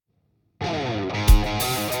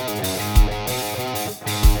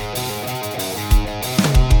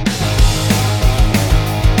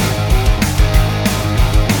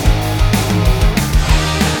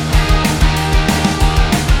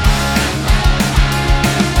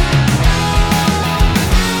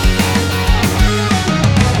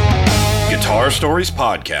Guitar Stories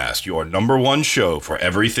Podcast, your number one show for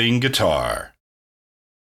everything guitar.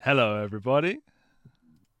 Hello, everybody.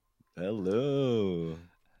 Hello.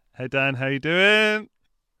 Hey, Dan, how you doing?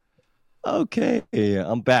 Okay,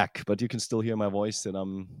 I'm back, but you can still hear my voice, and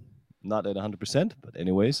I'm not at 100%. But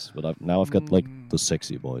anyways, now I've got like the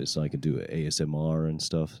sexy voice, so I can do ASMR and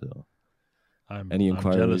stuff. So any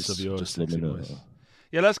inquiries, jealous of your just let me sexy know. voice.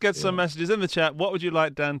 Yeah, let's get some messages in the chat. What would you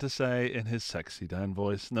like Dan to say in his sexy Dan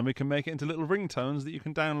voice? And then we can make it into little ringtones that you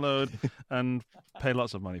can download and pay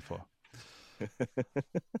lots of money for.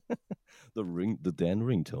 The Dan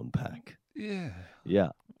ringtone pack. Yeah.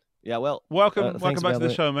 Well, welcome back to the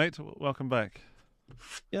Valeria. show, mate. Welcome back.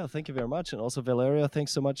 Yeah, thank you very much, and also Valeria,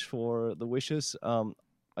 thanks so much for the wishes.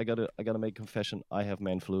 I gotta make a confession. I have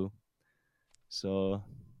man flu, so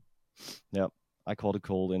yeah. I caught a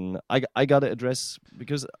cold, and I got to address,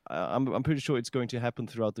 because I'm pretty sure it's going to happen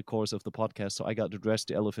throughout the course of the podcast. So I got to address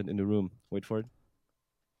the elephant in the room. Wait for it.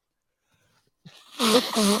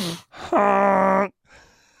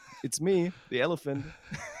 It's me, the elephant.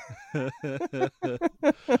 Oh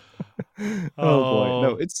boy,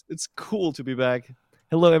 no, it's cool to be back.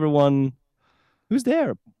 Hello everyone. Who's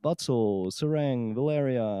there? Butzel, Sarang,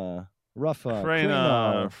 Valeria, Rafa, Krainer,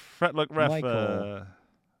 Kramer, Fretlock Rafa, Michael.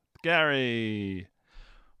 Gary.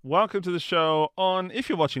 Welcome to the show on, if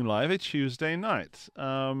you're watching live, a Tuesday night.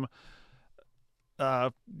 I'm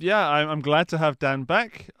glad to have Dan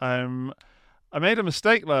back. I made a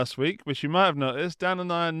mistake last week, which you might have noticed. Dan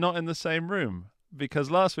and I are not in the same room,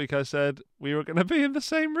 because last week I said we were going to be in the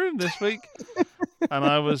same room this week, and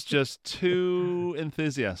I was just too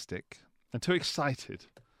enthusiastic and too excited.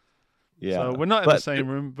 Yeah. So we're not in the same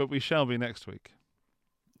room, but we shall be next week.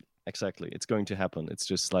 Exactly. It's going to happen. It's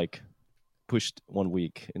just like pushed 1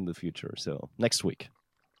 week in the future. So next week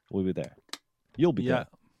we'll be there. You'll be there.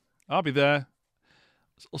 I'll be there.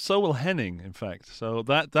 So will Henning, in fact. So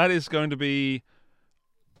that is going to be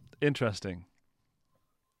interesting.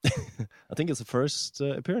 I think it's the first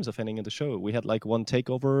appearance of Henning in the show. We had like one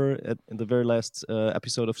takeover in the very last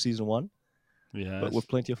episode of season 1. Yeah. But with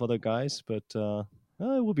plenty of other guys. But it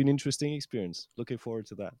will be an interesting experience. Looking forward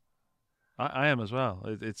to that. I am as well.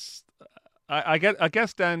 I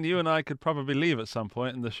guess, Dan, you and I could probably leave at some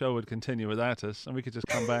point, and the show would continue without us, and we could just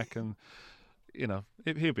come back and, he'll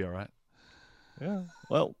be all right. Yeah.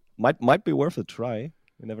 Well, might be worth a try.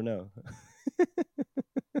 You never know.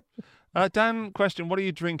 Dan, question: what are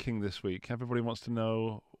you drinking this week? Everybody wants to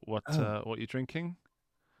know what you're drinking.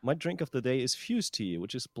 My drink of the day is Fuse tea,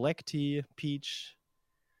 which is black tea, peach,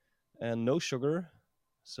 and no sugar.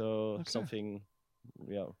 So something,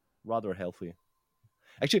 rather healthy.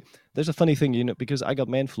 Actually, there's a funny thing, because I got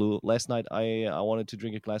man flu last night. I wanted to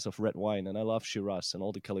drink a glass of red wine, and I love Shiraz and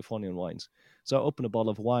all the Californian wines. So I opened a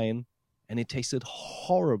bottle of wine, and it tasted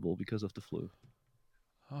horrible because of the flu.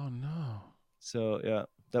 Oh no! So yeah,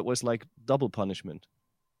 that was like double punishment,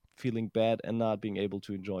 feeling bad and not being able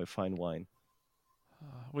to enjoy fine wine.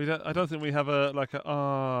 I don't think we have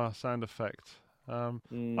a sound effect.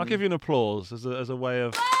 I'll give you an applause as a way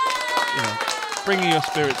of bringing your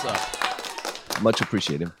spirits up. Much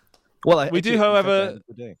appreciated. Well, we do, however.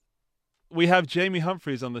 We have Jamie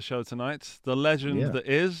Humphries on the show tonight, the legend that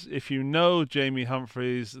is. If you know Jamie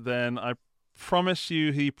Humphries, then I promise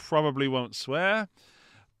you he probably won't swear,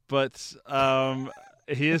 but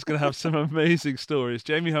he is going to have some amazing stories.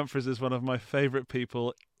 Jamie Humphries is one of my favorite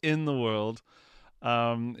people in the world.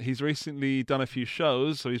 He's recently done a few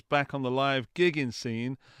shows, so he's back on the live gigging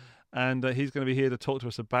scene, and he's going to be here to talk to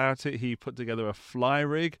us about it. He put together a fly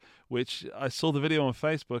rig, which I saw the video on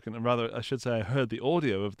Facebook, and rather, I should say, I heard the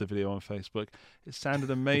audio of the video on Facebook. It sounded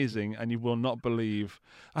amazing, and you will not believe...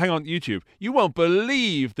 Hang on, YouTube. You won't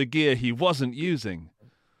believe the gear he wasn't using.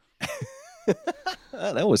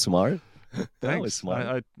 That was smart. That Thanks. was smart.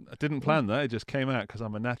 I didn't plan that. It just came out because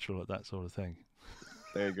I'm a natural at that sort of thing.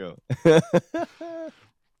 There you go.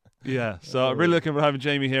 Yeah, so I'm really looking forward to having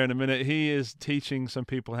Jamie here in a minute. He is teaching some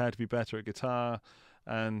people how to be better at guitar,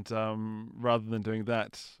 and rather than doing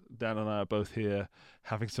that, Dan and I are both here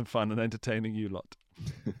having some fun and entertaining you lot.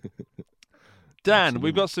 Dan, Absolutely.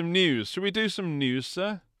 We've got some news. Should we do some news,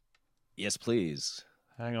 sir? Yes, please.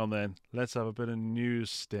 Hang on then. Let's have a bit of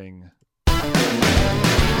news sting.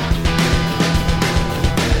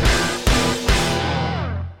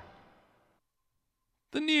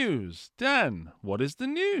 The news. Dan, what is the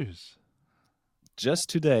news? Just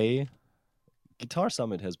today, Guitar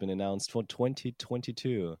Summit has been announced for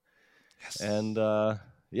 2022. Yes. And I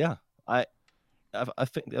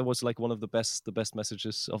think that was like one of the best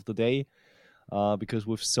messages of the day, because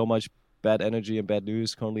with so much bad energy and bad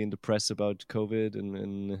news currently in the press about COVID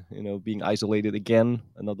and being isolated again,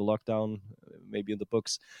 another lockdown, maybe in the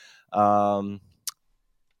books.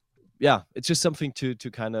 It's just something to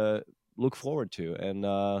kind of look forward to. And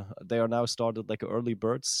they are now started like an early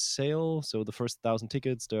bird sale. So the first 1,000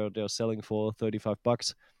 tickets, they're selling for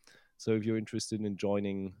 $35. So if you're interested in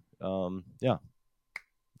joining,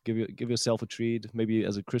 give yourself a treat, maybe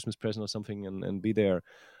as a Christmas present or something, and be there.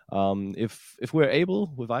 If we're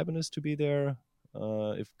able with Ibanez to be there,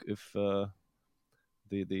 if the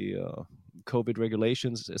COVID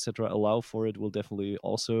regulations, etc., allow for it, we'll definitely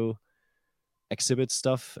also exhibit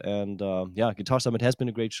stuff. And Guitar Summit has been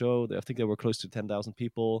a great show. I think there were close to 10,000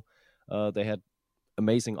 people. They had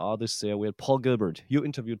amazing artists there. We had Paul Gilbert. You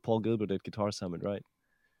interviewed Paul Gilbert at Guitar Summit, right?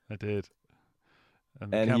 I did.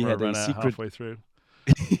 And the camera ran out halfway through.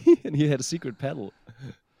 And he had a secret pedal.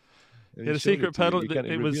 He had a secret pedal.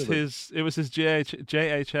 It was his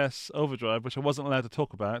JHS Overdrive, which I wasn't allowed to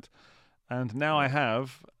talk about. And now I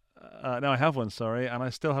have one, sorry, and I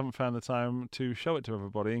still haven't found the time to show it to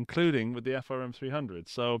everybody, including with the FRM 300.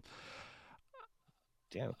 So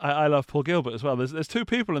I love Paul Gilbert as well. There's two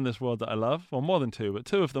people in this world that I love, or more than two, but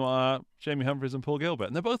two of them are Jamie Humphries and Paul Gilbert,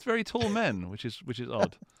 and they're both very tall men, which is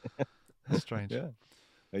odd. That's strange. Yeah.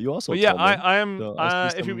 You also. But yeah, I am. So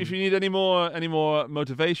if you need any more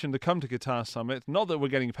motivation to come to Guitar Summit, not that we're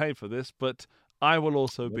getting paid for this, but I will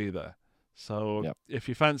also be there. So if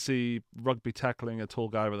you fancy rugby tackling a tall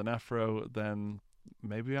guy with an afro, then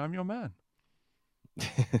maybe I'm your man.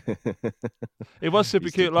 It was super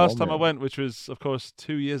cute last time I went, which was, of course,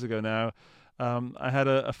 2 years ago now. I had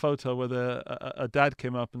a photo where a dad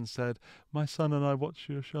came up and said, "My son and I watch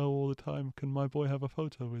your show all the time. Can my boy have a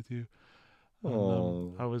photo with you?"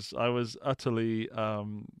 And, I was utterly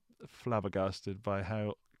flabbergasted by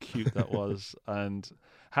how cute that was and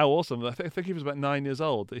how awesome. I think he was about 9 years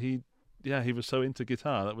old. He was so into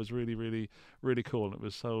guitar. That was really, really, really cool. It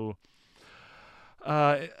was so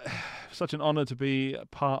such an honor to be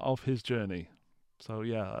part of his journey. So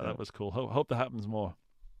that was cool. Hope that happens more.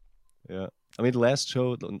 Yeah, I mean the last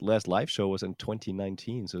live show was in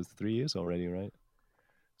 2019, so it's 3 years already, right?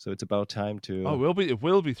 So it's about time to. Oh, it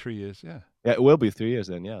will be 3 years. Yeah. Yeah, it will be 3 years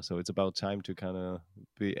then. Yeah, so it's about time to kind of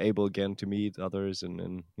be able again to meet others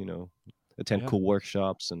and attend cool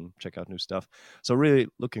workshops and check out new stuff. So really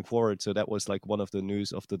looking forward. So that was like one of the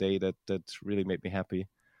news of the day that really made me happy.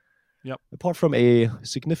 Yep. Apart from a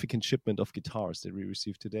significant shipment of guitars that we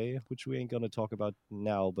received today, which we ain't gonna talk about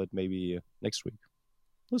now, but maybe next week.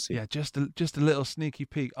 We'll see. Yeah, just a little sneaky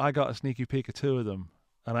peek. I got a sneaky peek of two of them.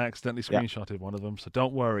 And I accidentally screenshotted one of them, so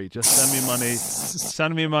don't worry. Just send me money.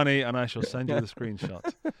 Send me money, and I shall send you the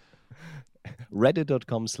screenshot.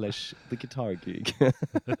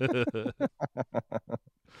 Reddit.com/theguitargeek.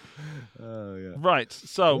 Oh, yeah. Right,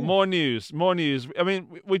 so more news. I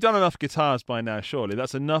mean, we've done enough guitars by now, surely.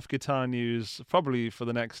 That's enough guitar news, probably for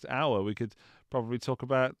the next hour. We could probably talk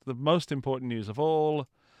about the most important news of all,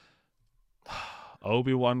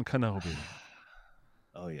 Obi-Wan Kenobi.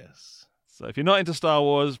 Oh, yes. So if you're not into Star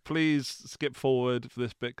Wars, please skip forward for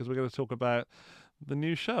this bit because we're going to talk about the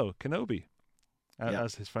new show, Kenobi,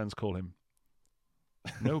 as his friends call him.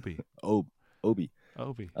 Nobi. Obi.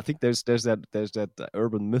 I think there's that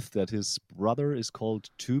urban myth that his brother is called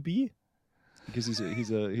Tubi because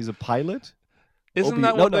he's a pilot. Isn't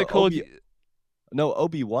that what they called? No,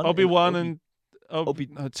 Obi-Wan. Obi-Wan and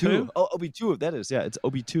Obi-2. Oh, Obi-2, that is. Yeah, it's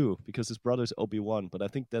Obi-2 because his brother's Obi-Wan. But I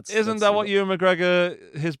think Isn't that what Ewan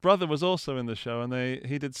McGregor, his brother was also in the show and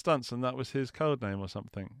he did stunts and that was his code name or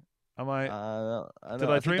something? Did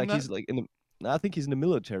I dream that? He's like I think he's in the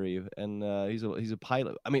military and he's a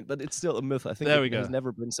pilot. I mean, but it's still a myth. I think it has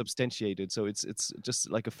never been substantiated. So it's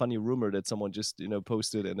just like a funny rumor that someone just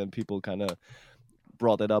posted and then people kind of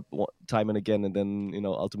brought it up time and again and then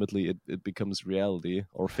ultimately it becomes reality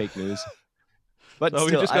or fake neus. But so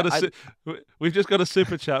still, we've just got a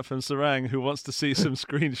super chat from Sarang who wants to see some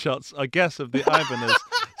screenshots, I guess, of the Ibanez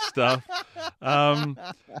stuff.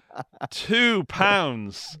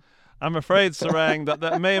 £2. I'm afraid, Sarang,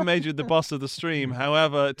 that may have made you the boss of the stream.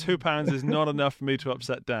 However, £2 is not enough for me to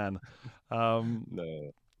upset Dan.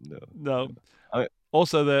 No.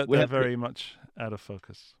 Also, they're very much out of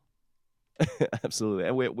focus. Absolutely,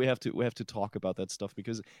 and we have to talk about that stuff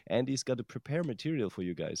because Andy's got to prepare material for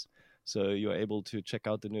you guys, so you're able to check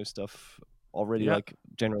out the new stuff already like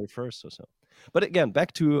January 1st or so. But again,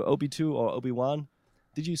 back to Obi-2 or Obi-Wan.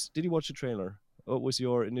 Did you watch the trailer? What was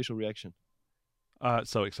your initial reaction?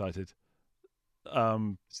 So excited.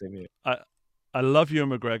 Same here. I love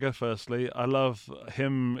Ewan McGregor. Firstly, I love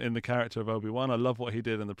him in the character of Obi-Wan. I love what he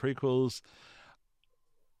did in the prequels.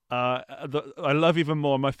 I love even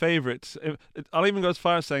more. My favorite. I'll even go as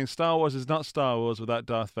far as saying Star Wars is not Star Wars without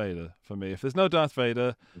Darth Vader. For me, if there's no Darth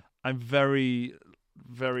Vader, I'm very,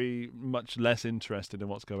 very much less interested in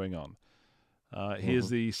what's going on. He is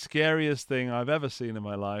the scariest thing I've ever seen in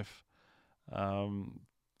my life,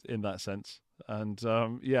 in that sense. And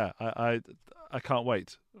I can't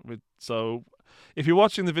wait. So, if you're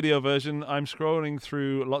watching the video version, I'm scrolling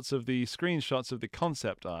through lots of the screenshots of the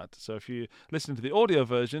concept art. So if you listen to the audio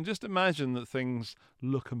version, just imagine that things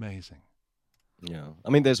look amazing. Yeah, I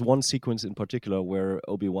mean, there's one sequence in particular where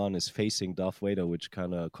Obi-Wan is facing Darth Vader, which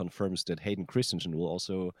kind of confirms that Hayden Christensen will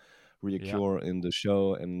also reoccur in the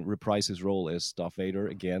show and reprise his role as Darth Vader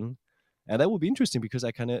again. And that would be interesting because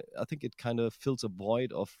I think it kind of fills a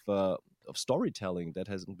void of storytelling that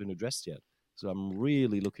hasn't been addressed yet. So I'm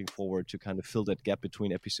really looking forward to kind of fill that gap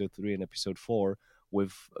between episode 3 and episode 4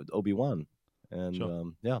 with Obi-Wan. And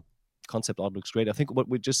sure. Concept art looks great. I think what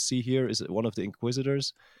we just see here is one of the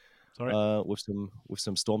Inquisitors with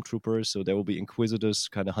some stormtroopers. So there will be Inquisitors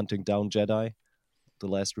kind of hunting down Jedi, the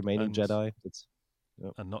last remaining Jedi.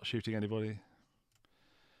 And not shooting anybody.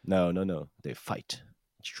 No. They fight.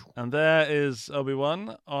 And there is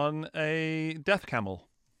Obi-Wan on a death camel,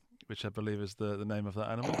 which I believe is the name of that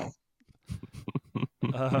animal.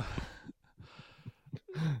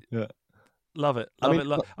 Yeah, love it.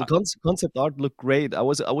 The concept art looked great. I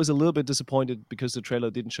was a little bit disappointed because the trailer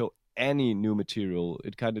didn't show any new material.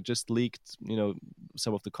 It kind of just leaked,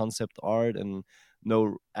 some of the concept art and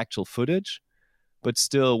no actual footage. But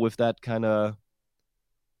still, with that kind of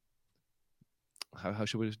how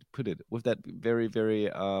should we put it? With that very, very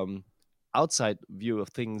outside view of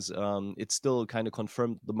things, it still kind of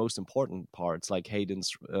confirmed the most important parts, like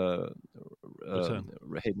Hayden's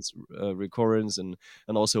recurrence and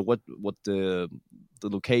also what the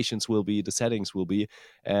locations will be, the settings will be.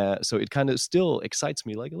 So it kind of still excites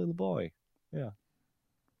me like a little boy. Yeah,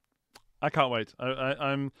 I can't wait.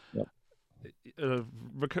 I'm. Yep.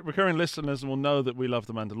 Recurring listeners will know that we love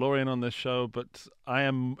The Mandalorian on this show, but I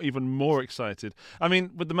am even more excited. I mean,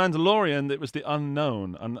 with The Mandalorian, it was the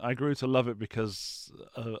unknown, and I grew to love it because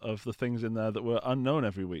of the things in there that were unknown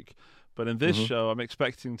every week. But in this show, I'm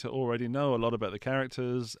expecting to already know a lot about the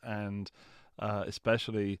characters, and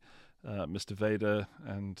especially Mr. Vader.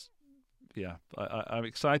 And yeah, I'm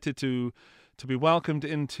excited to be welcomed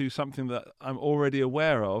into something that I'm already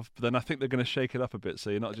aware of, but then I think they're going to shake it up a bit,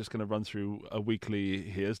 so you're not just going to run through a weekly,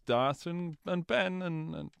 here's Darth and Ben,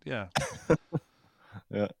 and yeah.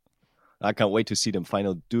 Yeah. I can't wait to see them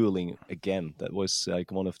final dueling again. That was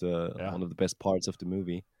like one of the best parts of the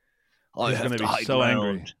movie. He's going to be so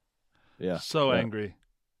angry. Yeah. So angry.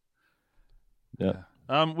 Yeah.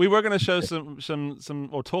 We were going to show some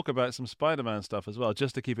or talk about some Spider-Man stuff as well,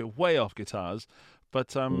 just to keep it way off guitars.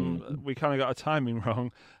 But we kind of got our timing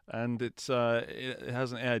wrong, and it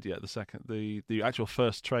hasn't aired yet. The actual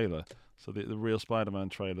first trailer, so the real Spider-Man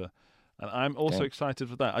trailer, and I'm also excited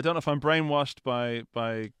for that. I don't know if I'm brainwashed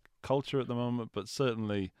by culture at the moment, but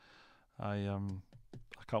certainly I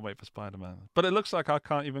can't wait for Spider-Man. But it looks like I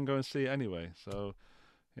can't even go and see it anyway. So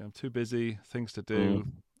I'm too busy, things to do.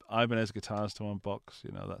 Ibanez guitars to unbox,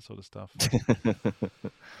 that sort of stuff.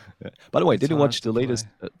 Yeah. By the way, did you watch the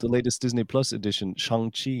latest Disney Plus edition,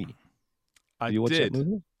 Shang-Chi? Did you watch that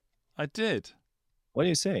movie? I did. What do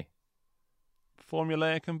you say?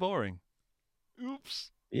 Formulaic and boring.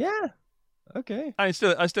 Oops. Yeah. Okay. I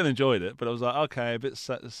still enjoyed it, but I was like, okay, a bit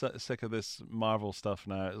sick of this Marvel stuff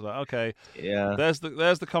now. It was like, okay, yeah. There's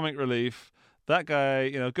the comic relief. That guy,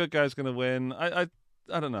 good guy's going to win. I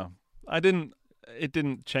don't know. It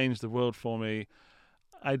didn't change the world for me.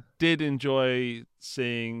 I did enjoy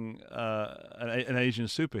seeing an Asian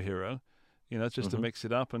superhero, just to mix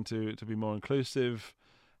it up and to be more inclusive.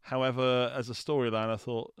 However, as a storyline, I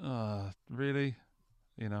thought, really?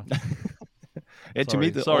 Yeah, to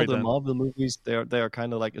me, all the Marvel movies, they are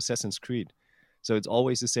kind of like Assassin's Creed. So it's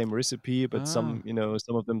always the same recipe, but some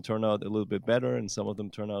of them turn out a little bit better and some of them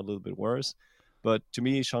turn out a little bit worse. But to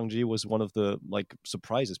me, Shang-Chi was one of the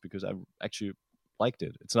surprises because I actually liked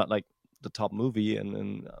it. It's not like the top movie,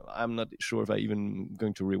 and I'm not sure if I even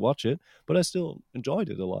going to rewatch it, but I still enjoyed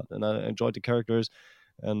it a lot, and I enjoyed the characters,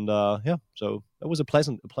 and so it was a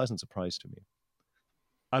pleasant surprise to me.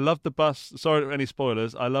 I loved the bus. Sorry for any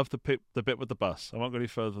spoilers. I loved the bit with the bus. I won't go any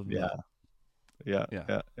further than that.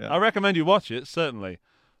 Yeah. I recommend you watch it, certainly,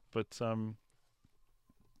 but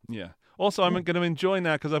yeah. Also, I'm going to enjoy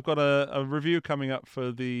now because I've got a review coming up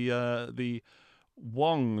for the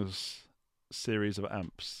Wong's series of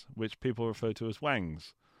amps, which people refer to as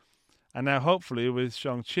Wangs. And now, hopefully, with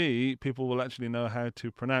Shang-Chi, people will actually know how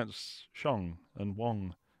to pronounce Shang and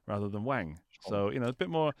Wong rather than Wang. So, a bit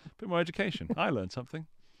more education. I learned something.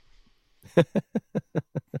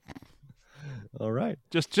 All right.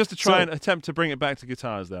 Just to try and attempt to bring it back to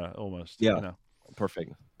guitars there, almost. Yeah. You know.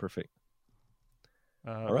 Perfect.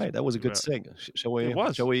 All right, that was a good seg. Shall we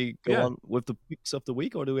go on with the picks of the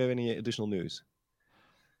week, or do we have any additional news?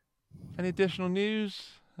 Any additional news?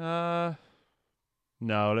 No,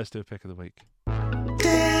 let's do a pick of the week.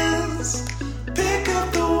 Dan's pick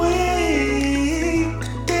of the week.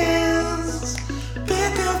 Dan's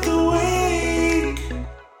pick of the week.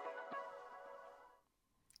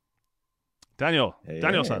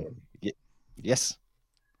 Daniel-san. Yes.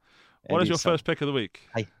 What is your first pick of the week?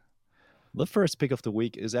 Hi. The first pick of the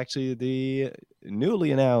week is actually the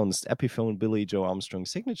newly announced Epiphone Billy Joe Armstrong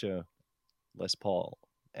signature Les Paul.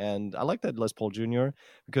 And I like that Les Paul Jr.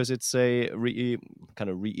 because it's a kind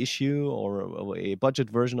of reissue or a budget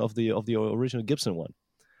version of the original Gibson one.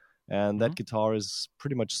 And that guitar is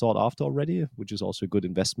pretty much sought after already, which is also a good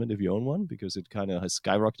investment if you own one, because it kind of has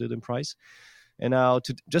skyrocketed in price. And now,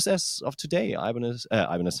 just as of today, Epiphone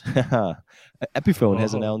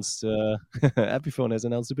has announced the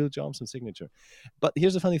Billy Joe Armstrong signature. But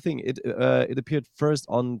here's the funny thing: it appeared first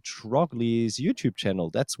on Trogly's YouTube channel.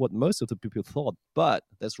 That's what most of the people thought, but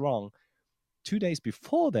that's wrong. 2 days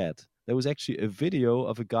before that, there was actually a video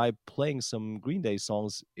of a guy playing some Green Day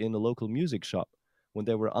songs in a local music shop when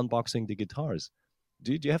they were unboxing the guitars.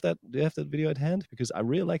 Do you have that? Do you have that video at hand? Because I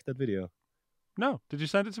really like that video. No, did you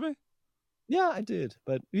send it to me? Yeah, I did,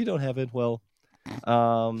 but you don't have it. Well,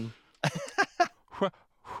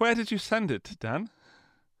 where did you send it, Dan?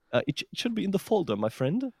 It should be in the folder, my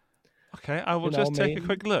friend. Okay, I will just take a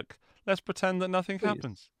quick look. Let's pretend that nothing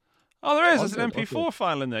happens. Oh, there is. There's an MP4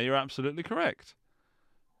 file in there. You're absolutely correct.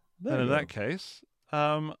 And in that case,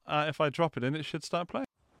 if I drop it in, it should start playing.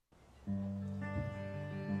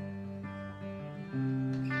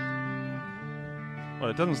 Well,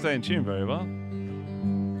 it doesn't stay in tune very well.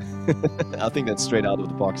 I think that's straight out of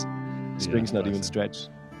the box. String's not even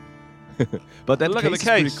stretched. But that look at the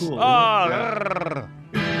case. Pretty cool. Oh, yeah.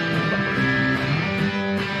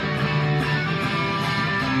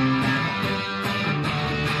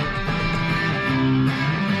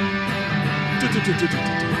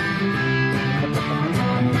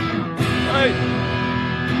 Hey.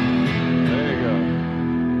 There you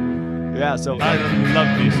go. Yeah, so I love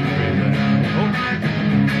these Green Day.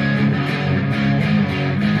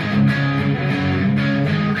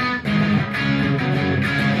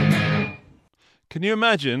 Can you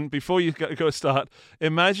imagine, before you go start,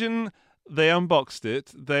 imagine they unboxed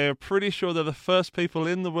it. They're pretty sure they're the first people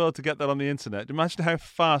in the world to get that on the internet. Imagine how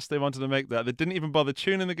fast they wanted to make that. They didn't even bother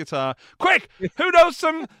tuning the guitar. Quick! Who knows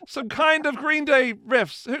some kind of Green Day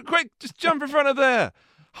riffs? Quick, just jump in front of there.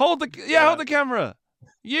 Hold the camera.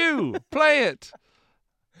 You, play it.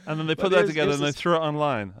 And then they put that together and they threw it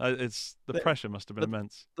online. The pressure must have been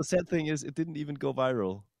immense. The sad thing is it didn't even go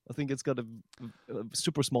viral. I think it's got a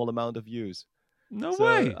super small amount of views. No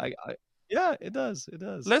way. Yeah, it does.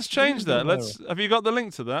 Let's change that. Have you got the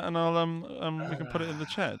link to that? And I'll we can put it in the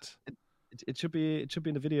chat. It should be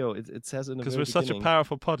in the video. It says in the because we're such a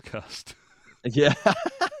powerful podcast. Yeah.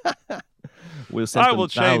 I will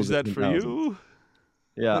change that for you.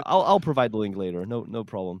 Yeah, I'll provide the link later. No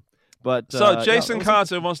problem. But so Jason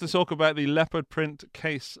Carter wants to talk about the leopard print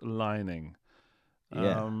case lining.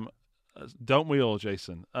 Yeah. Don't we all,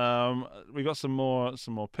 Jason? We got some more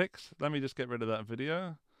pics. Let me just get rid of that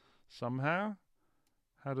video somehow.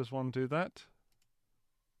 How does one do that?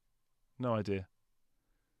 No idea.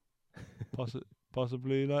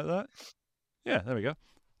 Possibly like that. Yeah, there we go.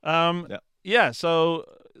 Yeah. So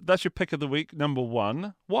that's your pick of the week, number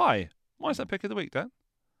one. Why? Why is that pick of the week, Dan?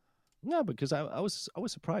 No, because I was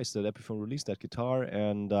surprised that Epiphone released that guitar,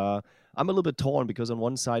 and I'm a little bit torn because on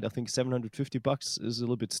one side I think $750 is a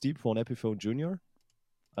little bit steep for an Epiphone Junior.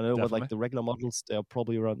 I know what like the regular models they're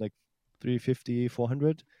probably around like $350,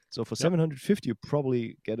 $400. So for $750 you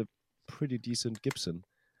probably get a pretty decent Gibson.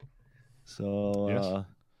 So and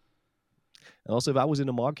also if I was in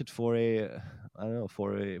the market for an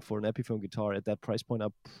Epiphone guitar at that price point,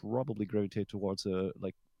 I'd probably gravitate towards a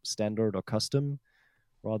like standard or custom,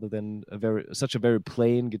 rather than such a very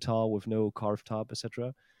plain guitar with no carved top,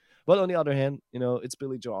 etc. But on the other hand, it's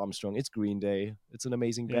Billy Joe Armstrong, it's Green Day, it's an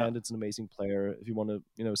amazing band, it's an amazing player. If you want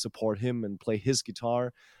to, support him and play his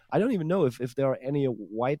guitar, I don't even know if there are any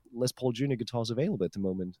white Les Paul Jr. guitars available at the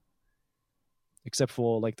moment, except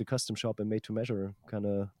for like the custom shop and made to measure kind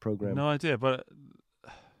of program. No idea, but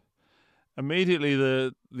immediately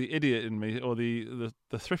the idiot in me, or the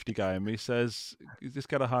thrifty guy in me, says, "You just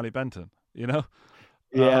get a Harley Benton,"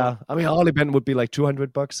 Yeah, I mean Harley Benton would be like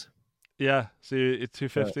 $200. Yeah, so it's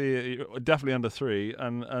 $250, definitely under $300,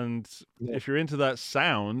 and if you're into that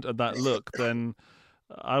sound and that look, then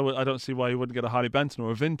I don't see why you wouldn't get a Harley Benton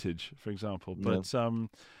or a vintage, for example. But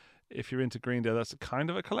if you're into Green Day, that's kind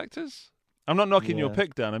of a collector's. I'm not knocking your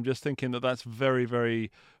pick down. I'm just thinking that that's very,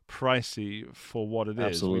 very pricey for what it is.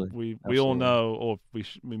 Absolutely. We all know, or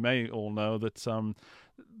we may all know that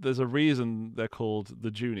there's a reason they're called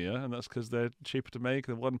the Junior, and that's because they're cheaper to make.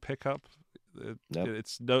 The one pickup,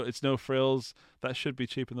 it's no frills. That should be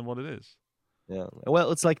cheaper than what it is. Yeah,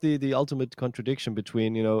 well, it's like the ultimate contradiction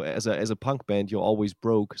between, as a punk band, you're always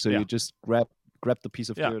broke, so you just grab the piece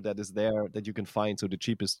of gear that is there that you can find, so the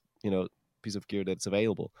cheapest piece of gear that's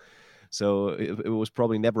available. So it was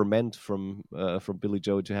probably never meant from Billy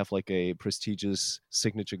Joe to have like a prestigious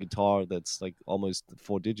signature guitar that's like almost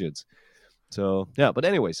 4 digits. So yeah, but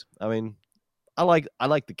anyways, I mean, I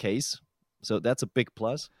like the case, so that's a big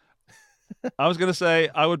plus. I was gonna say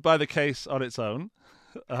I would buy the case on its own.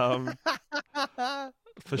 For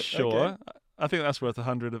sure. Okay. I think that's worth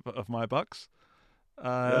 100 of my bucks.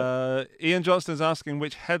 Ian Johnston is asking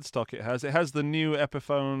which headstock it has. It has the new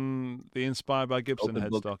Epiphone, the Inspired by Gibson open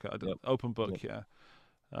headstock. Book. Open book,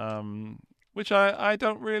 which I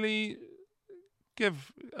don't really care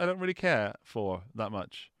for that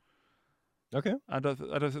much. Okay. I don't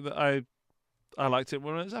think that I liked it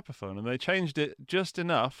when it was Epiphone, and they changed it just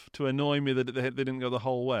enough to annoy me that they didn't go the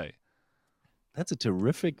whole way. That's a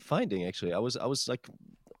terrific finding, actually. I was like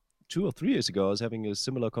 2 or 3 years ago, I was having a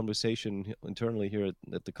similar conversation internally here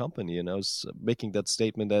at the company, and I was making that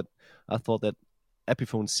statement that I thought that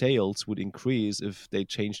Epiphone sales would increase if they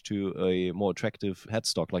changed to a more attractive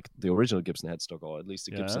headstock, like the original Gibson headstock, or at least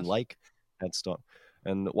the Gibson-like headstock.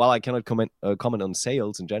 And while I cannot comment on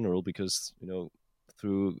sales in general, because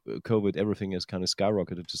through COVID everything has kind of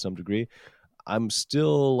skyrocketed to some degree, I'm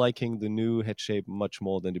still liking the new head shape much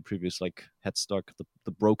more than the previous headstock,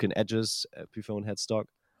 the broken edges Epiphone headstock.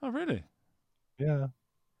 Oh, really? Yeah.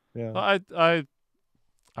 I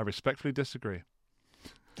respectfully disagree.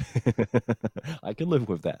 I can live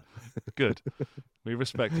with that. Good. We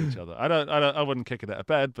respect each other. I wouldn't kick it out of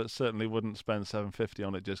bed, but certainly wouldn't spend $750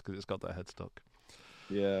 on it just because it's got that headstock.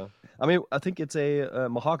 Yeah. I mean, I think it's a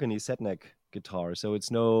mahogany set neck guitar, so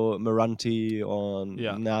it's no Meranti or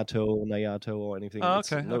Nayato or anything. Oh,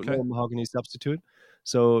 okay. No mahogany substitute.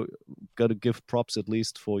 So got to give props at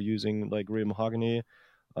least for using like real mahogany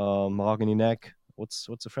neck. What's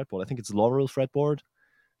the fretboard? I think it's Laurel fretboard.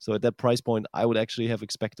 So at that price point, I would actually have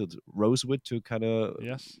expected Rosewood to kind of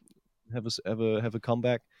have a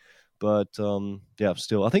comeback. But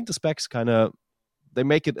still, I think the specs kind of they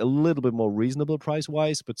make it a little bit more reasonable price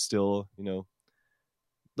wise, but still,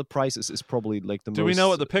 the price is probably like the most. Do we know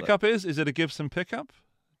what the pickup is? Is it a Gibson pickup?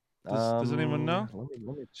 Does anyone know?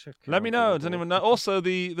 Let me check. Let me know. Does anyone know? Also,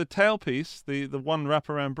 the tailpiece, the one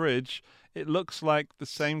wraparound bridge, it looks like the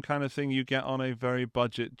same kind of thing you get on a very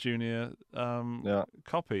budget Junior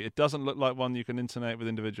copy. It doesn't look like one you can intonate with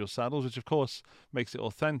individual saddles, which of course makes it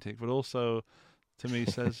authentic, but also, to me,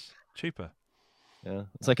 says cheaper. Yeah,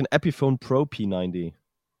 it's like an Epiphone Pro P90.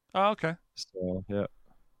 Oh, okay. So yeah.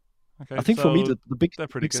 Okay. I think for me the big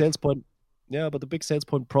sales point. Yeah, but the big sales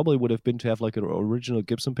point probably would have been to have like an original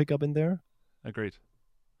Gibson pickup in there. Agreed.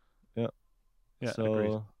 Yeah. Yeah. So,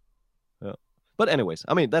 agreed. Yeah. But anyways,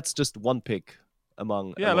 I mean that's just one pick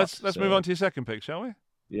among. Let's move on to your second pick, shall we?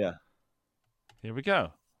 Yeah. Here we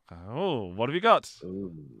go. Oh, what have you got?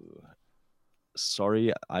 Ooh.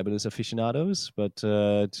 Sorry, Ibanez aficionados, but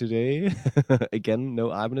today again no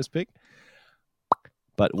Ibanez pick.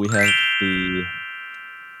 But we have the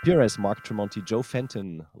PRS Mark Tremonti Joe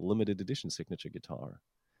Fenton limited edition signature guitar.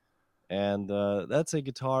 And that's a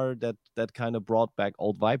guitar that kind of brought back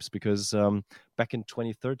old vibes because back in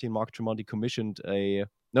 2013, Mark Tremonti commissioned I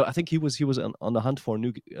think he was on the hunt for a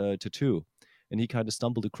new tattoo, and he kind of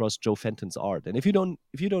stumbled across Joe Fenton's art. And if you don't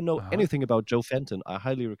know anything about Joe Fenton, I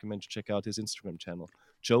highly recommend you check out his Instagram channel,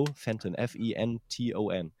 Joe Fenton, Fenton. He's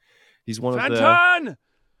one of the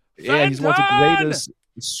he's one of the greatest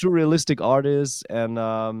surrealistic artists,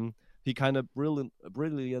 and he kind of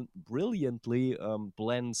brilliantly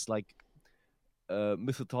blends like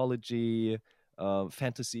mythology,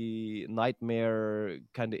 fantasy, nightmare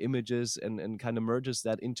kind of images, and kind of merges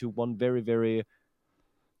that into one very, very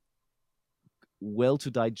well to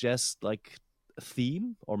digest like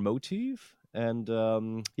theme or motif. And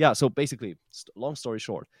so basically, long story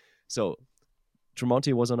short, so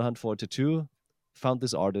Tremonti was on a hunt for a tattoo, found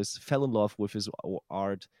this artist, fell in love with his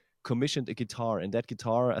art, commissioned a guitar, and that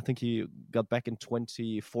guitar I think he got back in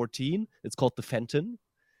 2014. It's called the Fenton,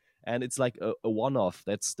 and it's like a one-off.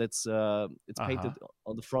 It's painted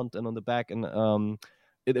on the front and on the back, and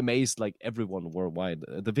it amazed like everyone worldwide.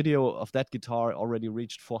 The video of that guitar already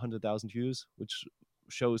reached 400,000 views, which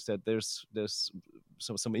shows that there's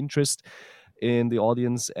some interest in the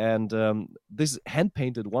audience. And this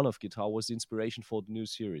hand-painted one-off guitar was the inspiration for the new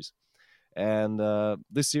series. And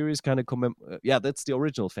this series kind of that's the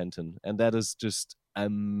original Fenton, and that is just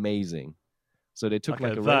amazing. So they took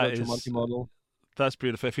like a regular Tremonti model. That's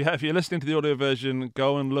beautiful. If you're listening to the audio version,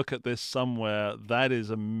 go and look at this somewhere. That is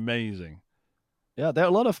amazing. Yeah, there are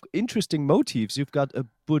a lot of interesting motifs. You've got a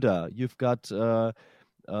Buddha, you've got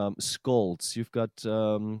skulls, you've got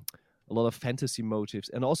a lot of fantasy motifs,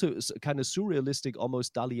 and also kind of surrealistic,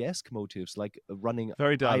 almost Dali-esque motifs, like running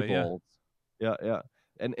very Dali, eyeballs. Yeah.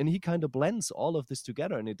 And he kind of blends all of this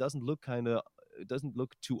together, and it doesn't look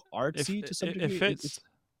too artsy to some degree. It fits.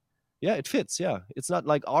 It fits. Yeah, it's not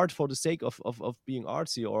like art for the sake of being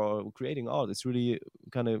artsy or creating art. It's really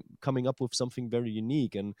kind of coming up with something very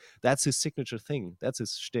unique, and that's his signature thing. That's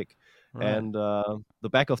his shtick. Right. And the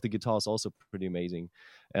back of the guitar is also pretty amazing.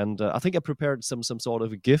 And I think I prepared some sort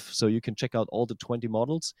of a GIF, so you can check out all the 20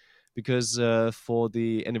 models, because for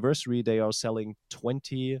the anniversary they are selling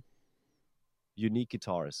 20 unique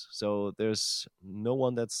guitars. So there's no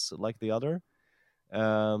one that's like the other.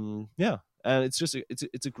 And it's just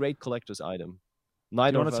it's a great collector's item. Do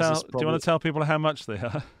you want to tell people how much they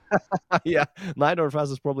are? Yeah, neither of us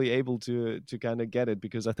is probably able to kind of get it,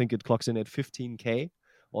 because I think it clocks in at 15K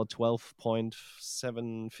or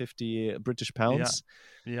 12.750 British pounds.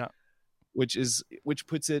 Yeah. Which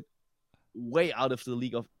puts it way out of the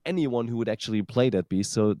league of anyone who would actually play that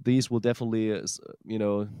beast. So these will definitely,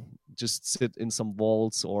 just sit in some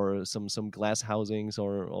vaults or some glass housings,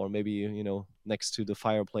 or maybe next to the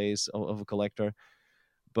fireplace of a collector.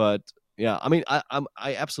 But yeah, I mean, I'm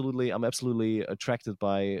absolutely attracted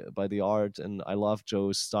by the art, and I love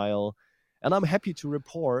Joe's style, and I'm happy to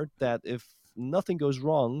report that if nothing goes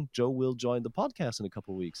wrong, Joe will join the podcast in a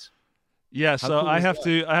couple of weeks. Yeah, so cool I have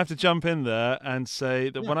to jump in there and say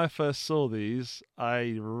that when I first saw these,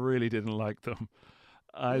 I really didn't like them.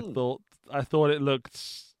 I thought it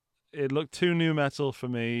looked too new metal for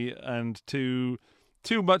me, and too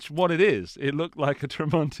much what it is. It looked like a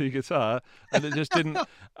Tremonti guitar, and it just didn't.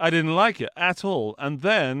 I didn't like it at all. And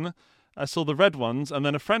then I saw the red ones, and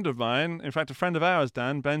then a friend of mine, in fact a friend of ours,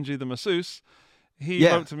 Dan Benji the masseuse, he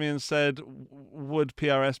wrote to me and said, would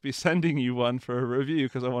PRS be sending you one for a review,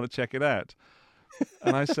 because I want to check it out?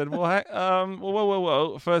 And I said,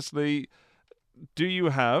 whoa. Firstly, do you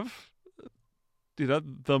have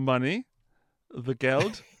the money, the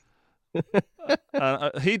geld?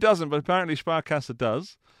 He doesn't, but apparently Sparkasse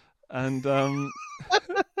does. And I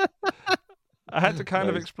had to kind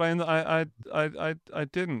of explain that I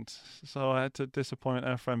didn't. So I had to disappoint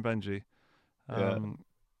our friend Benji.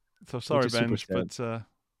 So sorry, Benj, but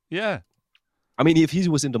yeah. I mean, if he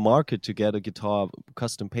was in the market to get a guitar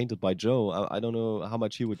custom painted by Joe, I don't know how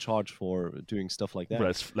much he would charge for doing stuff like that.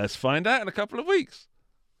 Let's find out in a couple of weeks.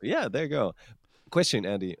 Yeah, there you go. Question,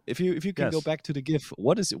 Andy. If you can go back to the GIF,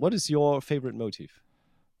 what is your favorite motif?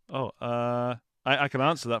 Oh, I can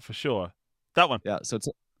answer that for sure. That one. Yeah, so it's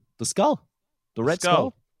the skull. The red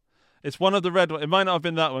skull. It's one of the red ones. It might not have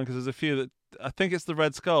been that one, because there's a few that I think it's the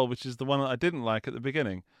red skull, which is the one that I didn't like at the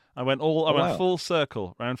beginning. I went full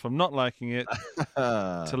circle round from not liking it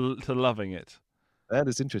to loving it. That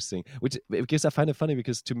is interesting. Because I find it funny,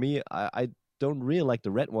 because to me, I don't really like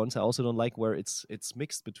the red ones. I also don't like where it's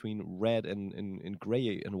mixed between red and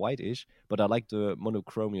gray and whitish. But I like the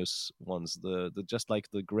monochromious ones. The just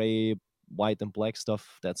like the gray, white, and black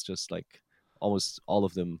stuff. That's just like almost all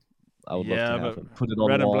of them. I would love to have and put it on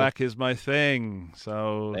red the wall. And black is my thing.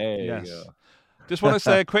 So there yes. You go. Just want to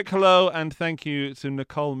say a quick hello and thank you to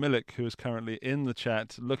Nicole Millick, who is currently in the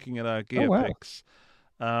chat looking at our gear picks.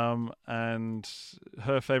 And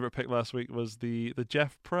her favorite pick last week was the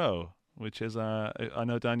Jeff Pro, which is I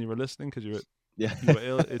know, Dan, you were listening because you were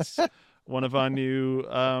ill. It's one of our new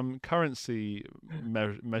currency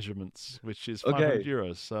measurements, which is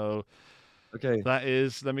 €500. So that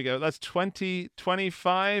is, let me go. That's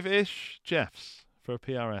 25-ish Jeffs for a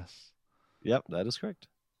PRS. Yep, that is correct.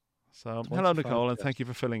 So hello, Nicole, and thank you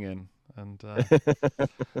for filling in. And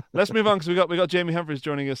let's move on, because we got Jamie Humphries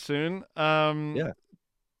joining us soon.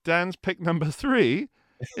 Dan's pick number 3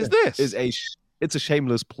 is this. It's a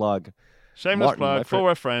shameless plug. Shameless plug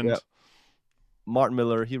for a friend. Yeah. Martin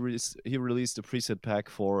Miller. He released a preset pack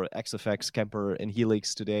for XFX, Kemper, and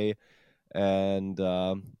Helix today, and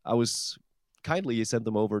he sent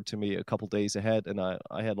them over to me a couple days ahead, and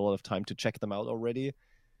I had a lot of time to check them out already.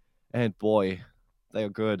 And boy, they are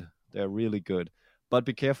good. They're really good. But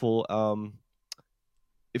be careful.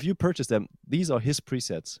 If you purchase them, these are his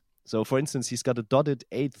presets. So, for instance, he's got a dotted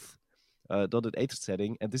eighth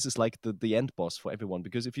setting, and this is like the end boss for everyone.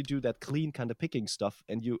 Because if you do that clean kind of picking stuff,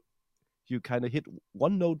 and you you kind of hit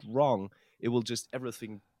one note wrong, it will just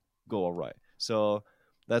everything go all right. So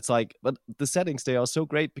that's like, but the settings, they are so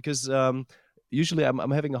great because usually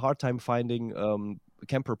I'm having a hard time finding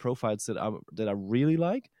Kemper profiles that I really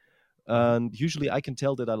like. And usually I can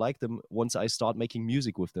tell that I like them once I start making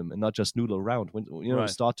music with them and not just noodle around. When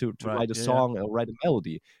start to write a song or write a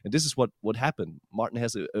melody. And this is what happened. Martin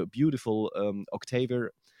has a beautiful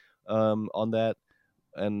octaver on that,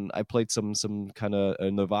 and I played some kind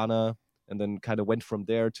of Nirvana, and then kind of went from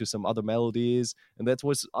there to some other melodies. And that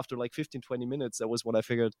was after like 15-20 minutes. That was when I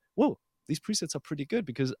figured, whoa, these presets are pretty good,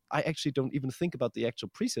 because I actually don't even think about the actual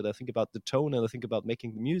preset. I think about the tone, and I think about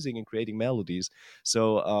making music and creating melodies.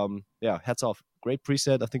 So hats off. Great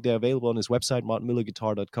preset. I think they're available on his website,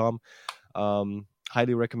 martinmillerguitar.com.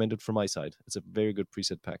 Highly recommended from my side. It's a very good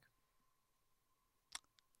preset pack.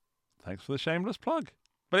 Thanks for the shameless plug.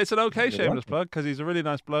 But it's an okay shameless plug, because he's a really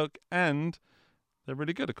nice bloke and they're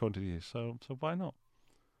really good according to you. So why not?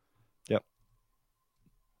 Yep.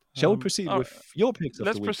 Shall we proceed with your picks of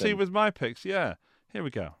the week? Let's proceed with my picks. Yeah. Here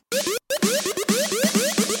we go.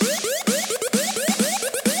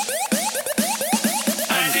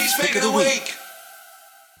 Andy's pick of the week.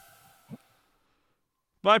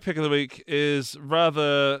 My pick of the week is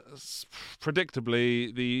rather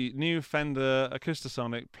predictably the new Fender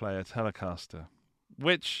Acoustasonic Player Telecaster,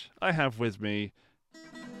 which I have with me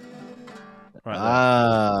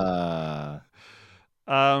right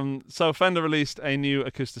there. So Fender released a new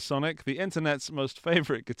Acoustasonic, the internet's most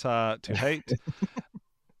favorite guitar to hate.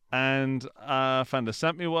 And Fender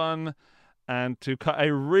sent me one. And to cut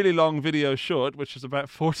a really long video short, which is about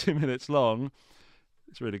 40 minutes long,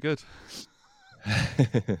 it's really good.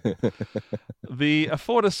 The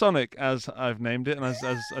Affordasonic, as I've named it, and as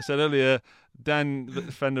I said earlier, Dan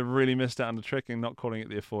Fender really missed out on the trick in not calling it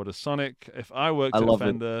the Affordasonic. If I worked at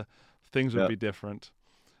Fender, things would be different.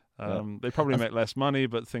 They probably make less money,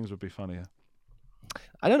 but things would be funnier.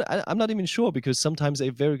 I'm not even sure, because sometimes a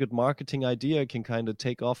very good marketing idea can kind of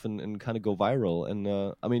take off and kind of go viral. And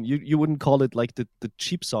I mean, you wouldn't call it like the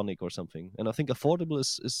cheap Sonic or something. And I think affordable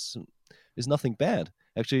is nothing bad.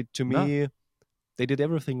 Actually, to me, they did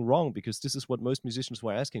everything wrong, because this is what most musicians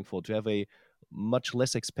were asking for, to have a much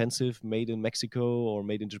less expensive, made in Mexico or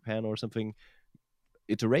made in Japan or something,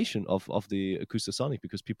 iteration of the Acoustasonic,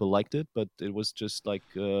 because people liked it, but it was just like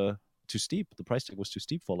too steep. The price tag was too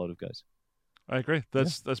steep for a lot of guys. I agree.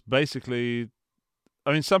 That's basically.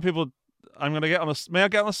 I mean, some people. I'm going to get on a. May I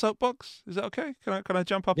get on a soapbox? Is that okay? Can I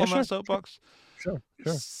jump up on that soapbox? Sure.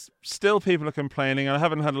 Still, people are complaining, and I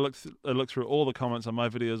haven't had a look through all the comments on my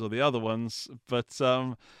videos or the other ones, but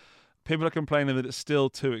people are complaining that it's still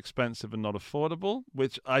too expensive and not affordable,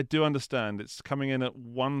 which I do understand. It's coming in at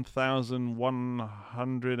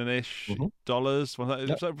 $1,100-ish dollars,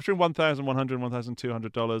 between $1,100 and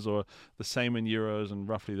 $1,200, or the same in euros and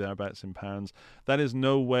roughly thereabouts in pounds. That is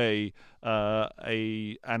no way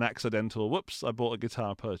an accidental whoops, I bought a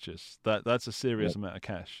guitar purchase. That's a serious amount of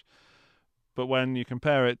cash. But when you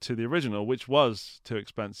compare it to the original, which was too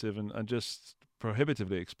expensive and just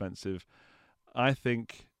prohibitively expensive, I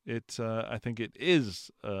think it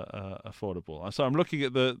is affordable. So I'm looking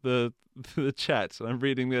at the chat, and I'm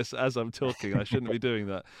reading this as I'm talking. I shouldn't be doing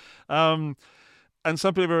that. And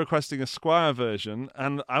some people are requesting a Squier version,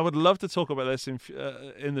 and I would love to talk about this in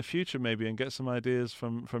the future maybe, and get some ideas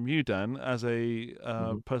from you, Dan, as a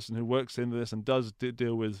person who works in this and does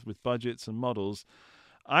deal with budgets and models.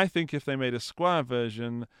 I think if they made a Squier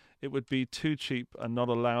version, it would be too cheap and not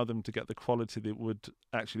allow them to get the quality that would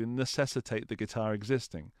actually necessitate the guitar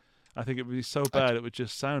existing. I think it would be so bad it would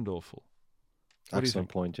just sound awful. Excellent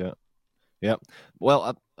point, yeah.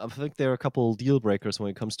 Well, I think there are a couple deal breakers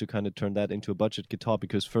when it comes to kind of turn that into a budget guitar,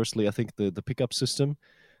 because firstly, I think the pickup system,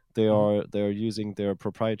 they're using their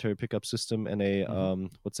proprietary pickup system and a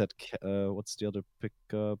what's the other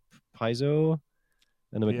pickup, piezo?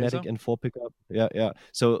 And a magnetic N4 pickup. Yeah.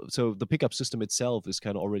 So the pickup system itself is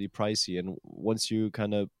kind of already pricey. And once you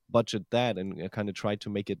kind of budget that and kind of try to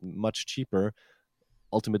make it much cheaper,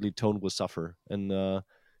 ultimately tone will suffer. And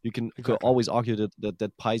you can always argue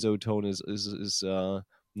that piezo tone is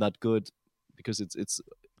not good because it's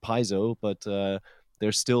piezo, but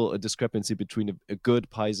there's still a discrepancy between a good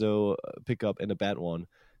piezo pickup and a bad one.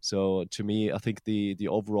 So to me, I think the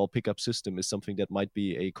overall pickup system is something that might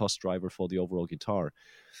be a cost driver for the overall guitar.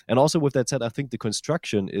 And also with that said, I think the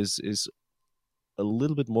construction is a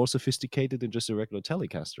little bit more sophisticated than just a regular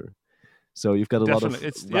Telecaster. So you've got a lot of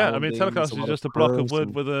Telecaster is just a block of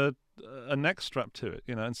wood with a neck strap to it,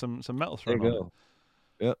 and some metal thrown on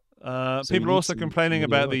it. Yeah. People are also complaining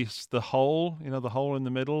about the hole, the hole in the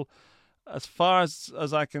middle. as far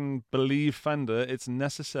as I can believe Fender, it's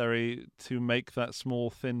necessary to make that small,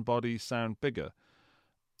 thin body sound bigger.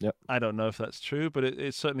 Yep. I don't know if that's true, but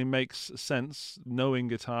it certainly makes sense knowing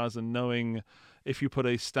guitars and knowing if you put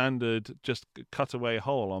a standard just cutaway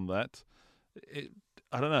hole on that,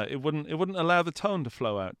 I don't know, it wouldn't allow the tone to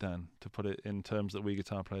flow out, Dan, to put it in terms that we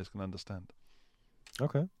guitar players can understand.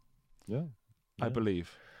 Okay. Yeah. I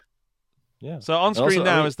believe. Yeah. So on screen also,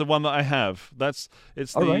 now is the one that I have. It's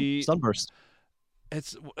the right. Sunburst.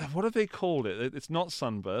 It's what have they called it? It's not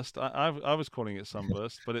Sunburst. I was calling it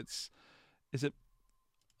Sunburst, but is it?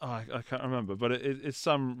 Oh, I can't remember. But it's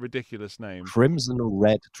some ridiculous name. Crimson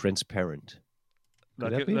Red Transparent.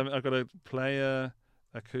 I've got to play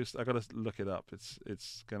acoustic. I've got to look it up.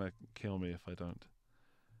 It's gonna kill me if I don't.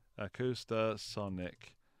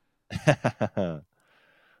 Acoustasonic.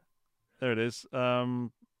 There it is.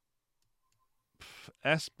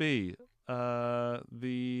 SB.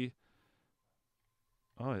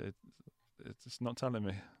 It's not telling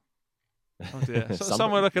me. Oh dear.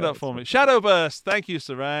 Someone look it up for me. Shadowburst. Thank you,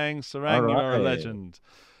 Sarang. Sarang, you are a legend.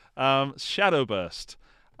 Shadowburst.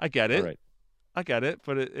 I get it. Right. I get it,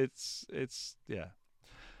 but it's yeah.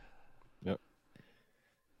 Yep.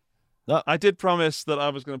 No. I did promise that I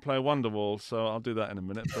was going to play Wonderwall, so I'll do that in a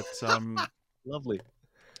minute. But lovely.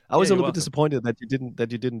 I was a little welcome. bit disappointed that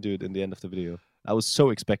you didn't do it in the end of the video. I was so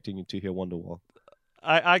expecting you to hear Wonderwall.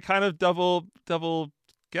 I kind of double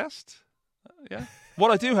guessed. Yeah.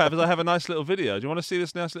 What I do have is I have a nice little video. Do you want to see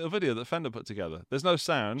this nice little video that Fender put together? There's no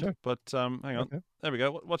sound, sure. but hang on. Okay. There we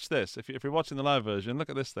go. Watch this. If you're watching the live version, look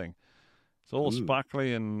at this thing. It's all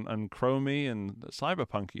sparkly and chromy and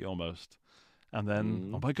cyberpunky almost. And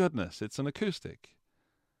then, oh my goodness, it's an acoustic.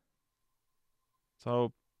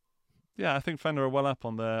 So, yeah, I think Fender are well up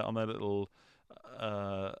on their little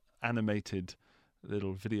animated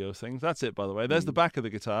little video things. That's it, by the way. There's the back of the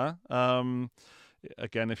guitar.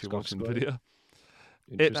 Again, if you're watching the video.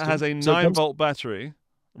 It has a 9-volt battery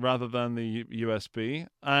rather than the USB.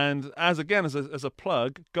 And as a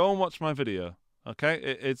plug, go and watch my video. Okay?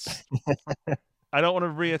 It's... I don't want to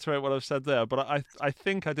reiterate what I've said there, but I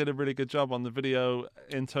think I did a really good job on the video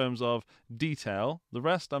in terms of detail. The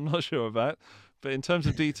rest, I'm not sure about. But in terms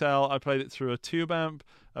of detail, I played it through a tube amp.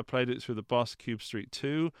 I played it through the Boss Cube Street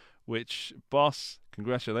 2, which, Boss,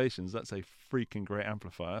 congratulations, that's a freaking great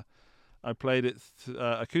amplifier. I played it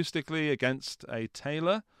acoustically against a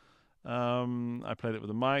Taylor. I played it with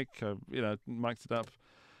a mic, mic'd it up.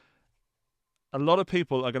 A lot of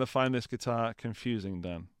people are going to find this guitar confusing,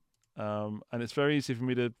 Dan. And it's very easy for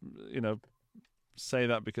me to, say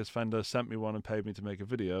that because Fender sent me one and paid me to make a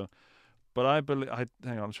video. But I believe,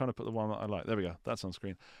 hang on, I'm trying to put the one that I like. There we go. That's on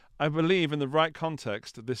screen. I believe in the right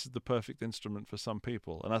context, this is the perfect instrument for some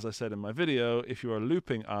people. And as I said in my video, if you're a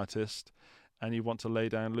looping artist and you want to lay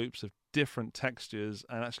down loops of different textures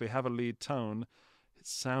and actually have a lead tone, it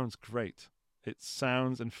sounds great. It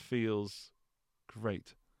sounds and feels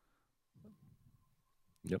great.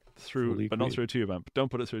 Yep. But not through a tube amp. Don't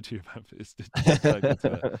put it through a tube amp. It's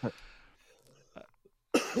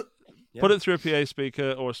Put it through a PA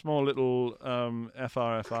speaker or a small little FR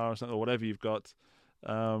or something, or whatever you've got,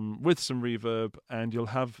 with some reverb, and you'll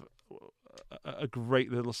have a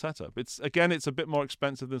great little setup. It's a bit more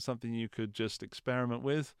expensive than something you could just experiment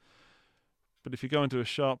with. But if you go into a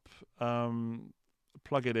shop,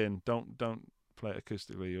 plug it in. Don't play it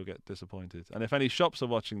acoustically. You'll get disappointed. And if any shops are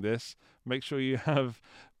watching this, make sure you have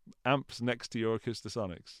amps next to your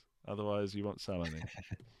Acoustasonics. Otherwise, you won't sell any.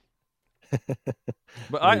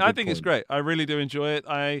 But I think it's great. I really do enjoy it.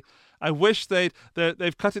 I wish they've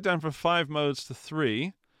cut it down from 5 modes to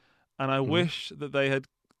 3, and I wish that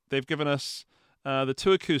they've given us the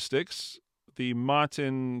 2 acoustics, the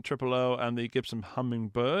Martin 000 and the Gibson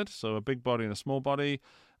Hummingbird, so a big body and a small body.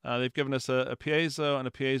 They've given us a piezo and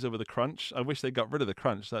a piezo with a crunch. I wish they got rid of the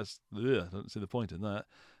crunch. I don't see the point in that.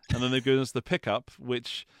 And then they've given us the pickup,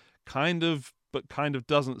 which kind of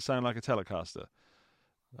doesn't sound like a Telecaster.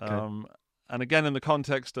 Okay. And again, in the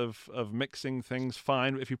context of mixing things,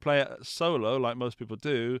 fine. If you play it solo, like most people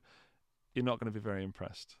do, you're not going to be very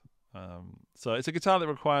impressed. So it's a guitar that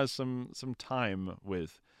requires some time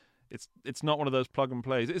with. It's not one of those plug and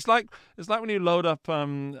plays. It's like when you load up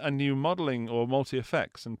a new modeling or multi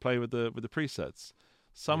effects and play with the presets.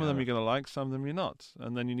 Some of them you're going to like, some of them you're not,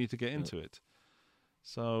 and then you need to get into it.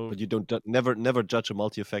 So, but you don't never judge a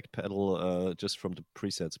multi-effect pedal just from the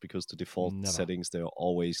presets, because the default settings, they're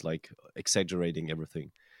always like exaggerating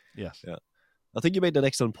everything. Yes. Yeah. I think you made an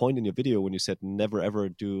excellent point in your video when you said never ever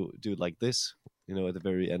do it like this. at the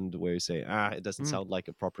very end where you say, it doesn't sound like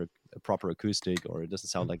a proper acoustic, or it doesn't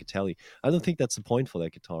sound like a tele. I don't think that's the point for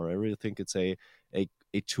that guitar. I really think it's a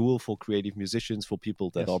tool for creative musicians, for people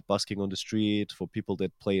that are busking on the street, for people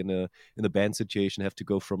that play in a band situation, have to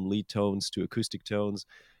go from lead tones to acoustic tones,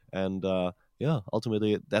 and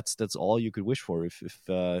ultimately that's all you could wish for if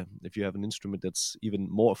you have an instrument that's even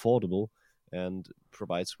more affordable and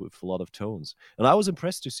provides with a lot of tones. And I was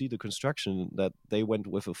impressed to see the construction, that they went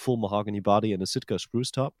with a full mahogany body and a Sitka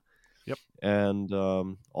spruce top. Yep. And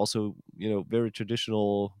also, very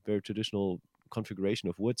traditional configuration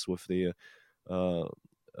of woods with the rosewood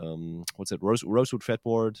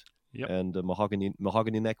fretboard. Yep. And a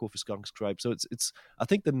mahogany neck with a skunk scribe. So it's I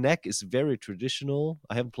think the neck is very traditional.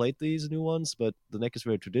 I haven't played these new ones, but the neck is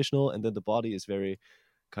very traditional, and then the body is very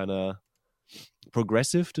kind of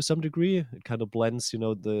progressive to some degree. It kind of blends,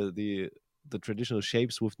 the traditional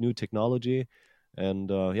shapes with new technology, and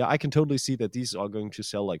I can totally see that these are going to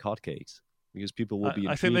sell like hotcakes, because people will be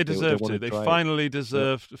intrigued. I think they deserve to. They finally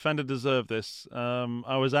deserve. Fender deserved this.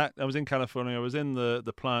 I was in California. I was in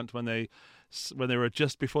the plant when they were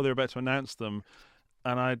just before they were about to announce them,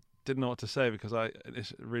 and I didn't know what to say because I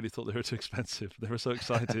really thought they were too expensive. They were so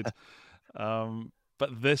excited,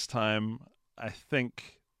 but this time I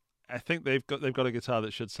think they've got a guitar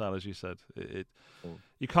that should sell, as you said.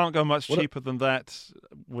 You can't go much cheaper than that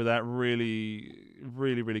without really,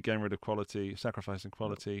 really, really getting rid of quality, sacrificing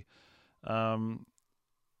quality. So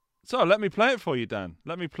let me play it for you, Dan.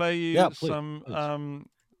 Let me play you some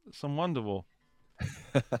Wonderwall.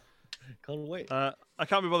 Can't wait. I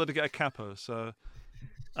can't be bothered to get a capo, so.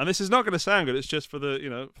 And this is not going to sound good. It's just for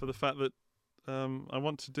the fact that I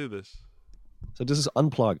want to do this. So this is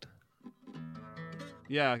unplugged.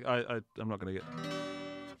 Yeah, I'm not going to get.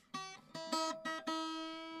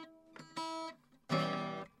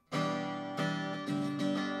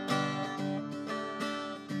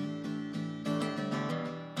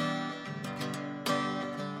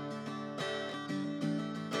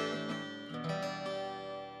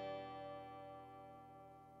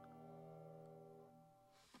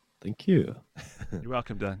 Thank you. You're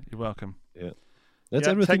welcome, Dan. You're welcome. Yeah, that's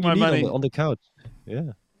everything you need on the couch.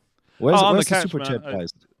 Yeah. Where's the super chat, guys?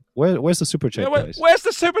 Where's the super chat, guys? Where's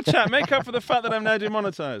the super chat? Make up for the fact that I'm now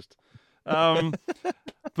demonetized. But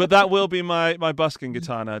that will be my busking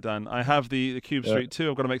guitar now, Dan. I have the Cube Street 2.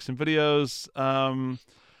 I've got to make some videos.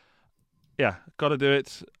 Got to do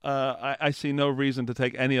it. I see no reason to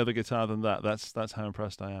take any other guitar than that. That's how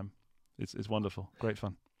impressed I am. It's wonderful. Great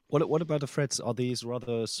fun. What about the frets? Are these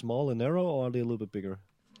rather small and narrow, or are they a little bit bigger?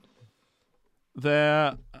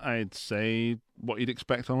 They're, I'd say, what you'd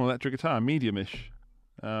expect on an electric guitar, medium-ish.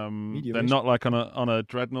 They're not like on a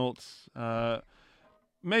Dreadnought.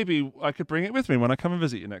 Maybe I could bring it with me when I come and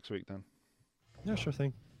visit you next week, Dan. Yeah, sure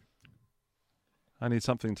thing. I need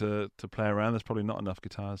something to play around. There's probably not enough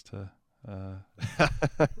guitars to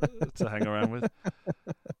hang around with.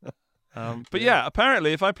 But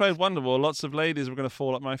apparently if I played Wonderwall, lots of ladies were going to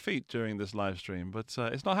fall at my feet during this live stream, but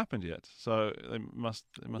it's not happened yet. So it must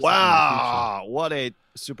wow, what a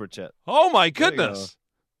super chat. Oh my goodness.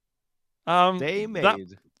 They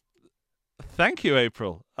made. Thank you,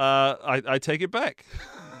 April. I take it back.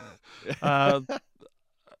 I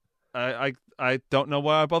don't know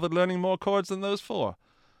why I bothered learning more chords than those 4.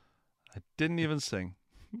 I didn't even sing.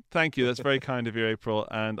 Thank you. That's very kind of you, April,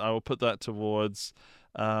 and I will put that towards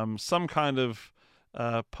some kind of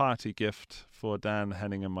party gift for Dan,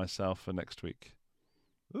 Henning, and myself for next week.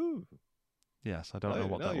 Ooh. Yes, I don't know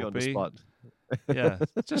what that will on be. The spot. Yeah,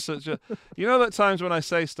 just that times when I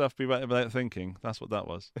say stuff without thinking. That's what that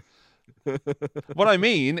was. What I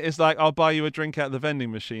mean is, like, I'll buy you a drink out of the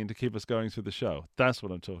vending machine to keep us going through the show. That's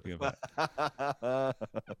what I'm talking about.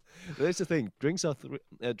 That's the thing. Drinks are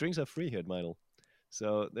free here at Meidel.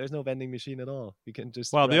 So there's no vending machine at all. You can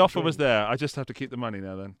just. Well, the offer was there. I just have to keep the money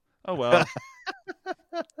now. Then. Oh well.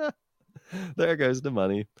 There goes the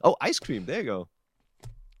money. Oh, ice cream. There you go.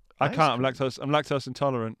 I can't. I'm lactose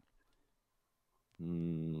intolerant.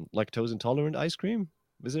 Lactose intolerant ice cream?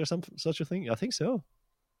 Is there such a thing? I think so.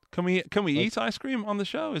 Can we eat ice cream on the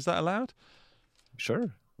show? Is that allowed?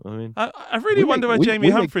 Sure. I mean, I really wonder where Jamie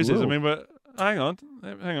Humphries is. I mean, but hang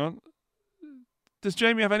on. Does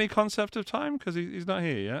Jamie have any concept of time? Because he's not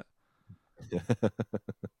here yet.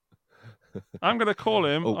 I'm going to call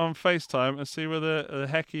him on FaceTime and see where the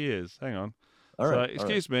heck he is. Hang on. All right.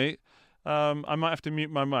 Excuse me. I might have to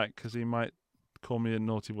mute my mic because he might call me a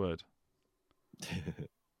naughty word.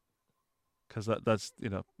 Because that's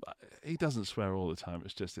he doesn't swear all the time.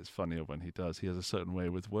 It's funnier when he does. He has a certain way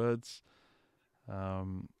with words.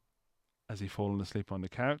 Has he fallen asleep on the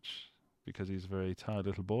couch because he's a very tired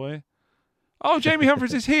little boy? Oh, Jamie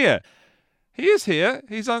Humphries is here. He is here.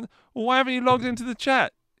 He's on. Well, why haven't you logged into the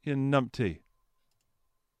chat, you numpty?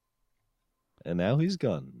 And now he's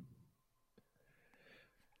gone.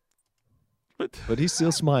 But he's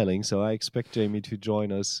still smiling, so I expect Jamie to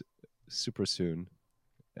join us super soon.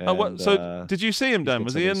 Oh, what? And, So did you see him, Dan?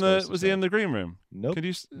 Was he in the green room? Nope. Could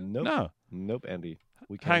you? Nope. No. Nope, Andy.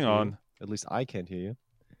 We can't Hang hear on. you. At least I can't hear you.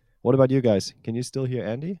 What about you guys? Can you still hear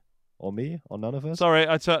Andy? Or me? Or none of us? Sorry,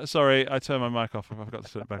 I turned my mic off. I forgot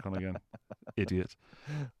to turn it back on again. Idiot.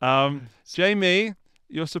 Jamie,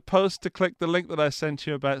 you're supposed to click the link that I sent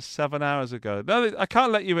you about 7 hours ago. No, I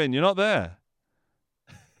can't let you in. You're not there.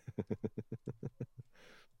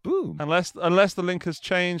 Boom. Unless the link has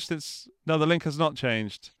changed. The link has not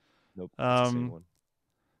changed. Nope. It's the same one.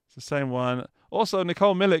 It's the same one. Also,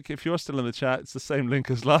 Nicole Millick, if you're still in the chat, it's the same link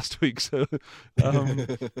as last week. So,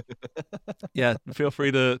 yeah, feel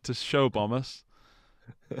free to show bomb us.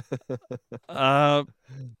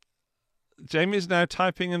 Jamie is now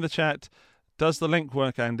typing in the chat. Does the link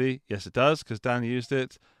work, Andy? Yes, it does, because Dan used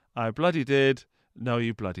it. I bloody did. No,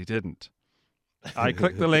 you bloody didn't. I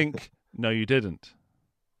clicked the link. No, you didn't.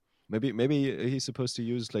 Maybe he's supposed to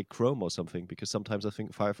use like Chrome or something, because sometimes I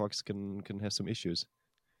think Firefox can have some issues.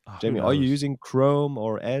 Oh, Jamie, are you using Chrome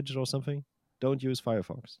or Edge or something? Don't use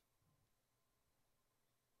Firefox.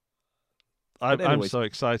 I'm so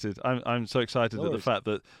excited. I'm so excited at the fact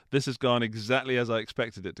that this has gone exactly as I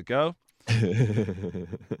expected it to go.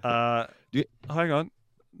 Hang on.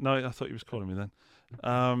 No, I thought you was calling me then.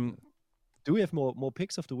 Do we have more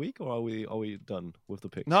picks of the week, or are we done with the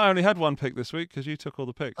picks? No, I only had one pick this week because you took all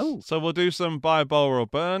the picks. Oh. So we'll do some buy, borrow, or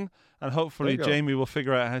burn, and hopefully Jamie will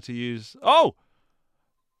figure out how to use... Oh!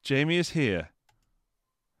 Jamie is here.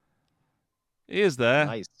 He is there.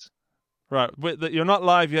 Nice. Right, you're not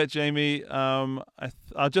live yet, Jamie. I'll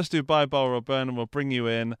just do buy, borrow, or burn, and we'll bring you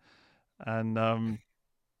in. And I'm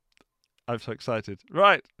so excited.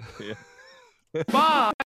 Right. Yeah.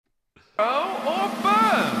 Buy, borrow, or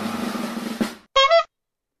burn.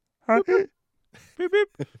 Beep, beep.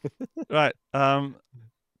 Right.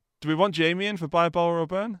 Do we want Jamie in for buy, borrow, or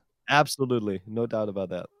burn? Absolutely, no doubt about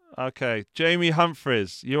that. Okay, Jamie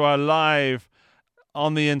Humphries, you are live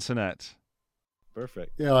on the internet.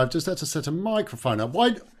 Perfect. Yeah, I've just had to set a microphone up.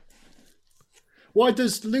 Why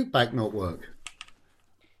does loopback not work?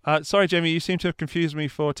 Sorry, Jamie, you seem to have confused me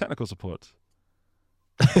for technical support.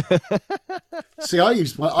 See, I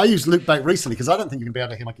used loopback recently because I don't think you can be able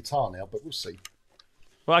to hear my guitar now, but we'll see.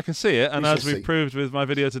 Well, I can see it, and We as shall we see. proved with my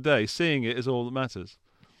video today, seeing it is all that matters.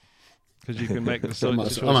 Because you can make the I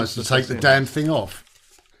might have to take the damn thing off.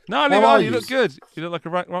 No, leave it on. You look good. You look like a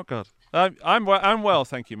rock god. I'm well,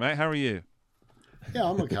 thank you, mate. How are you? Yeah,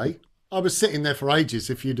 I'm okay. I was sitting there for ages.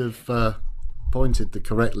 If you'd have pointed the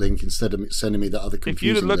correct link instead of sending me that other confusing If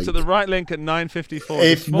you'd have looked link. at the right link at 9:54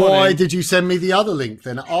 this morning, Why did you send me the other link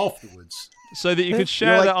then afterwards? so that you could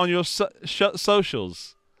share that on your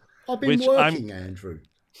socials? I've been Which working, Andrew.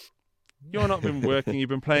 You've not been working. You've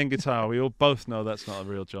been playing guitar. We all both know that's not a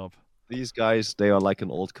real job. These guys, they are like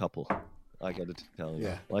an old couple. I got to tell you.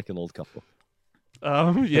 Yeah. Like an old couple.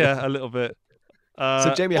 Yeah, a little bit.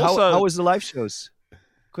 So, Jamie, also, how was the live shows?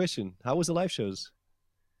 Question: how was the live shows?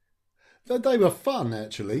 They were fun,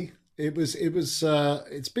 actually.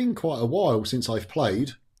 It's been quite a while since I've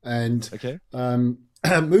played, and Okay.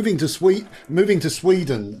 moving to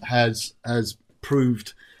Sweden has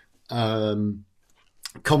proved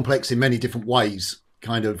complex in many different ways.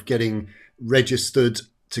 Kind of getting registered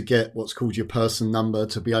to get what's called your person number,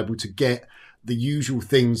 to be able to get the usual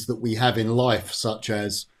things that we have in life, such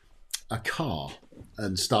as a car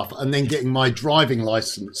and stuff, and then getting my driving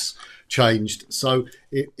license changed. So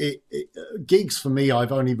gigs for me,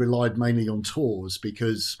 I've only relied mainly on tours,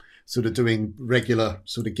 because sort of doing regular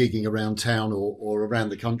sort of gigging around town or around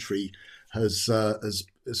the country has sort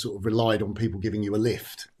of relied on people giving you a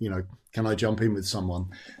lift. You know, can I jump in with someone?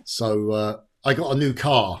 So I got a new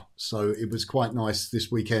car, so it was quite nice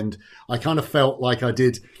this weekend. I kind of felt like I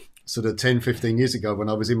did sort of 10, 15 years ago when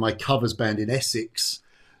I was in my covers band in Essex,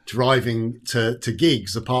 driving to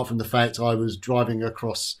gigs, apart from the fact I was driving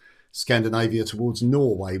across Scandinavia towards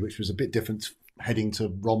Norway, which was a bit different, heading to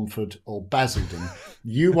Romford or Basildon.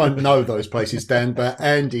 You won't know those places, Dan, but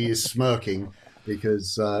Andy is smirking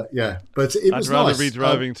because, but it was I'd rather nice. be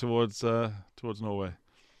driving towards Norway.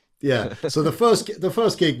 Yeah. So the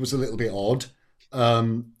first gig was a little bit odd.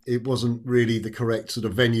 It wasn't really the correct sort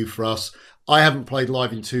of venue for us. I haven't played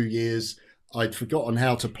live in 2 years. I'd forgotten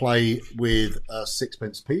how to play with a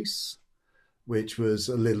sixpence piece, which was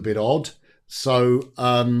a little bit odd. So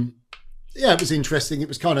Yeah, it was interesting. It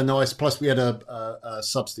was kind of nice. Plus, we had a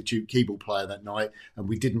substitute keyboard player that night, and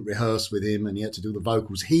we didn't rehearse with him, and he had to do the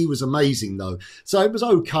vocals. He was amazing, though. So it was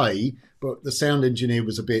okay, but the sound engineer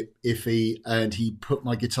was a bit iffy, and he put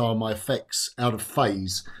my guitar, my effects out of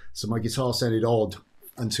phase. So my guitar sounded odd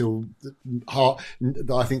until, I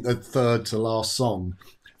think, the third to last song.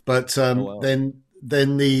 But then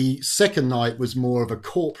the second night was more of a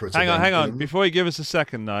corporate Hang event. on. Before you give us a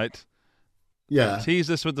second night... Yeah. Tease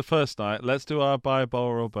this with the first night. Let's do our buy,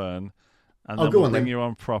 borrow, or burn, and then go we'll on, bring then. you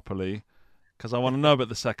on properly, because I want to know about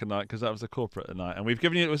the second night, because that was the corporate night, and we've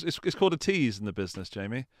given you. It's called a tease in the business,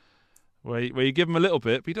 Jamie, where you give them a little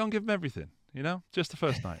bit, but you don't give them everything. You know, just the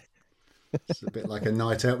first night. It's a bit like a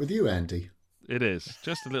night out with you, Andy. It is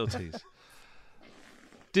just a little tease.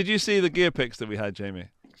 Did you see the gear picks that we had, Jamie?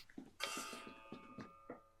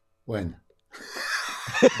 When?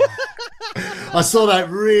 I saw that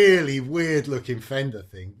really weird-looking Fender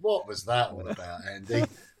thing. What was that all about, Andy?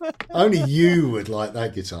 Only you would like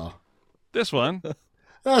that guitar. This one.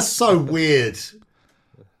 That's so weird.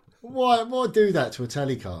 Why do that to a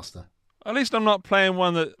Telecaster? At least I'm not playing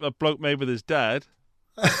one that a bloke made with his dad.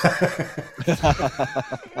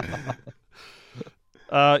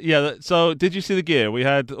 So did you see the gear? We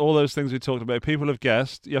had all those things we talked about. People have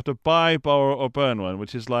guessed. You have to buy, borrow, or burn one,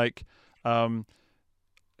 which is like... I'm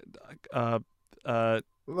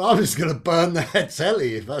just going to burn that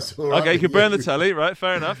telly if that's all right. Okay, you can burn the telly, right?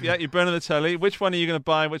 Fair enough. Yeah, you're burning the telly. Which one are you going to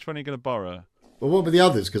buy? Which one are you going to borrow? Well, what were the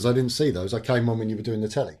others? Because I didn't see those. I came on when you were doing the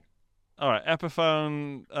telly. All right,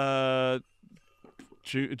 Epiphone,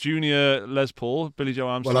 Junior Les Paul, Billy Joe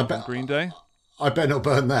Armstrong from Green Day. I better not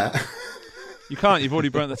burn that. You can't. You've already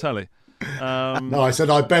burnt the telly. No, I said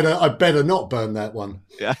I better not burn that one.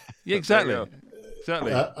 Yeah, exactly.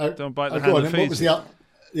 Exactly. Don't bite the hand that feeds you.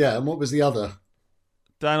 And what was the other?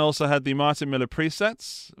 Dan also had the Martin Miller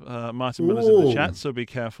presets. Martin Miller's in the chat, so be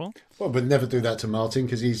careful. Well, but never do that to Martin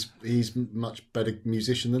because he's much better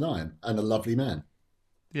musician than I am and a lovely man.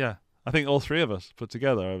 Yeah, I think all three of us put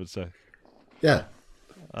together, I would say. Yeah.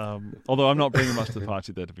 Although I'm not bringing much to the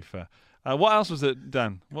party there, to be fair. What else was it,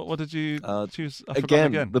 Dan? What did you choose?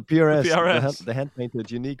 Again, the PRS. The PRS. The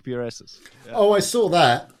hand-painted unique PRSs. Yeah. Oh, I saw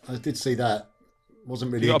that. I did see that.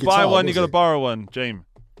 Wasn't really. You got to buy one. You got to borrow one, James.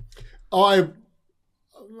 Well,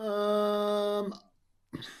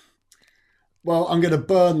 I'm going to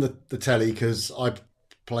burn the telly because I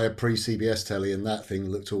play a pre-CBS telly and that thing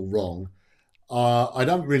looked all wrong. I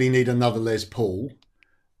don't really need another Les Paul.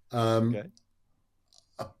 Okay.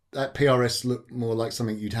 That PRS looked more like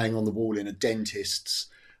something you'd hang on the wall in a dentist's.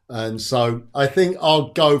 And so I think I'll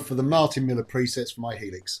go for the Martin Miller presets for my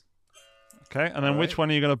Helix. Okay, and then which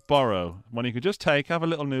one are you going to borrow? One you could just take, have a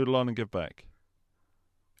little noodle on and give back.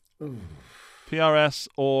 Ooh. PRS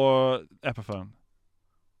or Epiphone?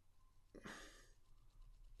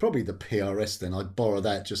 Probably the PRS then. I'd borrow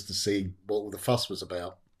that just to see what all the fuss was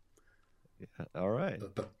about. Yeah, all right.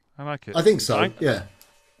 But I like it. I think so, yeah.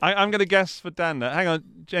 I'm going to guess for Dan now. Hang on,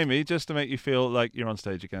 Jamie, just to make you feel like you're on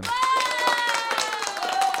stage again.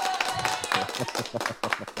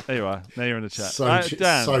 There you are. Now you're in the chat.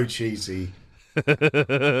 Dan. So cheesy.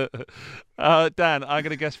 Dan, I'm going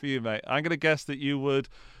to guess for you, mate. I'm going to guess that you would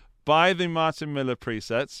buy the Martin Miller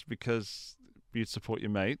presets because you'd support your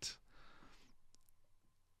mate.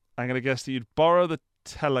 I'm going to guess that you'd borrow the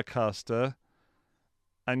Telecaster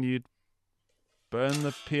and you'd burn the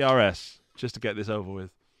PRS just to get this over with.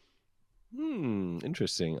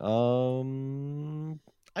 Interesting. I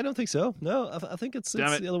don't think so. No, I think it's the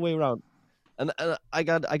other way around. And I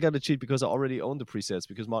got to cheat because I already own the presets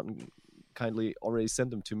because Martin kindly already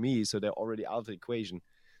sent them to me, so they're already out of the equation.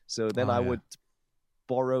 So then I would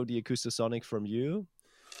borrow the Acoustasonic from you.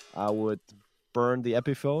 I would burn the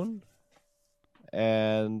Epiphone.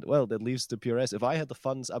 And, well, that leaves the PRS. If I had the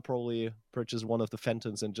funds, I'd probably purchase one of the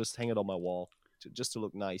Fentons and just hang it on my wall just to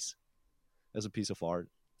look nice as a piece of art.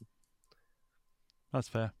 That's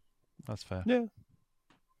fair. Yeah.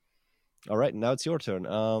 All right, now it's your turn.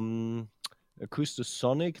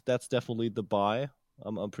 Acoustasonic, that's definitely the buy.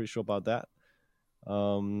 I'm pretty sure about that. I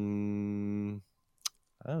don't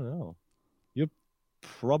know. You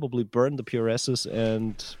probably burn the PRSs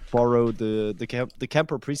and borrow the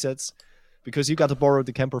Kemper presets because you got to borrow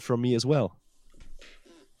the Kemper from me as well.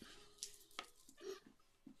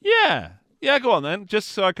 Yeah, go on then. Just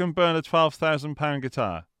so I can burn a £12,000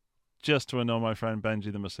 guitar, just to annoy my friend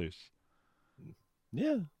Benji the masseuse.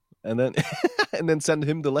 Yeah, and then and then send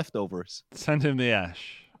him the leftovers. Send him the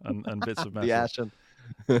ash and bits of metal. The ash and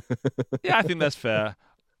yeah, I think that's fair.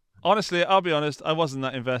 Honestly, I'll be honest, I wasn't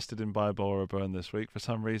that invested in buy, borrow, or burn this week for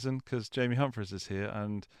some reason because Jamie Humphries is here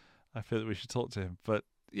and I feel that we should talk to him. But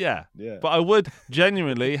Yeah. Yeah. But I would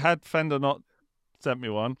genuinely, had Fender not sent me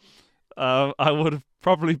one, I would have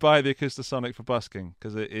probably buy the Acoustasonic for busking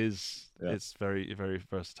because it's very, very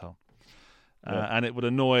versatile. And it would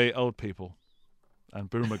annoy old people and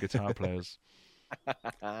boomer guitar players.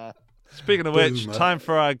 Speaking of which, time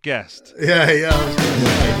for our guest. Yeah. I was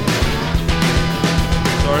gonna say.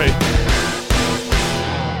 Sorry.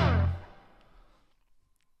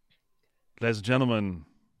 Ladies and gentlemen,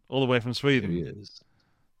 all the way from Sweden, Here he is.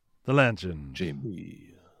 the legend,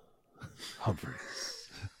 Jamie Humphreys.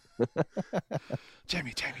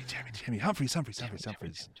 Jamie.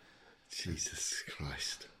 Humphreys. Jesus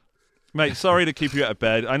Christ. Mate, sorry to keep you out of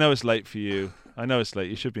bed. I know it's late for you. I know it's late.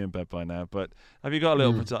 You should be in bed by now. But have you got a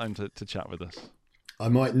little bit of time to chat with us? I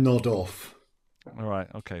might nod off. All right.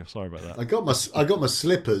 Okay. Sorry about that. I got my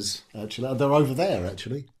slippers, actually. They're over there,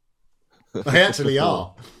 actually. They actually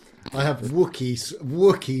are. I have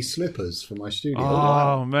Wookiee slippers for my studio.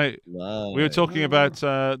 Oh, mate. Wow. We were talking about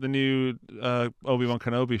the new Obi-Wan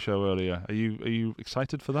Kenobi show earlier. Are you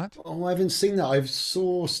excited for that? Oh, I haven't seen that. I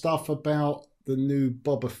saw stuff about the new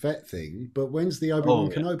Boba Fett thing, but when's the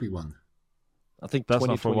Obi-Wan Kenobi one? I think that's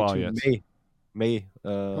not for a while yet. May.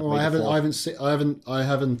 I haven't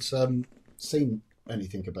seen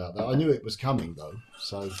anything about that. I knew it was coming though.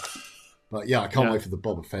 So, but yeah, I can't wait for the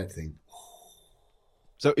Boba Fett thing.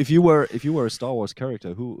 So if you were a Star Wars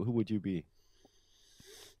character, who would you be?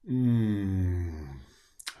 Who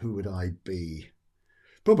would I be?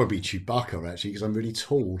 Probably Chewbacca, actually, because I'm really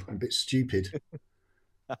tall and a bit stupid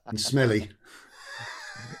and smelly.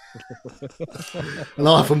 And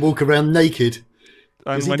I often walk around naked.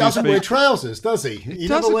 Because he doesn't wear trousers, does he? He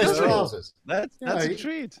never wears trousers. That's a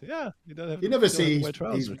treat. Yeah, you never see he's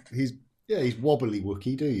wobbly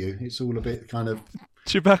Wookiee, do you? It's all a bit kind of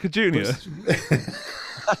Chewbacca Jr.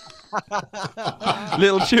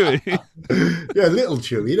 Little Chewie. Yeah, little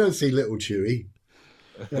Chewie. You don't see little Chewie.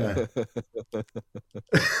 Yeah.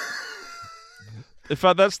 In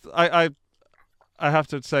fact, that's I have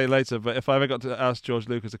to say later, but if I ever got to ask George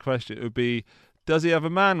Lucas a question, it would be, does he have a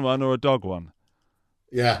man one or a dog one?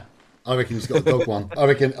 Yeah, I reckon he's got a dog one. I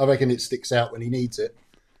reckon it sticks out when he needs it.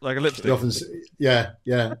 Like a lipstick. Yeah.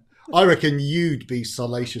 I reckon you'd be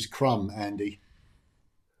Salacious Crumb, Andy.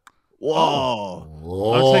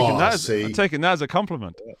 Whoa! I'm taking that as a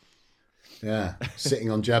compliment. Yeah, sitting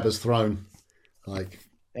on Jabba's throne, like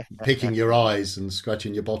picking your eyes and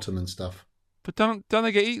scratching your bottom and stuff. But don't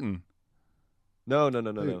they get eaten? No.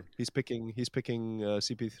 He's picking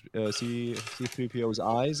C-3PO's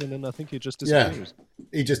eyes, and then I think he just disappears. Yeah,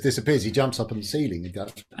 he just disappears. He jumps up on the ceiling and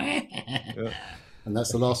goes, and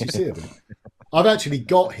that's the last you see of him. I've actually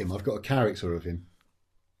got him. I've got a character of him.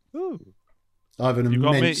 Ooh. I have an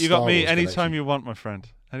immense You got me Star Wars anytime collection. you want, my friend.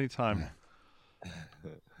 Anytime.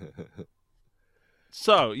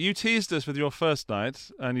 So, you teased us with your first night,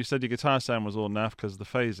 and you said your guitar sound was all naff because of the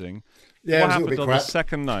phasing. Yeah, what it was a little happened bit on crap. the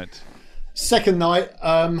second night? Second night,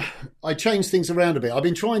 I changed things around a bit. I've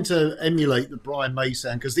been trying to emulate the Brian May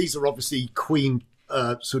sound because these are obviously Queen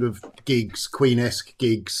sort of gigs, Queen-esque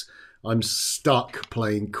gigs. I'm stuck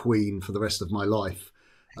playing Queen for the rest of my life.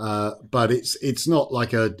 But it's not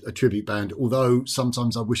like a tribute band, although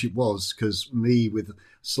sometimes I wish it was, because me with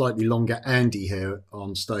slightly longer Andy hair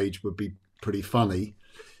on stage would be pretty funny.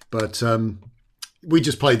 But we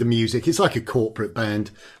just play the music. It's like a corporate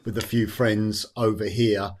band with a few friends over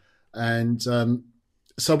here. And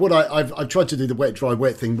so what I've tried to do the wet, dry,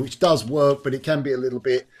 wet thing, which does work, but it can be a little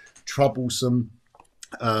bit troublesome.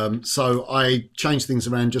 So I changed things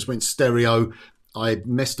around, just went stereo. I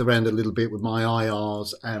messed around a little bit with my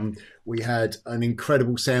IRs, and we had an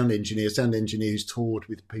incredible sound engineer who's toured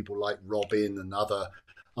with people like Robin and other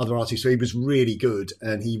artists. So he was really good,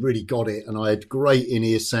 and he really got it. And I had great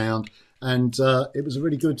in-ear sound, and it was a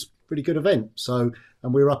really good event. So,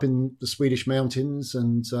 and we were up in the Swedish mountains,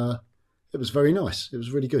 and it was very nice. It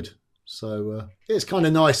was really good. So it's kind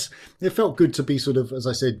of nice. It felt good to be sort of, as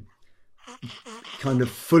I said, kind of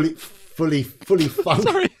fully fun.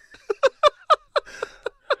 Sorry.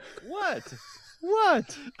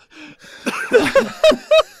 What?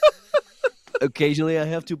 Occasionally I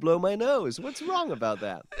have to blow my nose. What's wrong about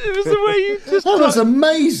that? It was the way you just... That was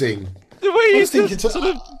amazing. The way you thinking just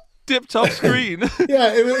sort of dipped off screen.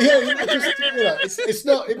 It's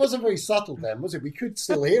not. It wasn't very subtle then, was it? We could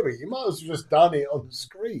still hear it. You might as well just done it on the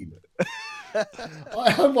screen.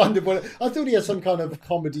 I wondered what. I thought he had some kind of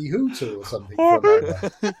comedy hooter or something. Too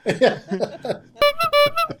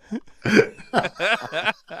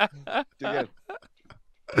good.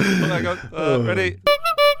 Oh, ready?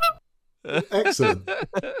 Excellent.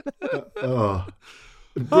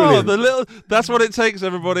 Brilliant. That's what it takes,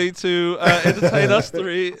 everybody, to entertain us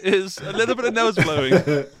three, is a little bit of nose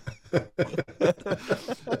blowing.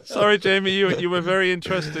 Sorry, Jamie, you were very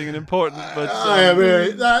interesting and important, but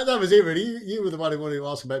that was it. Really, you were the one who wanted to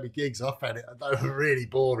ask about my gigs. I found they were really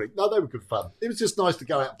boring. No, they were good fun. It was just nice to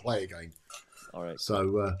go out and play again. All right.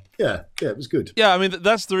 So yeah, it was good. Yeah, I mean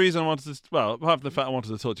that's the reason I wanted to. Well, apart from the fact I wanted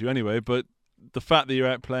to talk to you anyway, but the fact that you're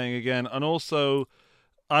out playing again, and also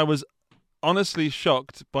I was honestly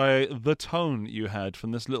shocked by the tone you had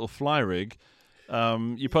from this little fly rig.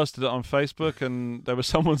 You posted it on Facebook, and there was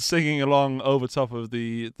someone singing along over top of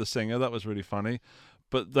the singer. That was really funny.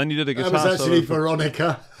 But then you did a guitar solo. That was actually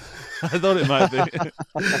Veronica. I thought it might be.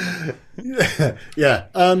 Yeah.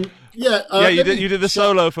 You did the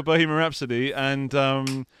solo for Bohemian Rhapsody, and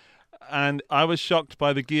I was shocked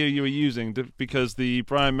by the gear you were using because the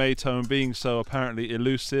Brian May tone being so apparently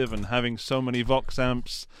elusive and having so many Vox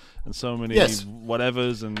amps and so many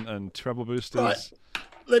whatevers and treble boosters. Right.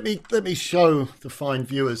 Let me show the fine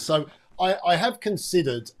viewers. So I have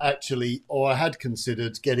considered actually, or I had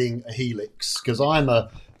considered getting a Helix because I'm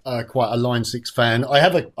quite a Line 6 fan. I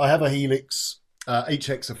have a Helix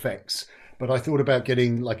HX Effects, but I thought about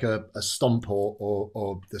getting like a Stomp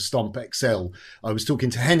or the Stomp XL. I was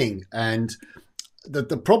talking to Henning, and the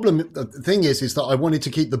thing is that I wanted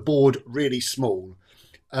to keep the board really small.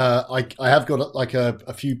 I have got like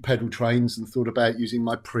a few pedal trains and thought about using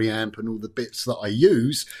my preamp and all the bits that I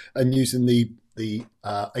use and using the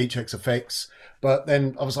HX Effects, but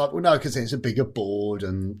then I was like, well, no, because it's a bigger board,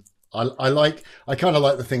 and I kind of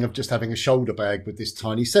like the thing of just having a shoulder bag with this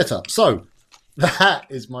tiny setup. So that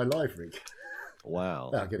is my live rig.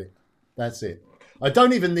 Wow. I get it. That's it. I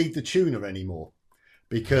don't even need the tuner anymore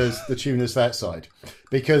because the tuner's that side,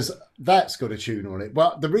 because that's got a tuner on it.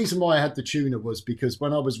 Well, the reason why I had the tuner was because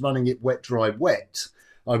when I was running it wet, dry, wet,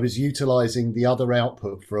 I was utilizing the other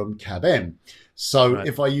output from Cab M. So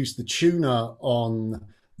if I used the tuner on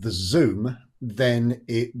the Zoom, then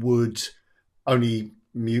it would only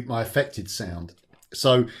mute my affected sound.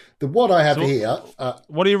 So what I have here...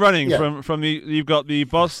 what are you running from the... You've got the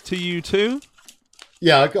Boss TU2?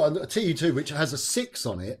 Yeah, I've got a TU2 which has a 6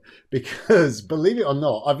 on it because, believe it or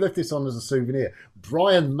not, I've left this on as a souvenir.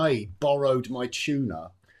 Brian May borrowed my tuner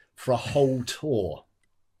for a whole tour.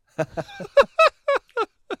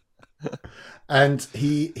 And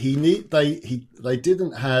they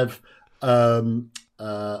didn't have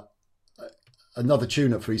another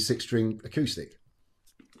tuner for his 6-string acoustic.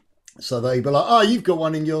 So they were like, "Oh, you've got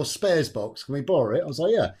one in your spares box. Can we borrow it?" I was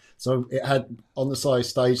like, "Yeah." So it had on the side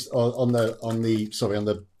stage, on the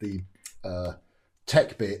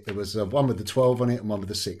tech bit, there was one with the 12 on it and one with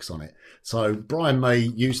the 6 on it. So Brian May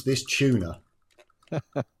used this tuner.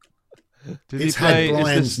 It's had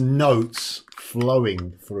Brian's notes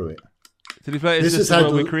flowing through it. Did he play Is This the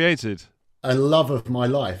World We Created? A love of my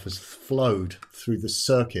life has flowed through the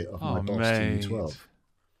circuit of my Boss TU12.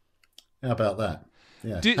 How about that?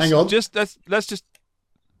 Yeah. Hang on. Let's just.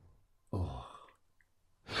 Oh.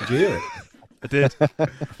 Did you hear it? I did. I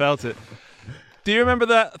felt it. Do you remember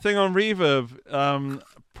that thing on Reverb,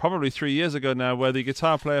 probably 3 years ago now, where the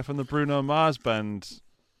guitar player from the Bruno Mars band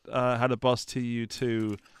had a Boss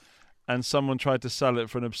TU2, and someone tried to sell it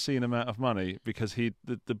for an obscene amount of money because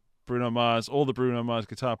the Bruno Mars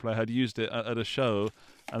guitar player had used it at a show,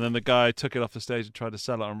 and then the guy took it off the stage and tried to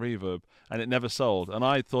sell it on Reverb, and it never sold. And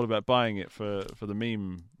I thought about buying it for the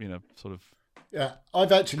meme, sort of. Yeah,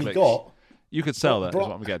 I've actually got. You could sell that. Is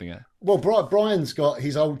what I'm getting at. Well, Brian's got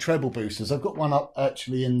his old treble boosters. I've got one up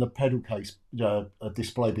actually in the pedal case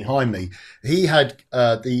display behind me. He had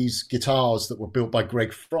these guitars that were built by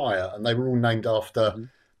Greg Fryer, and they were all named after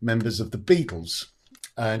members of the Beatles.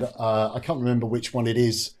 And I can't remember which one it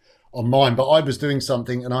is on mine, but I was doing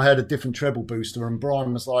something and I had a different treble booster, and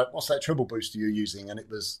Brian was like, "What's that treble booster you're using?" And it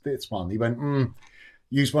was this one. He went,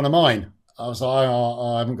 "Use one of mine." I was like,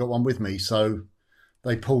 I haven't got one with me. So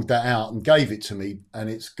they pulled that out and gave it to me, and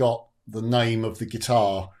it's got the name of the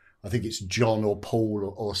guitar. I think it's John or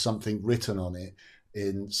Paul or something written on it.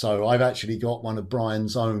 So I've actually got one of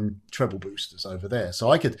Brian's own treble boosters over there. So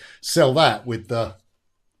I could sell that with the...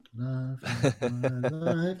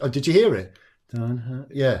 Oh, did you hear it?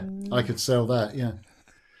 Yeah, I could sell that, yeah.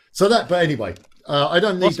 So that, but anyway, I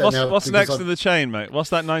don't need that now. What's next in the chain, mate? What's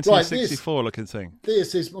that 1964 looking thing?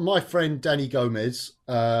 This is my friend Danny Gomez.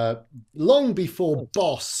 Long before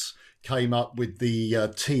Boss came up with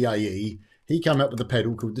the TAE, he came up with a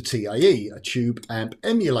pedal called the TAE, a tube amp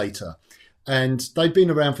emulator. And they've been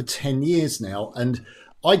around for 10 years now. And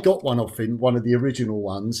I got one off him, one of the original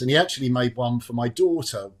ones. And he actually made one for my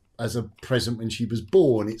daughter as a present when she was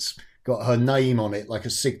born. It's got her name on it, like a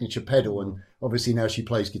signature pedal. And obviously now she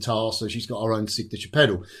plays guitar, so she's got her own signature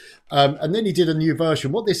pedal. And then he did a new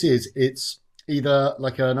version. What this is, it's either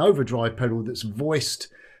like an overdrive pedal that's voiced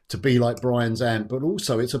to be like Brian's amp, but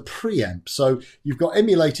also it's a preamp. So you've got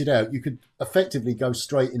emulated out. You could effectively go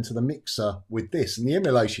straight into the mixer with this, and the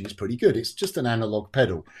emulation is pretty good. It's just an analog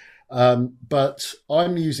pedal. But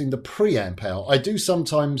I'm using the preamp out. I do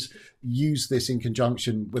sometimes use this in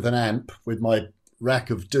conjunction with an amp, with my Rack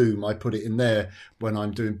of Doom. I put it in there when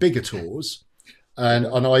I'm doing bigger tours. And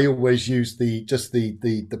I always use the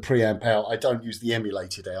preamp out. I don't use the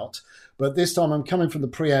emulated out. But this time I'm coming from the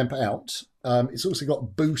preamp out. It's also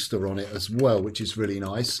got booster on it as well, which is really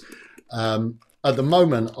nice. At the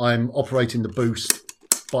moment, I'm operating the boost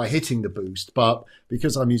by hitting the boost. But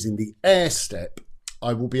because I'm using the air step,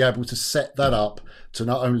 I will be able to set that up to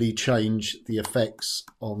not only change the effects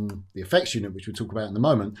on the effects unit, which we'll talk about in a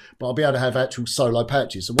moment, but I'll be able to have actual solo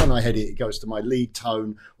patches. So when I hit it, it goes to my lead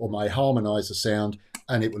tone or my harmonizer sound,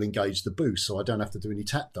 and it will engage the boost. So I don't have to do any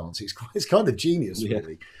tap dance. It's kind of genius,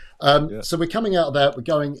 really. So we're coming out of that. We're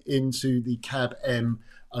going into the Cab M,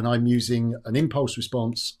 and I'm using an impulse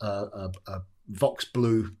response, a Vox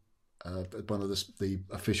Blue, one of the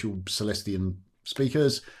official Celestion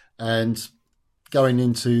speakers, and going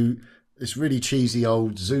into this really cheesy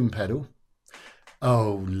old Zoom pedal.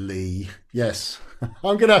 Oh, Lee. Yes.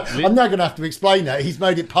 I'm now gonna have to explain that. He's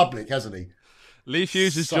made it public, hasn't he? Lee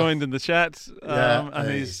Hughes has joined in the chat.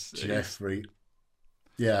 And he's Jeffrey.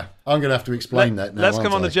 Yeah, I'm gonna have to explain that now. Let's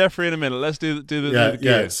come on to Jeffrey in a minute. Let's do the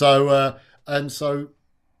gear. So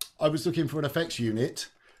I was looking for an effects unit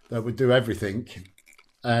that would do everything,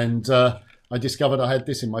 and I discovered I had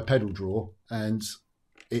this in my pedal drawer, and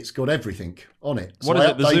it's got everything on it. So what is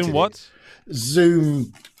it? The Zoom what?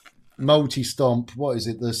 Zoom multi-stomp. What is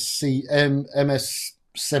it? The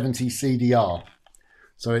MS70 CDR.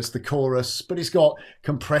 So it's the chorus, but it's got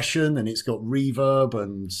compression and it's got reverb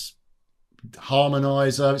and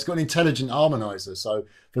harmonizer. It's got an intelligent harmonizer. So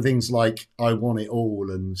for things like I Want It All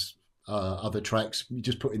and other tracks, you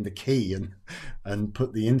just put in the key and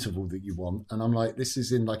put the interval that you want. And I'm like, this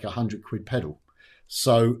is in like £100 pedal.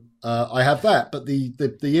 So I have that, but the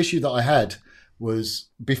issue that I had was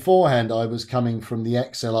beforehand I was coming from the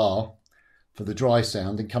XLR for the dry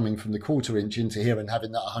sound and coming from the 1/4 inch into here and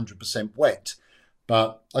having that 100% wet.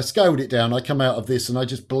 But I scaled it down. I come out of this and I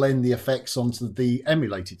just blend the effects onto the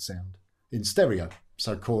emulated sound in stereo,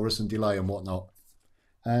 so chorus and delay and whatnot.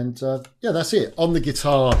 And that's it. On the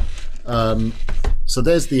guitar, so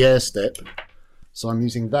there's the air step. So I'm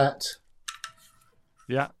using that.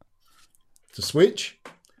 Yeah. To switch.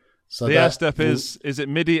 So the air step is it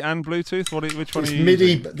MIDI and Bluetooth? Which one are you MIDI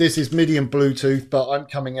using? This is MIDI and Bluetooth, but I'm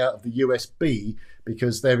coming out of the USB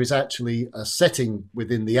because there is actually a setting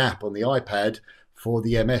within the app on the iPad for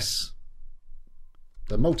the MS,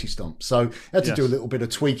 the multi-stomp. So I had to do a little bit of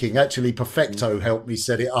tweaking. Actually, Perfecto helped me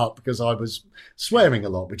set it up because I was swearing a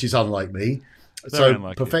lot, which is unlike me. Very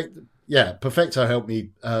unlike Perfecto helped me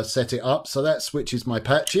set it up. So that switches my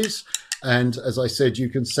patches. And as I said, you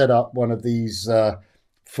can set up one of these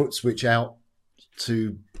foot switch out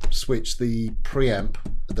to switch the preamp,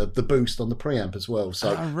 the boost on the preamp as well.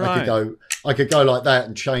 So I could go like that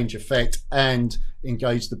and change effect and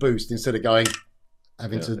engage the boost instead of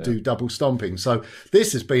having to do double stomping. So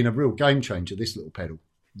this has been a real game changer. This little pedal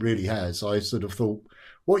really has. I sort of thought,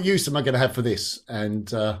 what use am I going to have for this?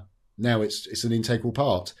 And now it's an integral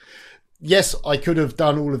part. Yes, I could have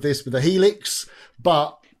done all of this with a Helix,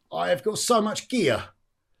 but I have got so much gear,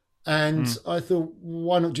 and I thought,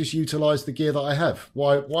 why not just utilize the gear that I have?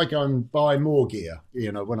 Why go and buy more gear?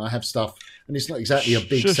 When I have stuff, and it's not exactly a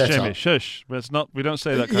big setup. Jamie, shush. But it's not. We don't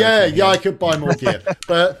say that. I could buy more gear,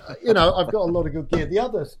 but I've got a lot of good gear. The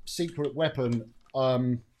other secret weapon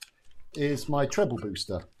is my treble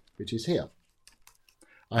booster, which is here.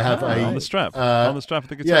 I have on the strap of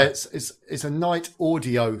the guitar. Yeah, it's a Night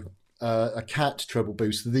Audio, a Cat treble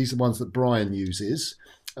booster. These are the ones that Brian uses.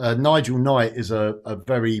 Nigel Knight is a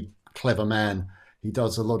very clever man. He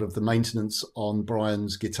does a lot of the maintenance on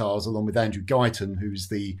Brian's guitars, along with Andrew Guyton, who's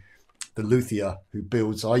the luthier who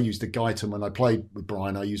builds. I used a Guyton when I played with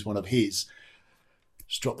Brian. I used one of his.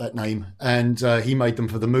 Just drop that name, and he made them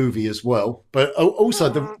for the movie as well. But also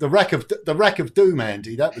the Rack of Doom,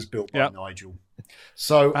 Andy, that was built by Nigel.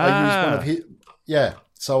 So I used one of his. Yeah,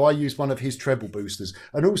 so I used one of his treble boosters,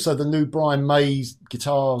 and also the new Brian May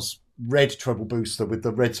guitars. Red treble booster with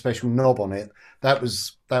the red special knob on it. That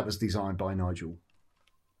was designed by Nigel.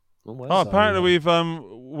 Apparently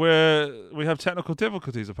we have technical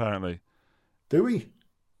difficulties. Apparently, do we?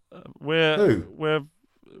 We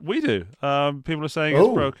do. People are saying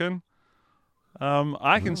it's broken.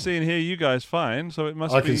 I can see and hear you guys fine, so it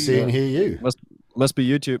must be. I can see and hear you. Must be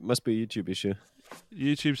YouTube. Must be a YouTube issue.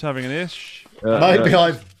 YouTube's having an ish.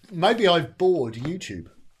 Maybe I've bored YouTube.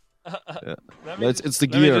 Yeah. No, it's the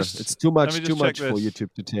gear. It's too much for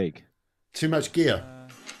YouTube to take. Too much gear.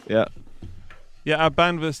 Yeah. Yeah, our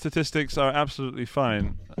bandwidth statistics are absolutely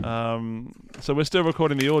fine. So we're still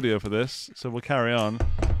recording the audio for this, so we'll carry on.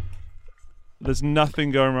 There's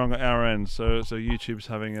nothing going wrong at our end, so YouTube's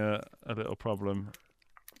having a little problem,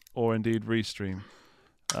 or indeed Restream.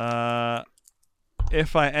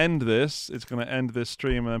 If I end this, it's going to end this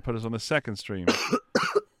stream and then put us on the second stream.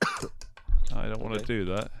 I don't want to do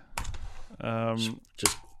that.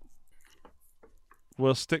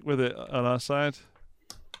 We'll stick with it on our side.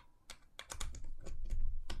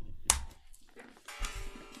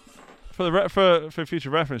 For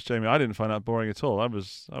future reference, Jamie, I didn't find that boring at all. I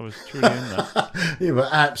was truly in that. You were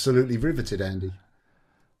absolutely riveted, Andy.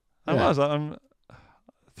 I was. I'm.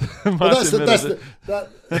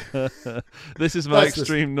 This is my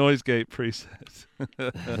extreme noise gate preset.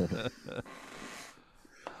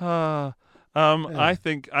 I don't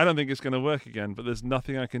think it's going to work again, but there's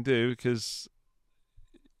nothing I can do because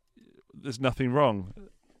there's nothing wrong.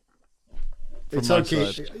 It's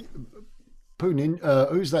okay.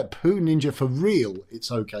 Who's that? Poo Ninja for real?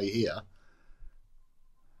 It's okay here.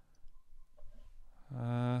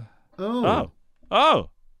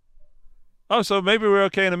 Oh, so maybe we're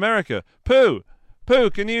okay in America. Pooh,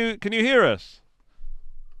 can you hear us?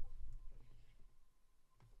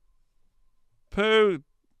 Pooh,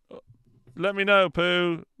 let me know,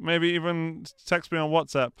 Pooh. Maybe even text me on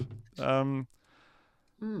WhatsApp.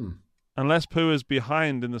 Unless Pooh is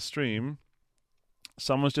behind in the stream.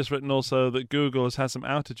 Someone's just written also that Google has had some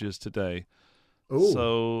outages today. Ooh.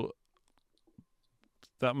 So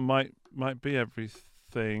that might be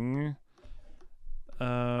everything.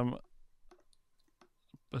 Has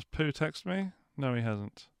Pooh text me? No, he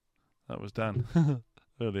hasn't. That was Dan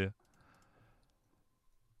earlier.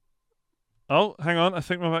 Oh, hang on. I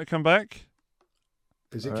think we might come back.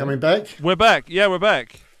 Is it coming back? We're back. Yeah, we're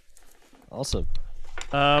back. Awesome.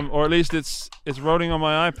 Or at least it's rolling on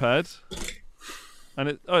my iPad. And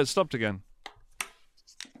it stopped again.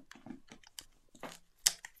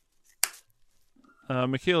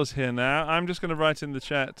 Michiel's here now. I'm just going to write in the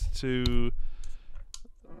chat to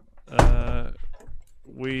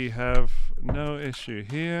we have no issue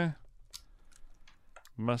here.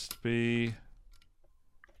 Must be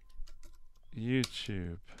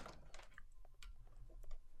YouTube.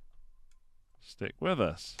 Stick with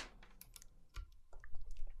us.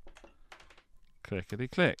 Clickety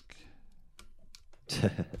click.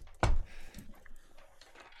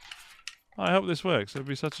 I hope this works. It would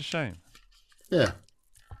be such a shame. Yeah.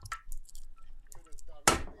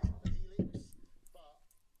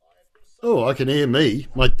 Oh, I can hear me.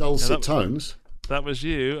 My dulcet tones. That was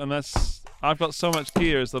you, and I've got so much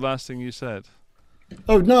gear is the last thing you said.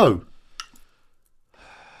 Oh no.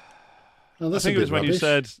 Oh, I think it was when you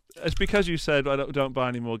said, it's because you said I don't buy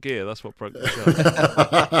any more gear. That's what broke the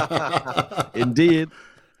show. Indeed.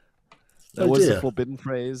 That was the forbidden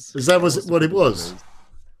phrase. Is that what it was?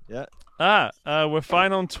 Yeah. We're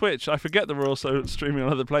fine on Twitch. I forget that we're also streaming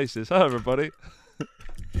on other places. Hello, everybody.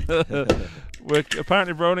 We're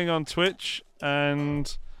apparently rolling on Twitch,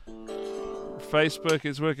 and Facebook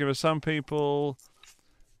is working for some people.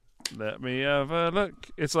 Let me have a look.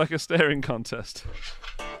 It's like a staring contest.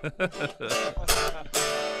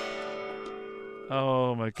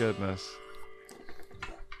 Oh, my goodness.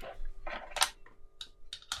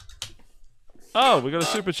 Oh, we got a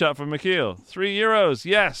super chat from Michiel. €3.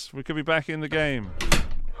 Yes, we could be back in the game.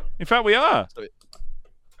 In fact, we are.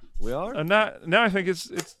 We are. And now I think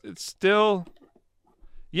it's still.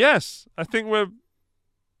 Yes, I think we're.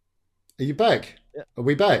 Are you back? Yeah. Are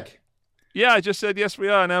we back? Yeah, I just said yes, we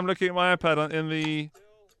are. Now I'm looking at my iPad in the.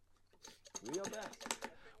 We are back.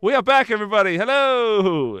 We are back, everybody.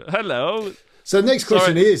 Hello. So the next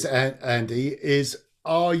question is, Andy,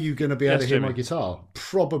 are you going to be able to hear my guitar?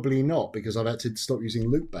 Probably not, because I've had to stop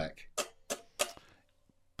using Loopback.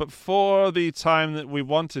 But for the time that we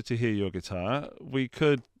wanted to hear your guitar,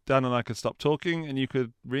 Dan and I could stop talking, and you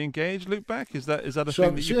could re-engage Loopback. Is that a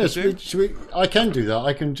thing that you could do? I can do that.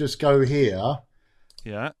 I can just go here.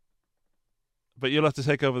 Yeah. But you'll have to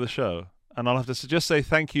take over the show, and I'll have to just say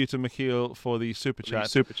thank you to Michiel for the super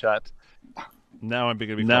chat. Now I'm going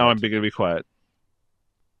to be quiet.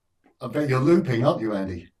 I bet you're looping, aren't you,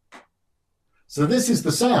 Andy? So this is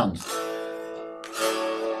the sound.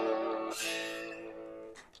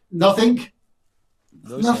 Nothing.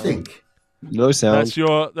 No Nothing. Sound. No sound.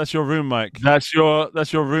 That's your room mic. That's your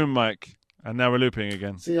room mic. And now we're looping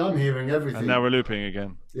again. See, I'm hearing everything. And now we're looping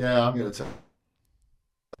again. Yeah, I'm going to tell.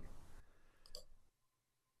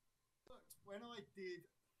 When I did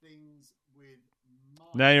things with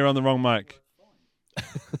now you're on the wrong mic.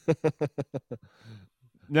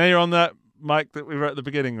 Now you're on that mic that we were at the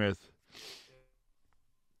beginning with.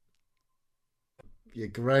 Your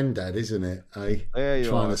granddad, isn't it? There you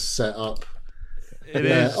Trying are. to set up. It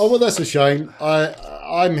is. Oh well, that's a shame.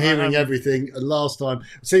 I'm hearing everything. Last time,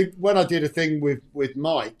 see, when I did a thing with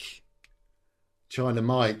Mike, China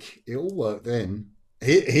Mike, it all worked then.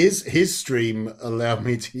 His stream allowed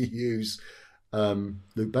me to use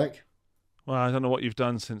loopback. Well, I don't know what you've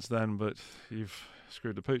done since then, but you've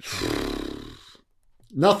screwed the pooch.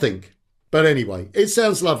 Nothing. But anyway, it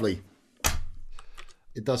sounds lovely.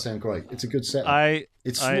 It does sound great. It's a good setup.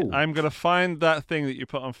 It's small. I'm going to find that thing that you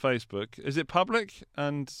put on Facebook. Is it public?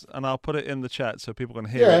 And I'll put it in the chat so people can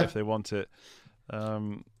hear it if they want it.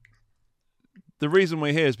 The reason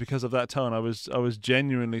we're here is because of that tone. I was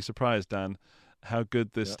genuinely surprised, Dan, how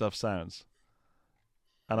good this stuff sounds.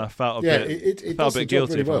 And I felt a bit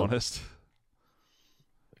guilty, if I'm honest.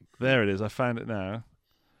 There it is. I found it now.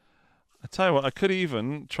 I tell you what, I could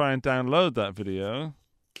even try and download that video.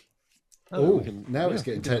 Now it's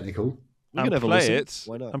getting technical. And play it.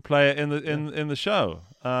 Why not? And play it in the show.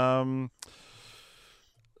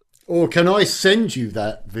 Or can I send you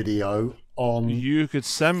that video on? You could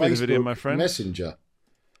send me the video, my friend. Messenger.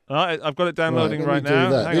 All right, I've got it downloading right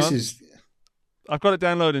now. Hang on. Is. I've got it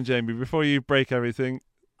downloading, Jamie. Before you break everything,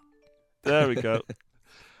 there we go.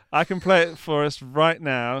 I can play it for us right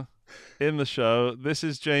now in the show. This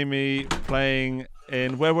is Jamie playing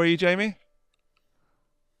in. Where were you, Jamie?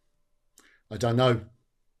 I don't know.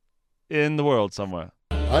 In the world somewhere.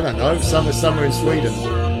 I don't know. Somewhere in Sweden.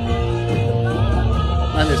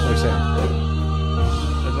 And there's no sound.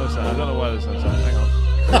 There's no sound. I don't know why there's no sound. Hang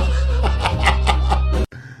on.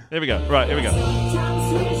 Here we go. Right, here we go.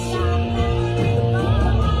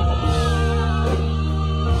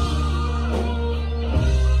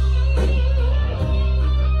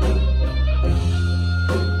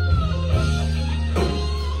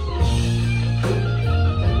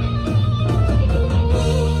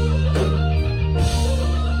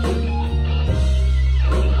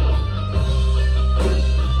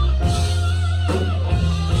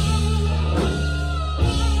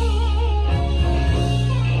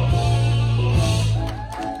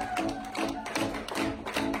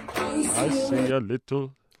 A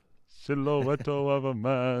little silhouette of a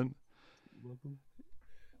man.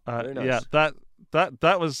 Very nice. Yeah, that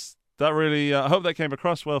really. I hope that came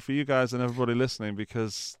across well for you guys and everybody listening,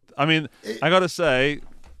 because I mean, I got to say,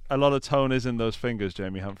 a lot of tone is in those fingers,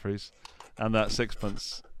 Jamie Humphries, and that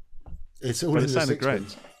sixpence. It's all but in it the sounded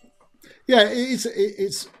sixpence. great. Yeah,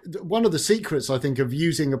 it's one of the secrets, I think, of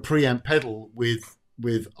using a preamp pedal with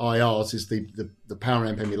IRs is the power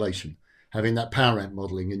amp emulation. Having that power amp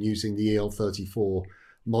modelling and using the EL34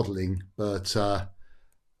 modelling, but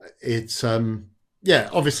it's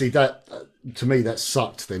obviously that to me that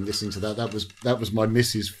sucked. Then listening to that was my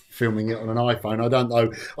missus filming it on an iPhone. I don't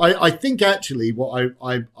know. I think actually what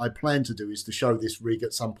I plan to do is to show this rig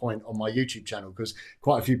at some point on my YouTube channel, because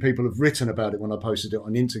quite a few people have written about it when I posted it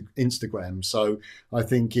on Instagram. So I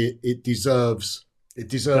think it deserves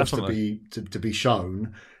Definitely. to be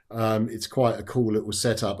shown. It's quite a cool little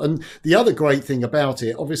setup. And the other great thing about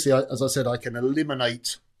it, obviously, as I said, I can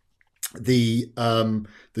eliminate the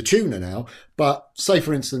tuner now. But say,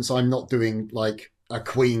 for instance, I'm not doing like a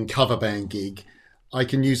Queen cover band gig. I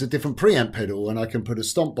can use a different preamp pedal, and I can put a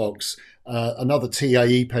stomp box. Another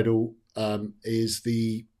TAE pedal is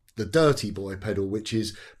the Dirty Boy pedal, which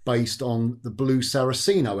is based on the Blue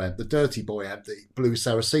Saraceno amp, the Dirty Boy amp that Blue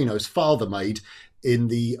Saraceno's father made in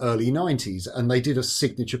the early 90s, and they did a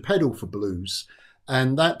signature pedal for Blues.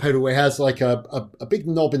 And that pedal, it has like a big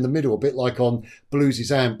knob in the middle, a bit like on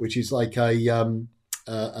Blues' amp, which is like like a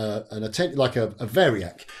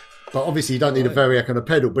variac. But obviously you don't need a variac on a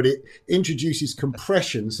pedal, but it introduces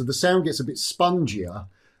compression, so the sound gets a bit spongier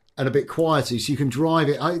and a bit quieter, so you can drive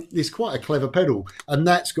it. It's quite a clever pedal, and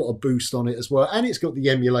that's got a boost on it as well, and it's got the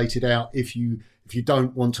emulated out if you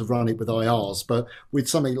don't want to run it with IRs. But with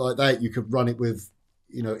something like that, you could run it with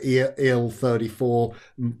EL34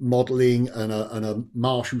 modelling and a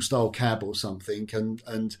Marshall style cab or something,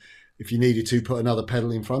 and if you needed to, put another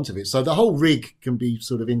pedal in front of it. So the whole rig can be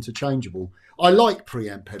sort of interchangeable. I like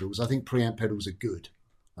preamp pedals. I think preamp pedals are good.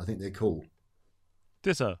 I think they're cool.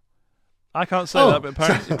 Ditto. I can't say that, but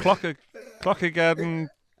apparently Klockergarden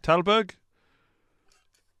Talberg.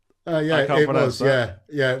 Yeah, it was. That.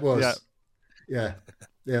 Yeah, it was. Yeah.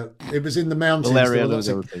 It was in the mountains. Malaria knows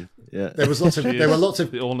everything. Yeah. There was lots of there were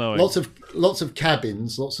the all-knowing. lots of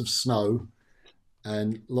cabins, lots of snow,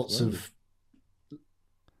 and lots of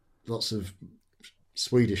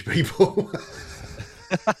Swedish people.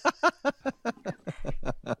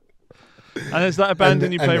 And is that a band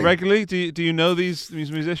and you play regularly? Do you know these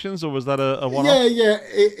musicians, or was that a one-off? Yeah.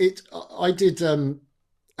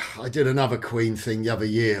 I did another Queen thing the other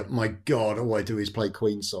year. My God, all I do is play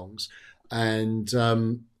Queen songs, and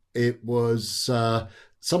it was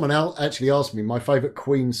someone else actually asked me my favourite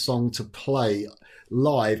Queen song to play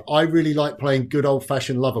live. I really like playing Good Old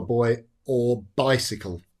Fashioned Loverboy or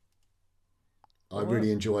Bicycle. I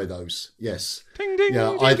really enjoy those. Yes. Ding, ding, yeah,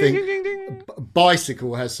 ding, I ding, think ding, ding, ding.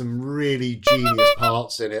 Bicycle has some really genius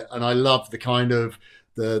parts in it, and I love the kind of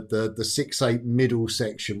the 6/8 middle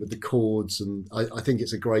section with the chords, and I think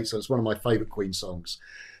it's a great song. It's one of my favourite Queen songs.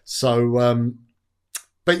 So,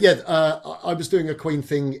 but yeah, I was doing a Queen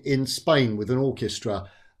thing in Spain with an orchestra,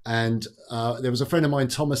 and there was a friend of mine,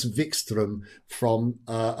 Thomas Wikström, from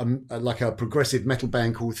like a progressive metal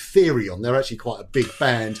band called Therion. They're actually quite a big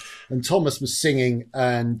band, and Thomas was singing,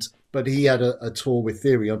 but he had a tour with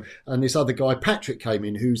Therion, and this other guy, Patrick, came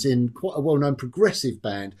in, who's in quite a well-known progressive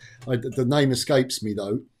band. The name escapes me,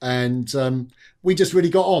 though, and we just really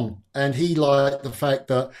got on, and he liked the fact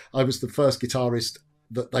that I was the first guitarist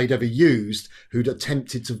that they'd ever used who'd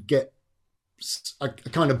attempted to get a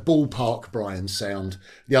kind of ballpark Brian sound.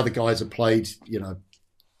 The other guys had played,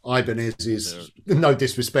 Ibanez's, no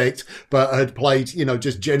disrespect, but had played,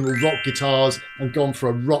 just general rock guitars and gone for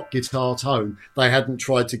a rock guitar tone. They hadn't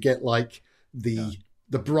tried to get like the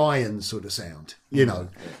Brian sort of sound,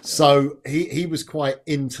 So he was quite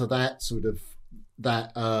into that sort of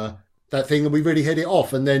that thing, and we really hit it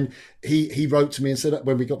off. And then he wrote to me and said that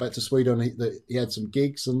when we got back to Sweden, that he had some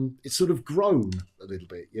gigs, and it's sort of grown a little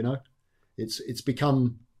bit, It's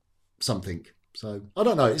become something. So I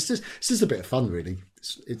don't know. It's just a bit of fun, really.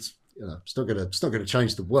 It's not gonna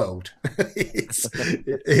change the world. it's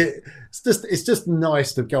just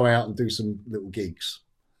nice to go out and do some little gigs.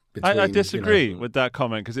 I disagree with that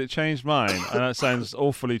comment, because it changed mine, and that sounds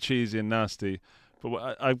awfully cheesy and nasty.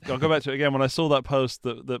 But I'll go back to it again. When I saw that post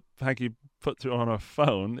that Hanky put through on her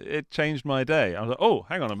phone, it changed my day. I was like, oh,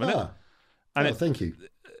 hang on a minute. Thank you.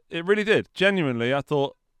 It really did. Genuinely, I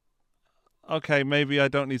thought, okay, maybe I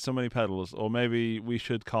don't need so many pedals, or maybe we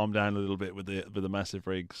should calm down a little bit with the massive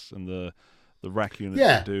rigs and the rack units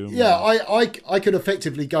of Doom. Yeah, I could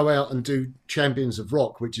effectively go out and do Champions of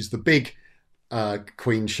Rock, which is the big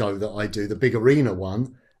Queen show that I do, the big arena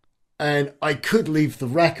one, and I could leave the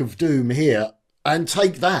rack of Doom here and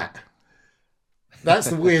take that. That's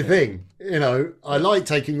the weird thing. I like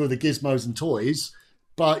taking all the gizmos and toys,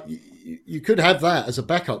 but you could have that as a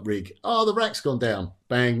backup rig. Oh, the rack's gone down.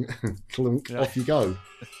 Bang, clunk, off you go.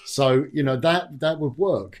 So, that would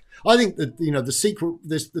work. I think that,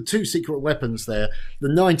 there's the two secret weapons there. The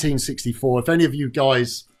 1964, if any of you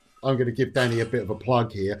guys, I'm going to give Danny a bit of a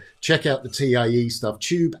plug here. Check out the TAE stuff.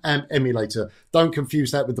 Tube Amp Emulator. Don't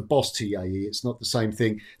confuse that with the Boss TAE. It's not the same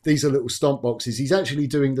thing. These are little stomp boxes. He's actually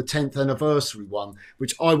doing the 10th anniversary one,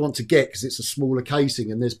 which I want to get because it's a smaller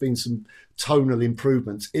casing and there's been some tonal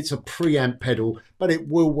improvements. It's a preamp pedal, but it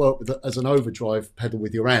will work as an overdrive pedal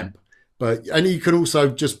with your amp. And you can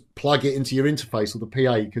also just plug it into your interface or the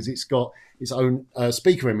PA because it's got its own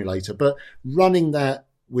speaker emulator. But running that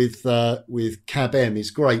with Cab M is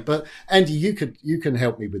great. But Andy, you can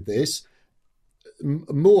help me with this.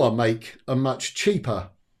 Moore make a much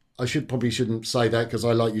cheaper. I shouldn't say that because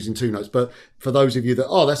I like using two notes. But for those of you that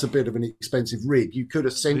that's a bit of an expensive rig, you could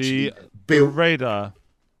essentially build radar.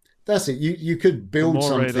 That's it. You could build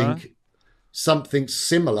something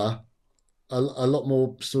similar, a lot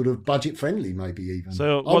more sort of budget friendly, maybe even.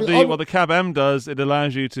 So what the Cab M does, it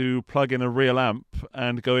allows you to plug in a real amp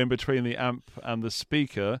and go in between the amp and the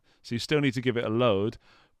speaker. So you still need to give it a load,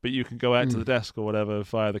 but you can go out to the desk or whatever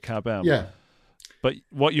via the Cab M. Yeah. But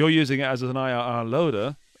what you're using it as an IRR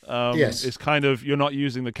loader, is kind of, you're not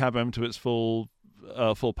using the Cab M to its full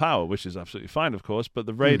power, which is absolutely fine, of course. But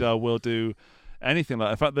the radar will do anything like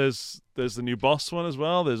that. In fact, there's the new Boss one as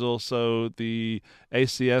well. There's also the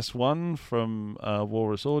ACS one from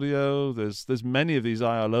Walrus Audio. There's many of these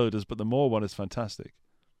IR loaders, but the Moore one is fantastic.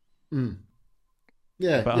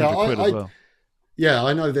 Yeah, about 100 quid as well. Yeah,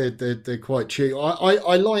 I know they're quite cheap.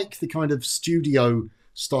 I like the kind of studio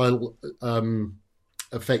style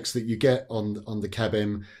effects that you get on the Cab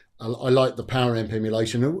M. I like the power amp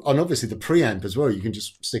emulation, and obviously the preamp as well. You can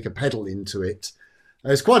just stick a pedal into it.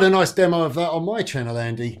 There's quite a nice demo of that on my channel,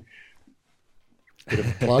 Andy. bit of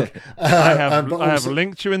a plug. I have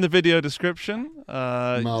linked you in the video description.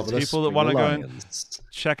 Marvelous. People that want to go and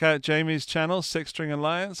check out Jamie's channel, Six String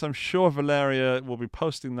Alliance. I'm sure Valeria will be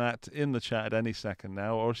posting that in the chat at any second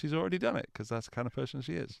now, or she's already done it because that's the kind of person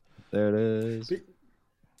she is. There it is.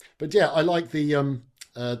 But yeah, I like the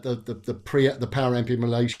power amp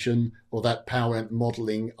emulation or that power amp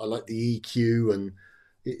modeling. I like the EQ, and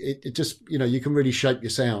it just, you can really shape your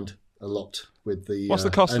sound a lot with the. What's the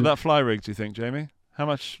cost of that fly rig, do you think, Jamie? How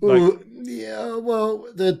much? Yeah, well,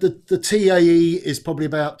 the TAE is probably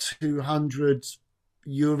about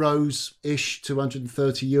 €200 ish,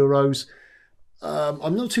 €230.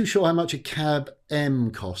 I'm not too sure how much a Cab M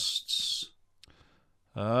costs.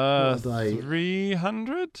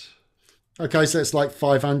 300. Okay, so it's like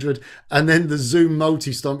 500, and then the Zoom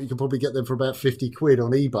Multi-Stomp, you can probably get them for about 50 quid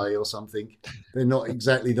on eBay or something. They're not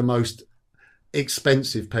exactly the most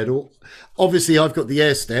expensive pedal. Obviously, I've got the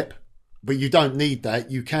AirStep, but you don't need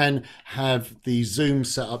that. You can have the Zoom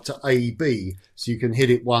set up to A/B, so you can hit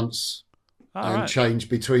it once and change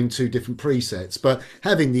between two different presets. But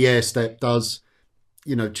having the AirStep does,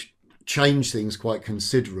 change things quite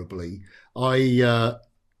considerably. Like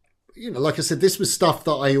I said, this was stuff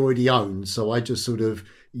that I already owned, so I just sort of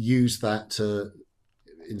used that to,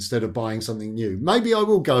 instead of buying something new. Maybe I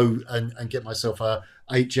will go and get myself a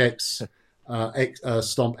HX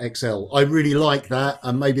Stomp XL. I really like that,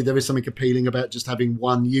 and maybe there is something appealing about just having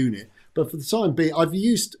one unit. But for the time being, I've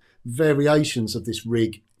used variations of this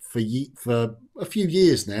rig for a few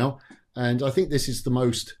years now, and I think this is the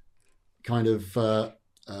most kind of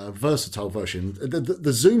versatile version.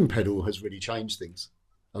 The Zoom pedal has really changed things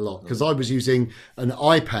a lot, because I was using an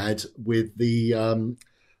iPad with the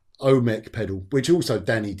Omec pedal, which also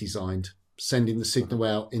Danny designed, sending the signal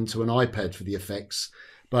out into an iPad for the effects.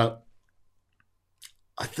 But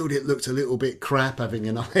I thought it looked a little bit crap having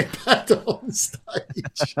an iPad on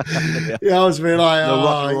stage. I was really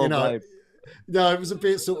like, no, it was a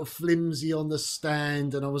bit sort of flimsy on the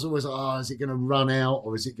stand, and I was always like, is it going to run out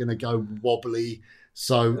or is it going to go wobbly?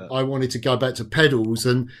 So I wanted to go back to pedals,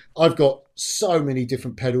 and I've got so many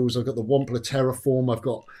different pedals. I've got the Wampler Terraform. I've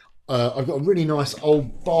got a really nice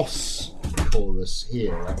old Boss chorus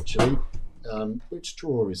here, actually. Which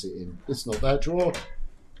drawer is it in? It's not that drawer.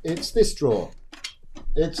 It's this drawer.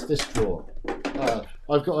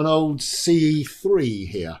 I've got an old CE3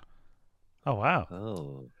 here. Oh, wow.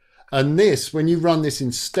 Oh. And this, when you run this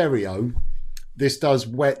in stereo, this does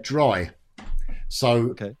wet-dry.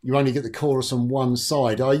 So you only get the chorus on one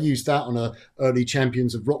side. I used that on a early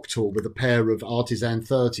Champions of Rock tour with a pair of Artisan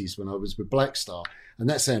 30s when I was with Blackstar, and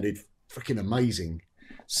that sounded freaking amazing.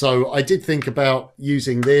 So I did think about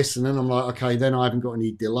using this, and then I'm like, okay, then I haven't got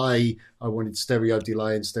any delay. I wanted stereo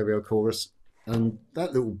delay and stereo chorus, and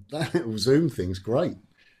that little Zoom thing's great.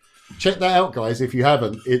 Check that out, guys, if you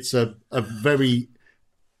haven't. It's a very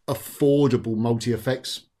affordable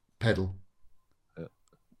multi-effects pedal.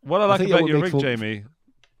 What I like about your rig, Jamie,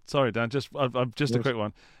 sorry, Dan, just a quick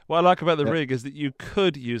one. What I like about the rig is that you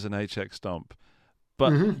could use an HX Stomp,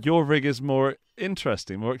 but your rig is more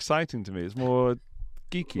interesting, more exciting to me. It's more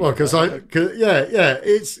geeky. Well, because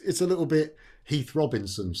it's a little bit Heath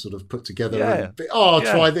Robinson sort of put together.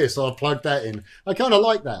 Try this. I'll plug that in. I kind of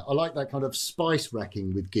like that. I like that kind of spice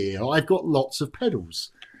racking with gear. I've got lots of pedals,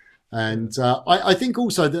 and I think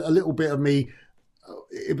also that a little bit of me.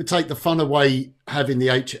 It would take the fun away having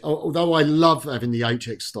the although I love having the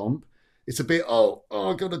HX Stomp, it's a bit,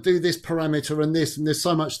 I've got to do this parameter and this, and there's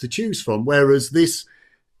so much to choose from. Whereas this,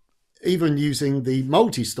 even using the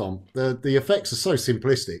multi-stomp, the effects are so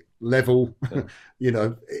simplistic, level,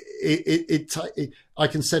 I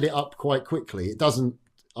can set it up quite quickly.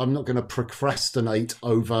 I'm not going to procrastinate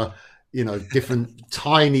over, different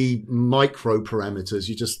tiny micro parameters.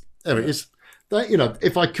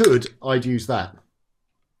 If I could, I'd use that.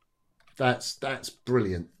 That's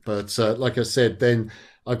brilliant. But like I said, then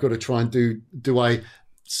I've got to try and do I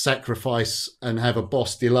sacrifice and have a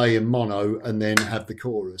Boss delay in mono and then have the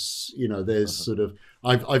chorus? There's sort of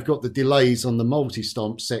I've got the delays on the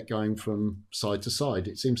multi-stomp set going from side to side.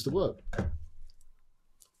 It seems to work.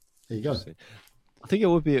 There you go. I think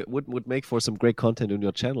it would make for some great content on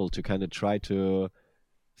your channel to kind of try to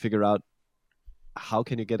figure out how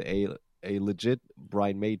can you get a legit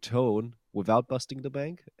Brian May tone without busting the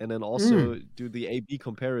bank, and then also do the A/B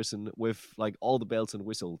comparison with like all the bells and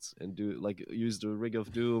whistles, and do like use the Rig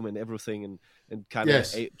of Doom and everything, and kind of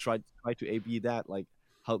try to A/B that. Like,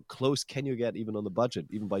 how close can you get even on the budget,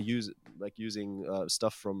 even by using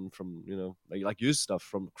stuff from like used stuff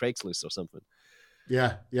from Craigslist or something?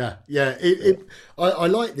 Yeah. I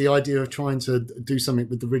like the idea of trying to do something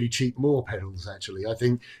with the really cheap Moore pedals. Actually, I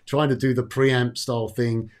think trying to do the preamp style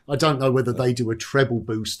thing. I don't know whether they do a treble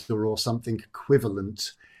booster or something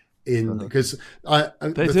equivalent. Because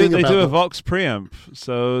they do a Vox preamp,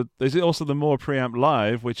 so there's also the Moore preamp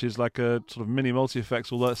live, which is like a sort of mini multi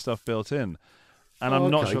effects, all that stuff built in. And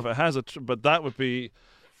I'm not sure if it has but that would be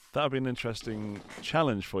an interesting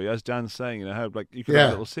challenge for you, as Dan's saying. How like you could have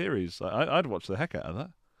a little series. I'd watch the heck out of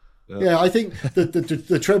that. Yeah, I think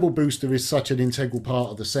the treble booster is such an integral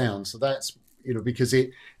part of the sound. So that's because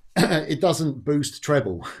it doesn't boost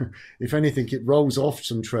treble. If anything, it rolls off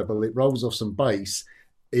some treble, it rolls off some bass.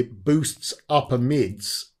 It boosts upper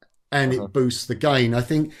mids and it boosts the gain. I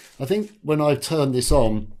think when I turn this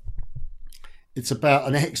on, it's about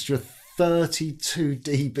an extra 32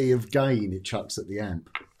 dB of gain it chucks at the amp.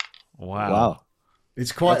 Wow.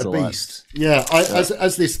 It's quite a beast. Yeah, as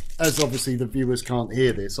obviously the viewers can't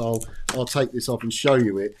hear this, I'll take this off and show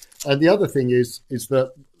you it. And the other thing is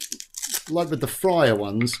that, like with the Fryer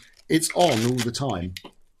ones, it's on all the time.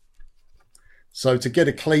 So to get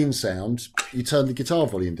a clean sound, you turn the guitar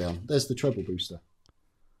volume down. There's the treble booster.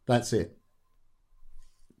 That's it.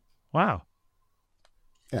 Wow.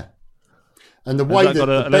 Yeah. And the way that got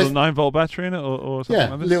a little 9-volt battery in it, or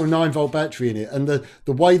something like this? Yeah, a little 9-volt battery in it. And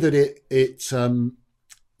the way that it the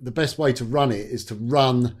best way to run it is to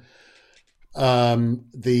run run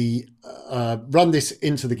this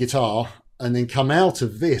into the guitar and then come out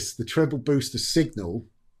of this, the treble booster signal.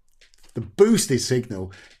 The boosted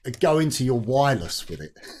signal, go into your wireless with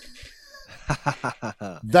it.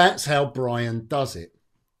 That's how Brian does it.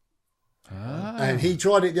 And he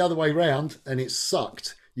tried it the other way round and it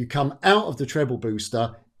sucked. You come out of the treble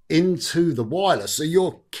booster into the wireless. So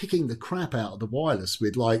you're kicking the crap out of the wireless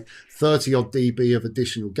with like 30 odd dB of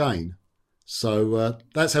additional gain. So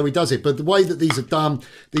that's how he does it. But the way that these are done,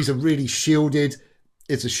 these are really shielded.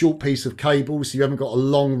 It's a short piece of cable, so you haven't got a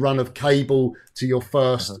long run of cable to your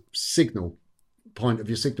first signal point of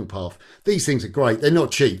your signal path. These things are great. They're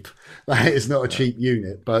not cheap. That is not a cheap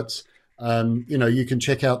unit, but you can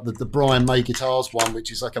check out the Brian May Guitars one,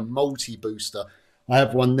 which is like a multi-booster. I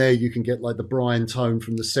have one there. You can get like the Brian Tone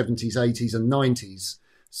from the 70s, 80s, and 90s.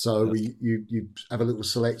 So you have a little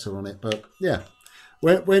selector on it. But yeah,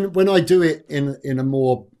 when I do it in a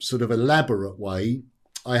more sort of elaborate way,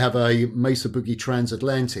 I have a Mesa Boogie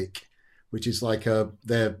Transatlantic, which is like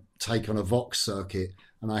their take on a Vox circuit.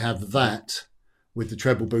 And I have that with the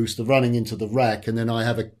treble booster running into the rack. And then I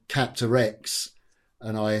have a Captor X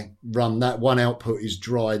and I run that. One output is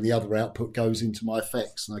dry and the other output goes into my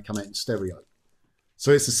effects and I come out in stereo.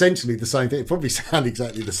 So it's essentially the same thing. It probably sounds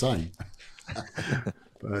exactly the same,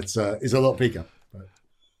 but it's a lot bigger.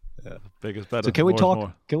 Yeah, bigger is better. So can we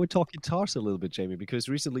talk guitars a little bit, Jamie? Because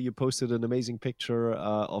recently you posted an amazing picture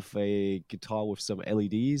of a guitar with some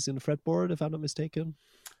LEDs in the fretboard, if I'm not mistaken.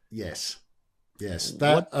 Yes.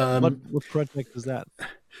 What project is that?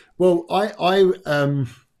 Well, I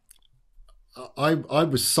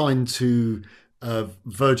was signed to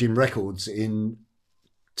Virgin Records in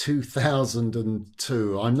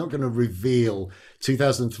 2002. I'm not going to reveal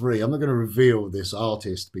 2003. I'm not going to reveal this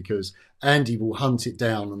artist because Andy will hunt it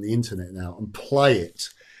down on the internet now and play it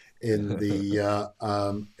in the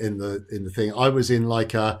in the thing. I was in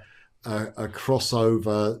like a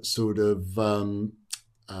crossover sort of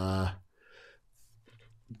I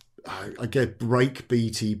get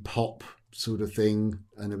breakbeaty pop sort of thing,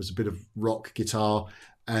 and there was a bit of rock guitar.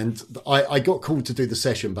 And I got called to do the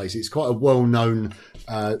session, basically. It's quite a well-known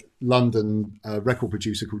London record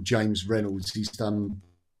producer called James Reynolds. He's done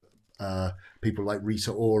people like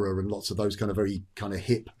Rita Ora and lots of those kind of very kind of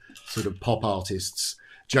hip sort of pop artists,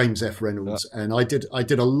 James F. Reynolds. Yeah. And I did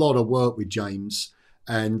a lot of work with James,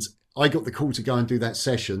 and I got the call to go and do that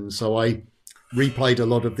session. So I replayed a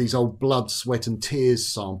lot of these old Blood, Sweat and Tears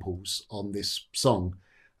samples on this song.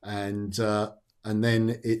 And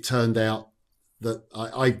then it turned out that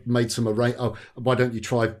I made some why don't you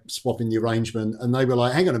try swapping the arrangement? And they were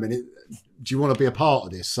like, hang on a minute, do you want to be a part of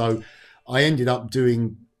this? So I ended up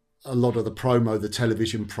doing a lot of the promo, the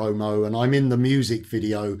television promo, and I'm in the music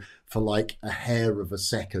video for like a hair of a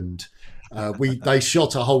second. They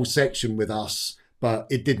shot a whole section with us, but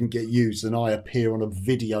it didn't get used, and I appear on a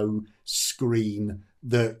video screen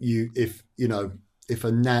that if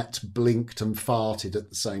a gnat blinked and farted at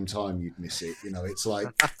the same time, you'd miss it. It's like,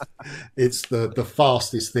 it's the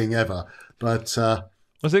fastest thing ever. But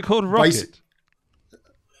was it called Rocket?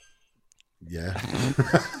 Yeah.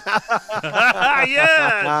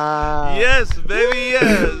 Yes, baby,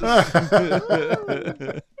 yes.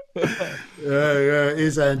 Yeah, it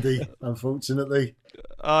is, Andy, unfortunately.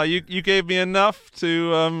 You gave me enough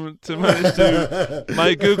to manage to.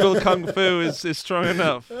 My Google Kung Fu is strong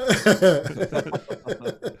enough.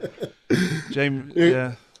 James,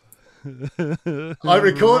 yeah. I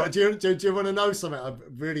record. Do you want to know something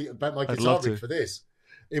really about my guitar rig for this?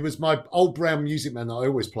 It was my old brown Music Man that I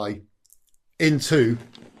always play into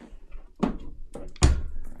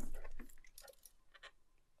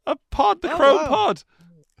a pod, the Chrome pod.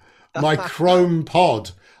 My Chrome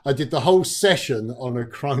pod. I did the whole session on a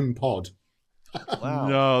Chrome pod. Wow.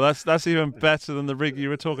 No, that's even better than the rig you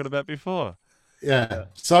were talking about before. Yeah.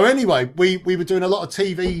 So anyway, we were doing a lot of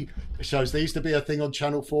TV shows. There used to be a thing on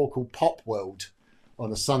Channel 4 called Pop World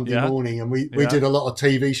on a Sunday morning, and we did a lot of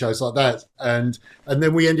TV shows like that. And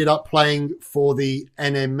then we ended up playing for the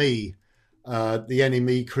NME,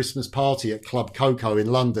 Christmas party at Club Coco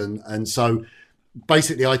in London. And so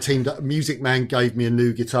basically I teamed up. Music Man gave me a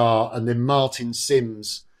new guitar, and then Martin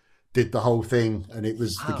Sims did the whole thing, and it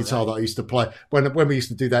was the guitar that I used to play. When we used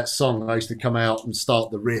to do that song, I used to come out and start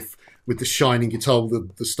the riff with the shining guitar,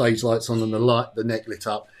 the stage lights on, and the neck lit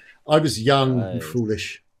up. I was young and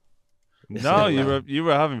foolish. No, you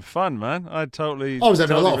were having fun, man. I was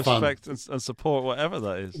having a lot of fun. Respect and support whatever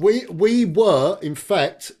that is. We were, in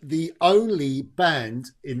fact, the only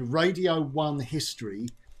band in Radio 1 history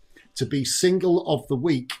to be single of the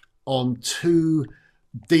week on 2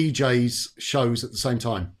 DJs shows at the same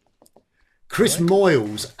time. Chris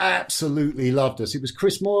Moyles absolutely loved us. It was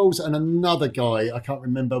Chris Moyles and another guy, I can't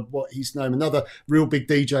remember what his name, another real big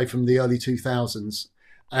DJ from the early 2000s.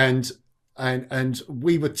 And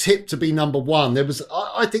we were tipped to be number one.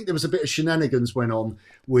 I think there was a bit of shenanigans went on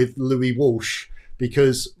with Louis Walsh,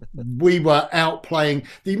 because we were out playing.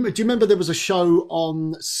 Do you remember there was a show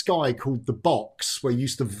on Sky called The Box where you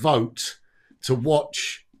used to vote to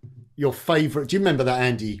watch your favourite? Do you remember that,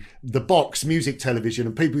 Andy? The Box music television,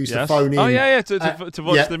 and people used to phone in. Oh yeah, to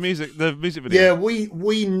watch the music video. Yeah,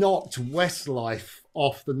 we knocked Westlife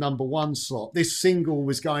off the number one slot. This single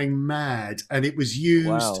was going mad, and it was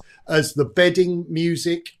used as the bedding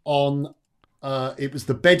music on. It was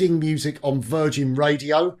the bedding music on Virgin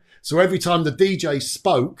Radio. So every time the DJ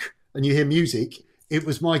spoke and you hear music, it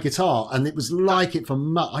was my guitar, and it was like it for.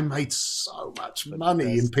 I made so much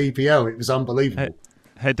money in PPL. It was unbelievable.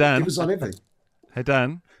 Hey Dan, it was on everything. Hey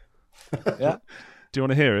Dan, yeah. Do you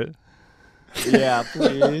want to hear it? Yeah,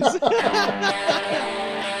 please.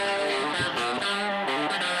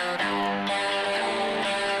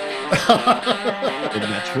 The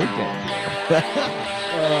natural game.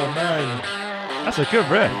 Oh man, that's a good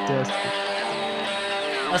riff.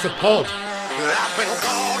 That's a pod.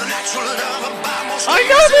 I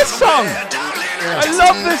know this song. I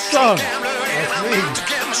love this song. That's me.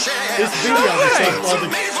 This video was done by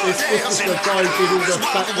this is the guy who did all the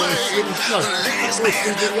Fat Boy Slim. No, Fat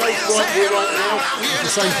Boy Slim right here, right now. It's the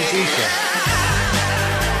same producer.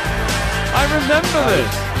 I remember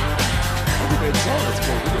this.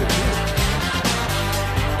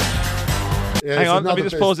 Yeah, hang on, let me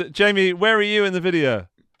just pause it. Jamie, where are you in the video?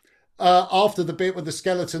 After the bit with the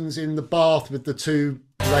skeletons in the bath with the 2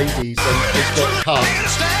 ladies, and it's got cut.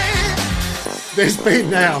 This bit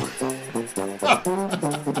now.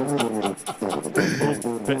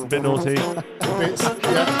 Bit naughty. Bits,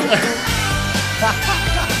 yeah.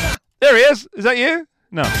 There he is. Is that you?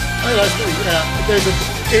 No. Oh, that's me. Yeah.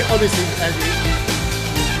 It honestly, and it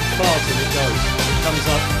farts and it goes. It comes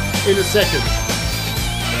up in a second.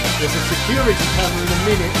 There's a security camera in a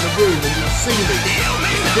minute in the room, and you'll see me.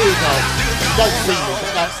 Here we go. You don't see me,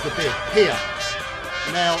 but that's the bit. Here.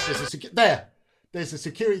 Now, there's a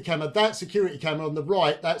security camera. That security camera on the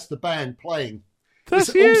right, that's the band playing.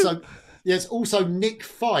 That's you. It's also Nick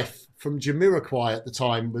Fife from Jamiroquai at the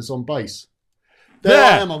time was on bass. There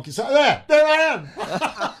I am on guitar. There I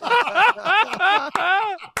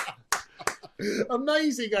am.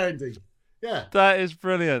 Amazing, Andy. Yeah. That is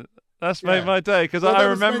brilliant. That's made my day, because I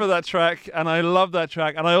remember that track, and I love that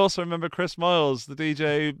track, and I also remember Chris Moyles, the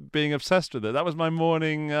DJ, being obsessed with it. That was my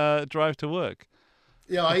morning drive to work.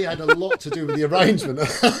 Yeah, he had a lot to do with the arrangement.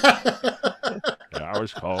 I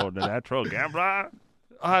was called the natural gambler.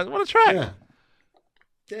 What a track!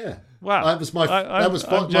 Yeah. Wow. That was my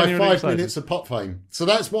 5 minutes of pop fame. So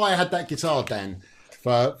that's why I had that guitar, Dan,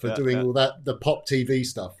 for doing all the pop TV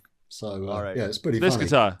stuff. So yeah, it's pretty funny. This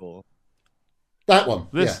guitar. Cool. That one.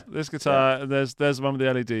 This guitar. Yeah. There's the one with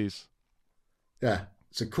the LEDs. Yeah,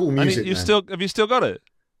 it's a cool music. And have you still got it?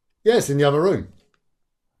 Yes, in the other room.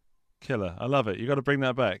 Killer. I love it. You got to bring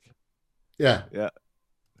that back. Yeah. Yeah.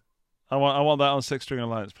 I want that on 6 String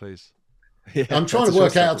Alliance, please. Yeah, I'm trying that's to a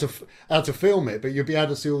work out showstopper. how to film it, but you'll be able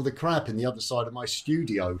to see all the crap in the other side of my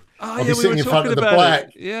studio. Oh, I'll yeah, be we sitting were in front talking of the about black.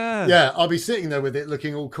 it. Yeah. Yeah, I'll be sitting there with it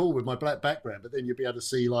looking all cool with my black background, but then you'll be able to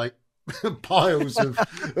see like piles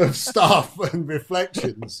of stuff and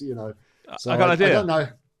reflections, you know. So I got an idea. I don't know.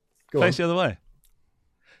 Go Face on. the other way.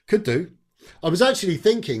 Could do. I was actually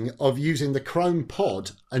thinking of using the chrome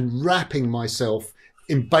pod and wrapping myself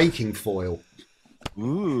in baking foil.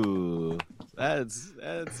 Ooh, that's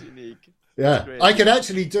unique. Yeah, great. I could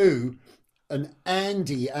actually do an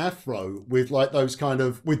Andy afro with like those kind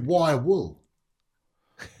of with wire wool.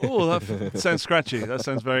 Oh, that sounds scratchy. That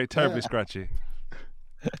sounds very terribly scratchy.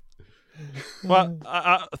 Well,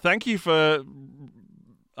 thank you for.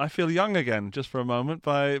 I feel young again just for a moment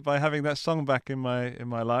by having that song back in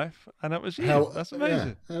my life, and that was you. That's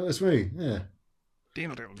amazing. Yeah, that was me. Yeah. I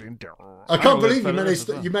I can't believe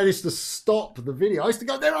you managed to stop the video. I used to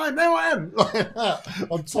go, there I am, like that,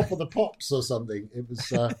 on top of the pops or something. It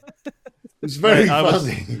was very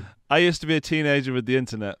funny. I used to be a teenager with the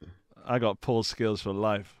internet. I got Paul's skills for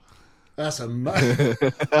life. That's amazing.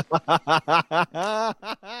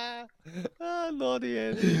 Naughty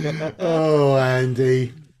Andy. Oh,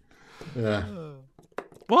 Andy. Yeah.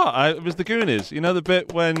 What? It was the Goonies. You know the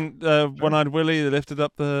bit when One-Eyed Willie, they lifted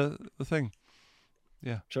up the thing?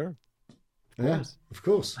 Yeah. Sure. Yeah, of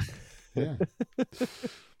course. Yeah.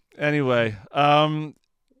 Anyway,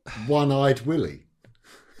 One-Eyed Willie.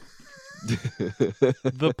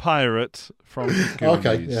 the pirate from the Goonies.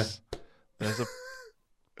 Okay, yeah. There's a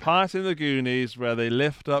part in the Goonies where they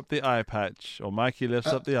lift up the eye patch, or Mikey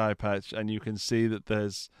lifts up the eye patch, and you can see that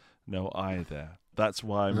there's no eye there. That's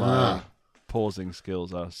why my pausing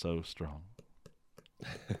skills are so strong.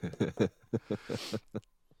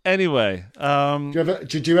 Anyway,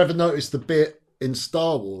 did you ever notice the bit in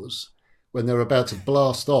Star Wars when they're about to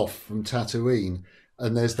blast off from Tatooine,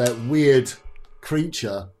 and there's that weird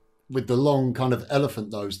creature with the long kind of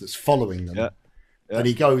elephant nose that's following them? Yeah. And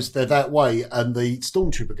he goes, they're that way, and the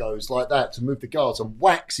stormtrooper goes like that to move the guards and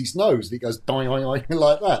whacks his nose, and he goes doing like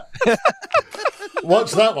that.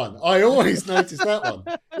 Watch that one. I always notice that one.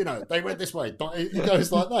 You know, they went this way. He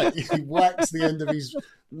goes like that. He whacks the end of his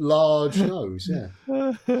large nose. Yeah.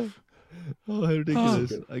 Oh, how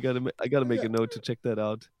ridiculous! I gotta make a note to check that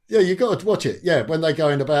out. Yeah, you got to watch it. Yeah, when they're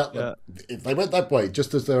going about, Yeah. if they went that way,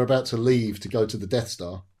 just as they're about to leave to go to the Death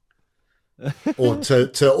Star, or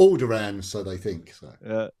to Alderaan, so they think. So.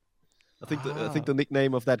 Yeah, I think the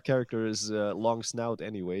nickname of that character is Long Snout,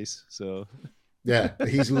 anyways. So Yeah,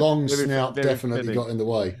 his long Very- snout very definitely fitting. got in the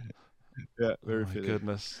way. yeah, oh very my fitting.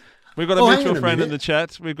 goodness. We've got a hang mutual on a friend in minute. the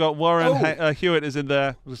chat. We've got Warren Oh. Hewitt is in there. I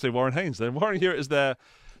was going to say Warren Haynes then. Warren Hewitt is there.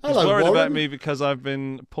 He's Hello, worried about Warren. me because I've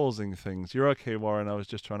been pausing things. You're okay, Warren. I was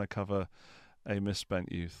just trying to cover a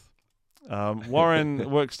misspent youth. Warren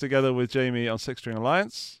works together with Jamie on Six String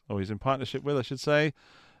Alliance, or he's in partnership with, I should say.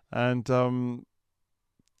 And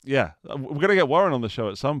yeah, we're going to get Warren on the show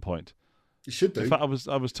at some point. You should do. In fact,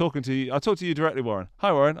 I was talking to you. I talked to you directly, Warren.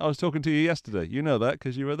 Hi, Warren. I was talking to you yesterday. You know that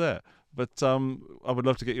because you were there. But I would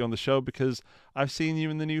love to get you on the show because I've seen you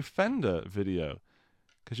in the new Fender video.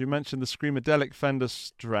 Because you mentioned the Screamadelic Fender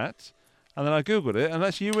Strat, and then I googled it, and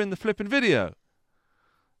that's you in the flipping video.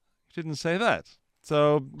 You didn't say that.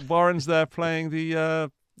 So Warren's there playing the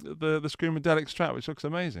Screamadelic Strat, which looks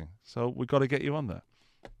amazing. So we've got to get you on there.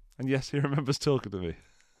 And yes, he remembers talking to me.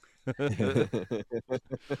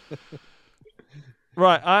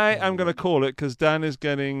 Right, I am going to call it because Dan is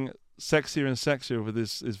getting sexier and sexier with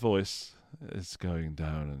his voice. It's going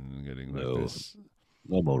down and getting like No. this.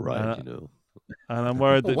 I'm all right, Uh, you know. And I'm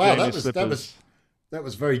worried that wow, Jamie's that slippers...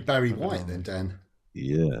 was very Barry White then, Dan.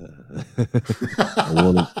 Yeah. I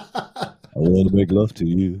want to make love to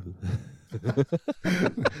you.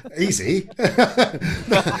 Easy.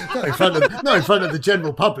 not in front of the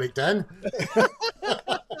general public, Dan.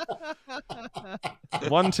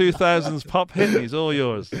 2000s pop hit, he's all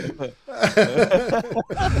yours.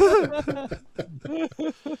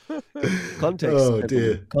 Context. Oh,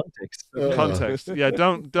 dear. Context. Context. Yeah,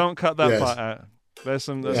 don't cut that Yes. part out. There's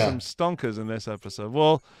some Yeah. stonkers in this episode.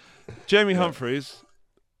 Well, Jamie Humphries,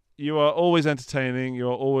 you are always entertaining.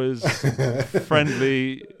 You're always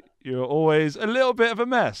friendly. You're always a little bit of a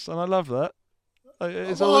mess, and I love that.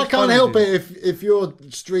 It's Well, always I can't fun help with you. it if your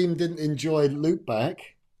stream didn't enjoy Loopback.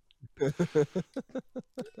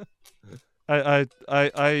 I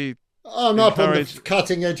I'm up on the encourage-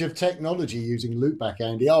 cutting edge of technology using Loopback,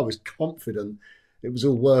 Andy. I was confident it was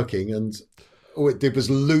all working, and all it did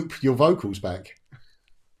was loop your vocals back.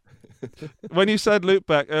 when you said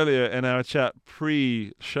loopback earlier in our chat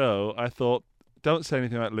pre-show, I thought, don't say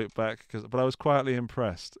anything about loopback, but I was quietly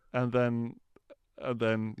impressed. And then And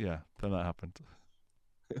then that happened.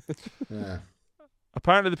 Yeah.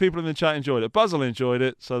 Apparently, the people in the chat enjoyed it. Buzzle enjoyed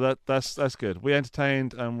it, so that's good. We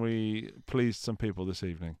entertained and we pleased some people this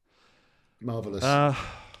evening. Marvelous.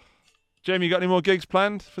 Jamie, you got any more gigs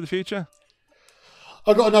planned for the future?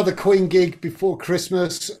 I got another Queen gig before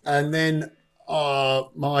Christmas, and then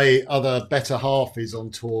my other better half is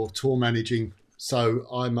on tour managing. So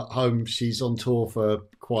I'm at home. She's on tour for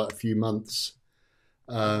quite a few months.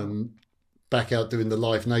 Back out doing the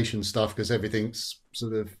Live Nation stuff because everything's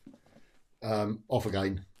sort of off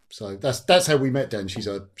again. So that's how we met. Dan, she's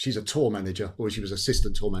a tour manager, or she was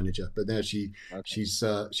assistant tour manager, but now she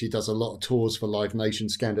does a lot of tours for Live Nation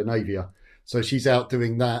Scandinavia. So she's out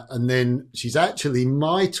doing that, and then she's actually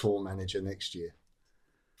my tour manager next year.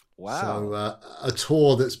 Wow! So a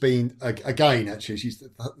tour that's been again, actually, she's the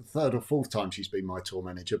third or fourth time she's been my tour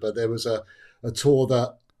manager. But there was a tour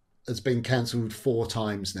that has been cancelled 4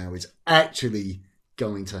 times now. It's actually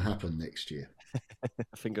going to happen next year.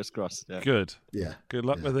 Fingers crossed. Yeah. Good. Yeah. Good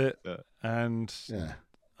luck with it. Yeah. And Yeah.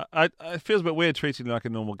 it feels a bit weird treating you like a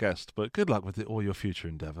normal guest, but good luck with all your future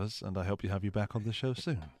endeavours, and I hope you have you back on the show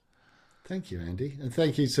soon. Thank you, Andy. And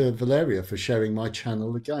thank you to Valeria for sharing my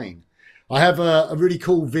channel again. I have a really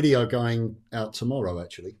cool video going out tomorrow,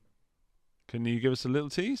 actually. Can you give us a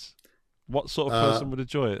little tease? What sort of person would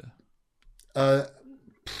enjoy it?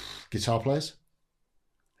 Guitar players.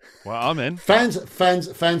 Well, I'm in. Fans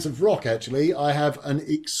of rock, actually. I have an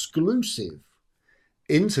exclusive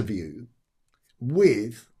interview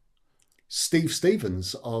with Steve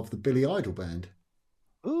Stevens of the Billy Idol band.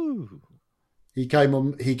 Ooh. He came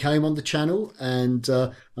on the channel, and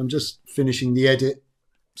I'm just finishing the edit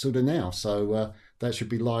sort of now. So that should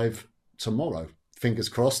be live tomorrow. Fingers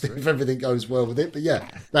crossed if everything goes well with it. But yeah,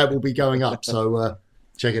 that will be going up. So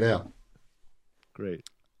check it out. Great.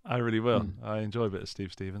 I really will. I enjoy a bit of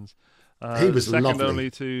Steve Stevens. He was second lovely. only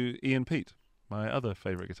to Ian Pete, my other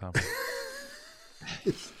favourite guitar player.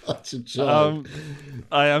 Such a child.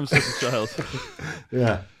 I am such a child.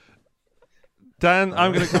 Yeah. Dan,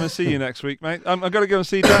 I'm going to come and see you next week, mate. I'm going to go and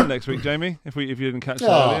see Dan next week, Jamie. If you didn't catch that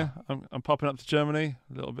earlier, I'm popping up to Germany.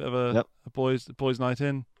 A little bit of a boys' night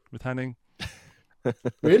in with Henning.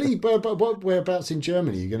 Really? But whereabouts in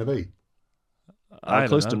Germany are you going to be?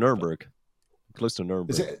 Close to Nuremberg. Close to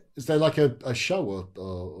Nuremberg. Is there like a show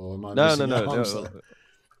or am I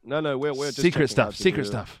No. We're just secret stuff.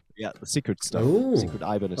 Yeah, the secret stuff. Oh. Secret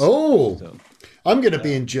Ibanez. Oh, So, I'm going to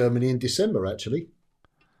be in Germany in December, actually.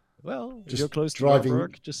 well, Just you're close to driving-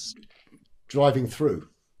 Nuremberg. Just Driving through.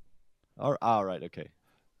 all right. Okay.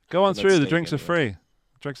 Go on So through. let's The stay drinks are here, free.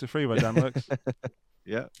 Drinks are free where Dan works.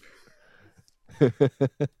 Yeah.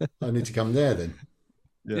 I need to come there then.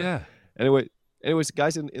 Yeah. Anyways,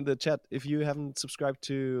 guys in the chat, if you haven't subscribed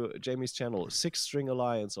to Jamie's channel, Six String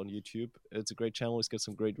Alliance on YouTube, it's a great channel. He's got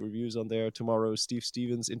some great reviews on there. Tomorrow, Steve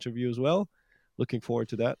Stevens interview as well. Looking forward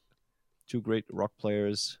to that. 2 great rock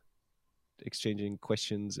players exchanging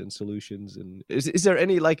questions and solutions. And is there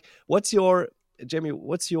any what's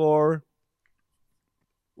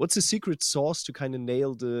the secret sauce to kind of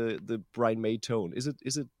nail the Brian May tone? Is it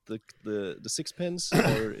the sixpence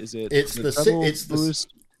or is it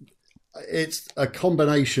it's a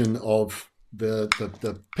combination of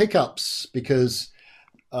the pickups because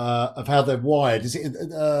of how they're wired. Is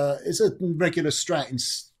a regular Strat in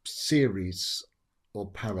series or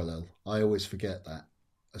parallel? I always forget that.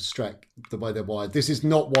 A Strat, the way they're wired. This is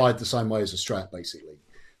not wired the same way as a Strat, basically.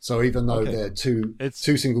 So even though they're two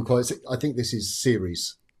single coils, I think this is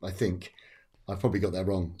series. I think I've probably got that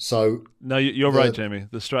wrong. So no, you're right, Jamie.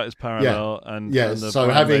 The Strat is parallel, and the so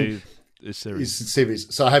Brian having May is series. Is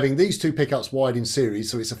series. So having these 2 pickups wired in series,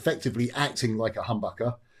 so it's effectively acting like a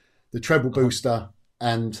humbucker, the treble booster,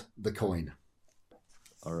 and the coin.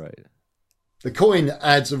 All right. The coin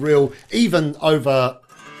adds a real, even over.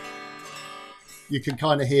 You can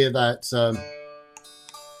kind of hear that.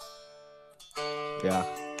 Yeah.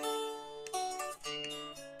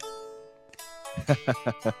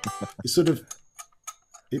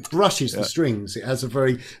 It brushes the strings. It has a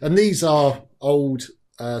very, and these are old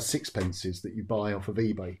sixpences that you buy off of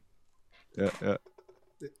eBay. Yeah.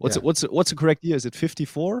 What's the correct year? Is it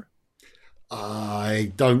 54?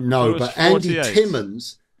 I don't know, but Andy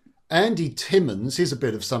Timmons. Here's a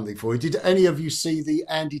bit of something for you. Did any of you see the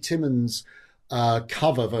Andy Timmons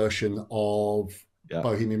cover version of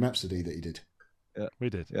Bohemian Rhapsody that he did? Yeah, we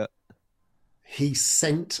did. Yeah. He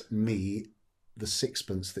sent me the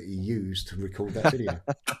sixpence that he used to record that video.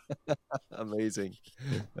 Amazing.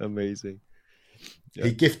 Yeah.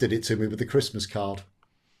 He gifted it to me with a Christmas card.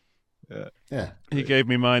 Yeah. He gave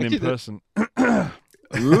me mine in person.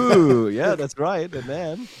 Ooh, yeah, that's right. And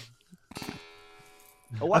then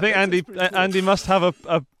Oh, I think that's pretty cool. Andy must have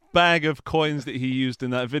a bag of coins that he used in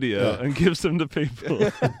that video and gives them to people.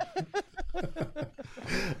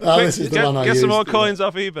 This is the one I Get some used, more coins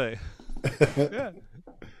off eBay. Yeah.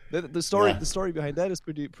 The story behind that is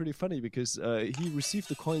pretty funny because he received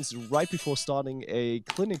the coins right before starting a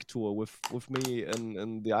clinic tour with me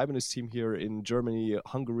and the Ibanez team here in Germany,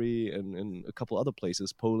 Hungary, and a couple other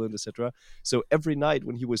places, Poland, etc. So every night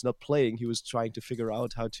when he was not playing, he was trying to figure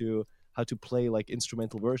out how to play like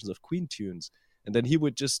instrumental versions of Queen tunes, and then he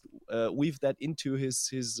would just weave that into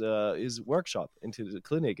his workshop, into the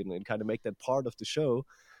clinic, and kind of make that part of the show.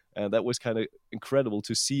 And that was kind of incredible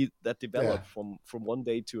to see that develop from one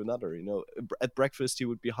day to another. You know, at breakfast he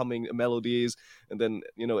would be humming melodies, and then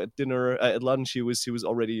at dinner, at lunch he was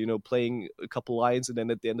already playing a couple lines, and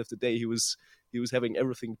then at the end of the day he was having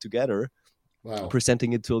everything together,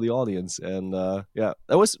 presenting it to the audience. And that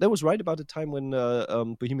was right about the time when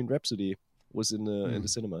Bohemian Rhapsody was in the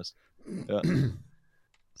cinemas. Yeah.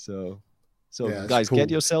 So guys, cool.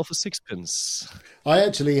 Get yourself a sixpence. I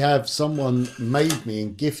actually have someone made me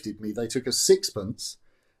and gifted me. They took a sixpence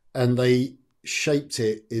and they shaped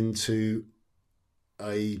it into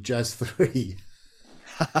a Jazz 3.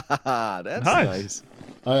 That's nice.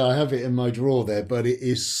 I have it in my drawer there, but it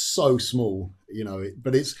is so small,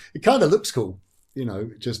 but it kind of looks cool,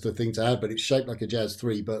 just a thing to have, but it's shaped like a Jazz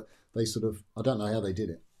 3, but they I don't know how they did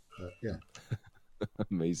it, but yeah.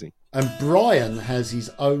 Amazing. And Brian has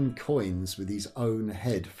his own coins with his own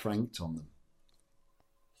head franked on them.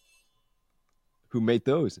 Who made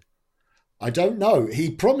those? I don't know.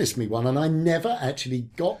 He promised me one and I never actually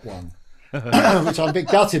got one, which I'm a bit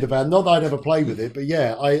gutted about. Not that I'd ever play with it, but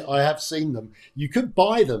yeah, I have seen them. You could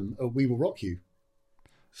buy them at We Will Rock You.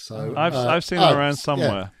 So I've seen them around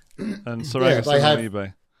somewhere, and Saranga selling on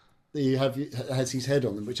eBay. He has his head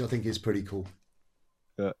on them, which I think is pretty cool.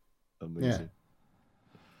 Yeah, amazing. Yeah.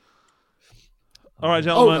 All right,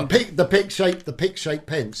 gentlemen. The pick shaped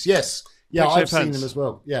pens. Yes, yeah, I've seen them as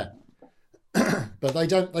well. Yeah, but they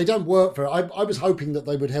don't work for. I was hoping that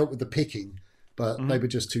they would help with the picking, but they were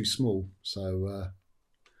just too small. So,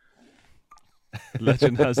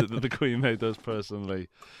 legend has it that the Queen made those personally.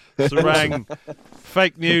 Sarang,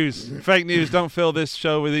 fake news. Fake news. Don't fill this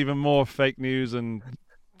show with even more fake news and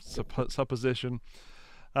supposition.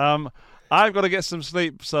 I've got to get some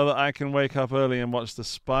sleep so that I can wake up early and watch the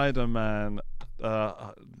Spider-Man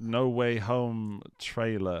No Way Home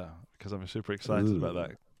trailer, because I'm super excited about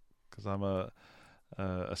that, because I'm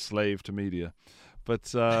a slave to media.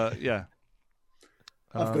 But yeah.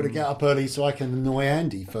 I've got to get up early so I can annoy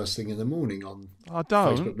Andy first thing in the morning on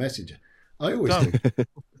Facebook Messenger. I always do.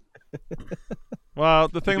 Well,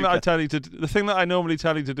 the thing that I normally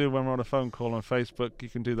tell you to do when we're on a phone call on Facebook, you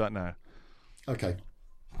can do that now. Okay.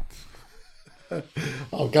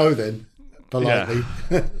 I'll go then, politely.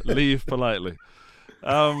 Yeah. Leave politely.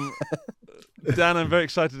 Dan, I'm very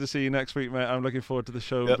excited to see you next week, mate. I'm looking forward to the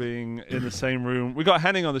show being in the same room. We got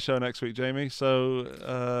Henning on the show next week, Jamie.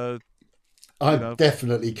 So I'm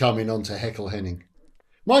definitely coming on to heckle Henning.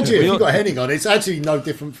 Mind you, if you got Henning on, it's actually no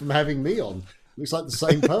different from having me on. Looks like the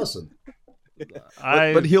same person.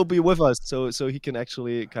 But he'll be with us, so he can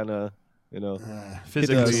actually kind of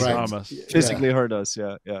physically harm us. Physically hurt us,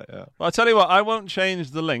 yeah. Well, I'll tell you what, I won't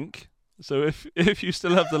change the link. So if you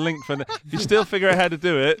still have the link if you still figure out how to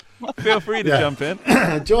do it, feel free to jump in.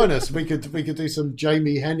 Join us. We could do some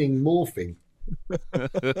Jamie Henning morphing.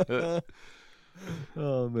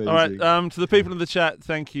 Oh, amazing. All right, to the people in the chat,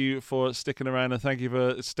 thank you for sticking around, and thank you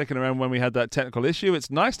for sticking around when we had that technical issue.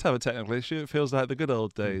 It's nice to have a technical issue. It feels like the good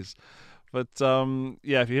old days. But if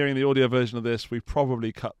you're hearing the audio version of this, we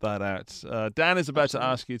probably cut that out. Dan is about to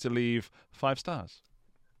ask you to leave 5 stars.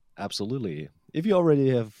 Absolutely. If you already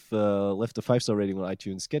have left a 5-star rating on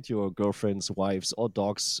iTunes, get your girlfriend's, wife's, or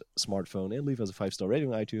dog's smartphone and leave us a 5-star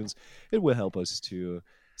rating on iTunes. It will help us to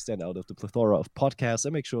stand out of the plethora of podcasts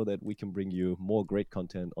and make sure that we can bring you more great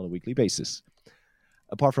content on a weekly basis.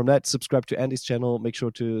 Apart from that, subscribe to Andy's channel. Make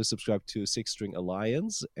sure to subscribe to Six String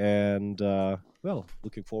Alliance. And,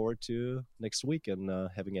 looking forward to next week and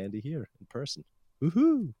having Andy here in person.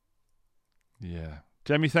 Woohoo! Yeah.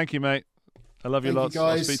 Jamie, thank you, mate. I love you lots.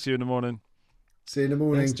 I'll speak to you in the morning. See you in the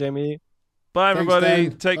morning. Thanks, Jamie. Bye, everybody.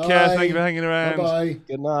 Take care. Thank you for hanging around. Bye-bye.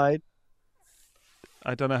 Good night.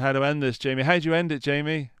 I don't know how to end this, Jamie. How'd you end it,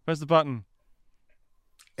 Jamie? Where's the button?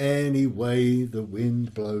 Any way the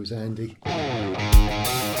wind blows, Andy.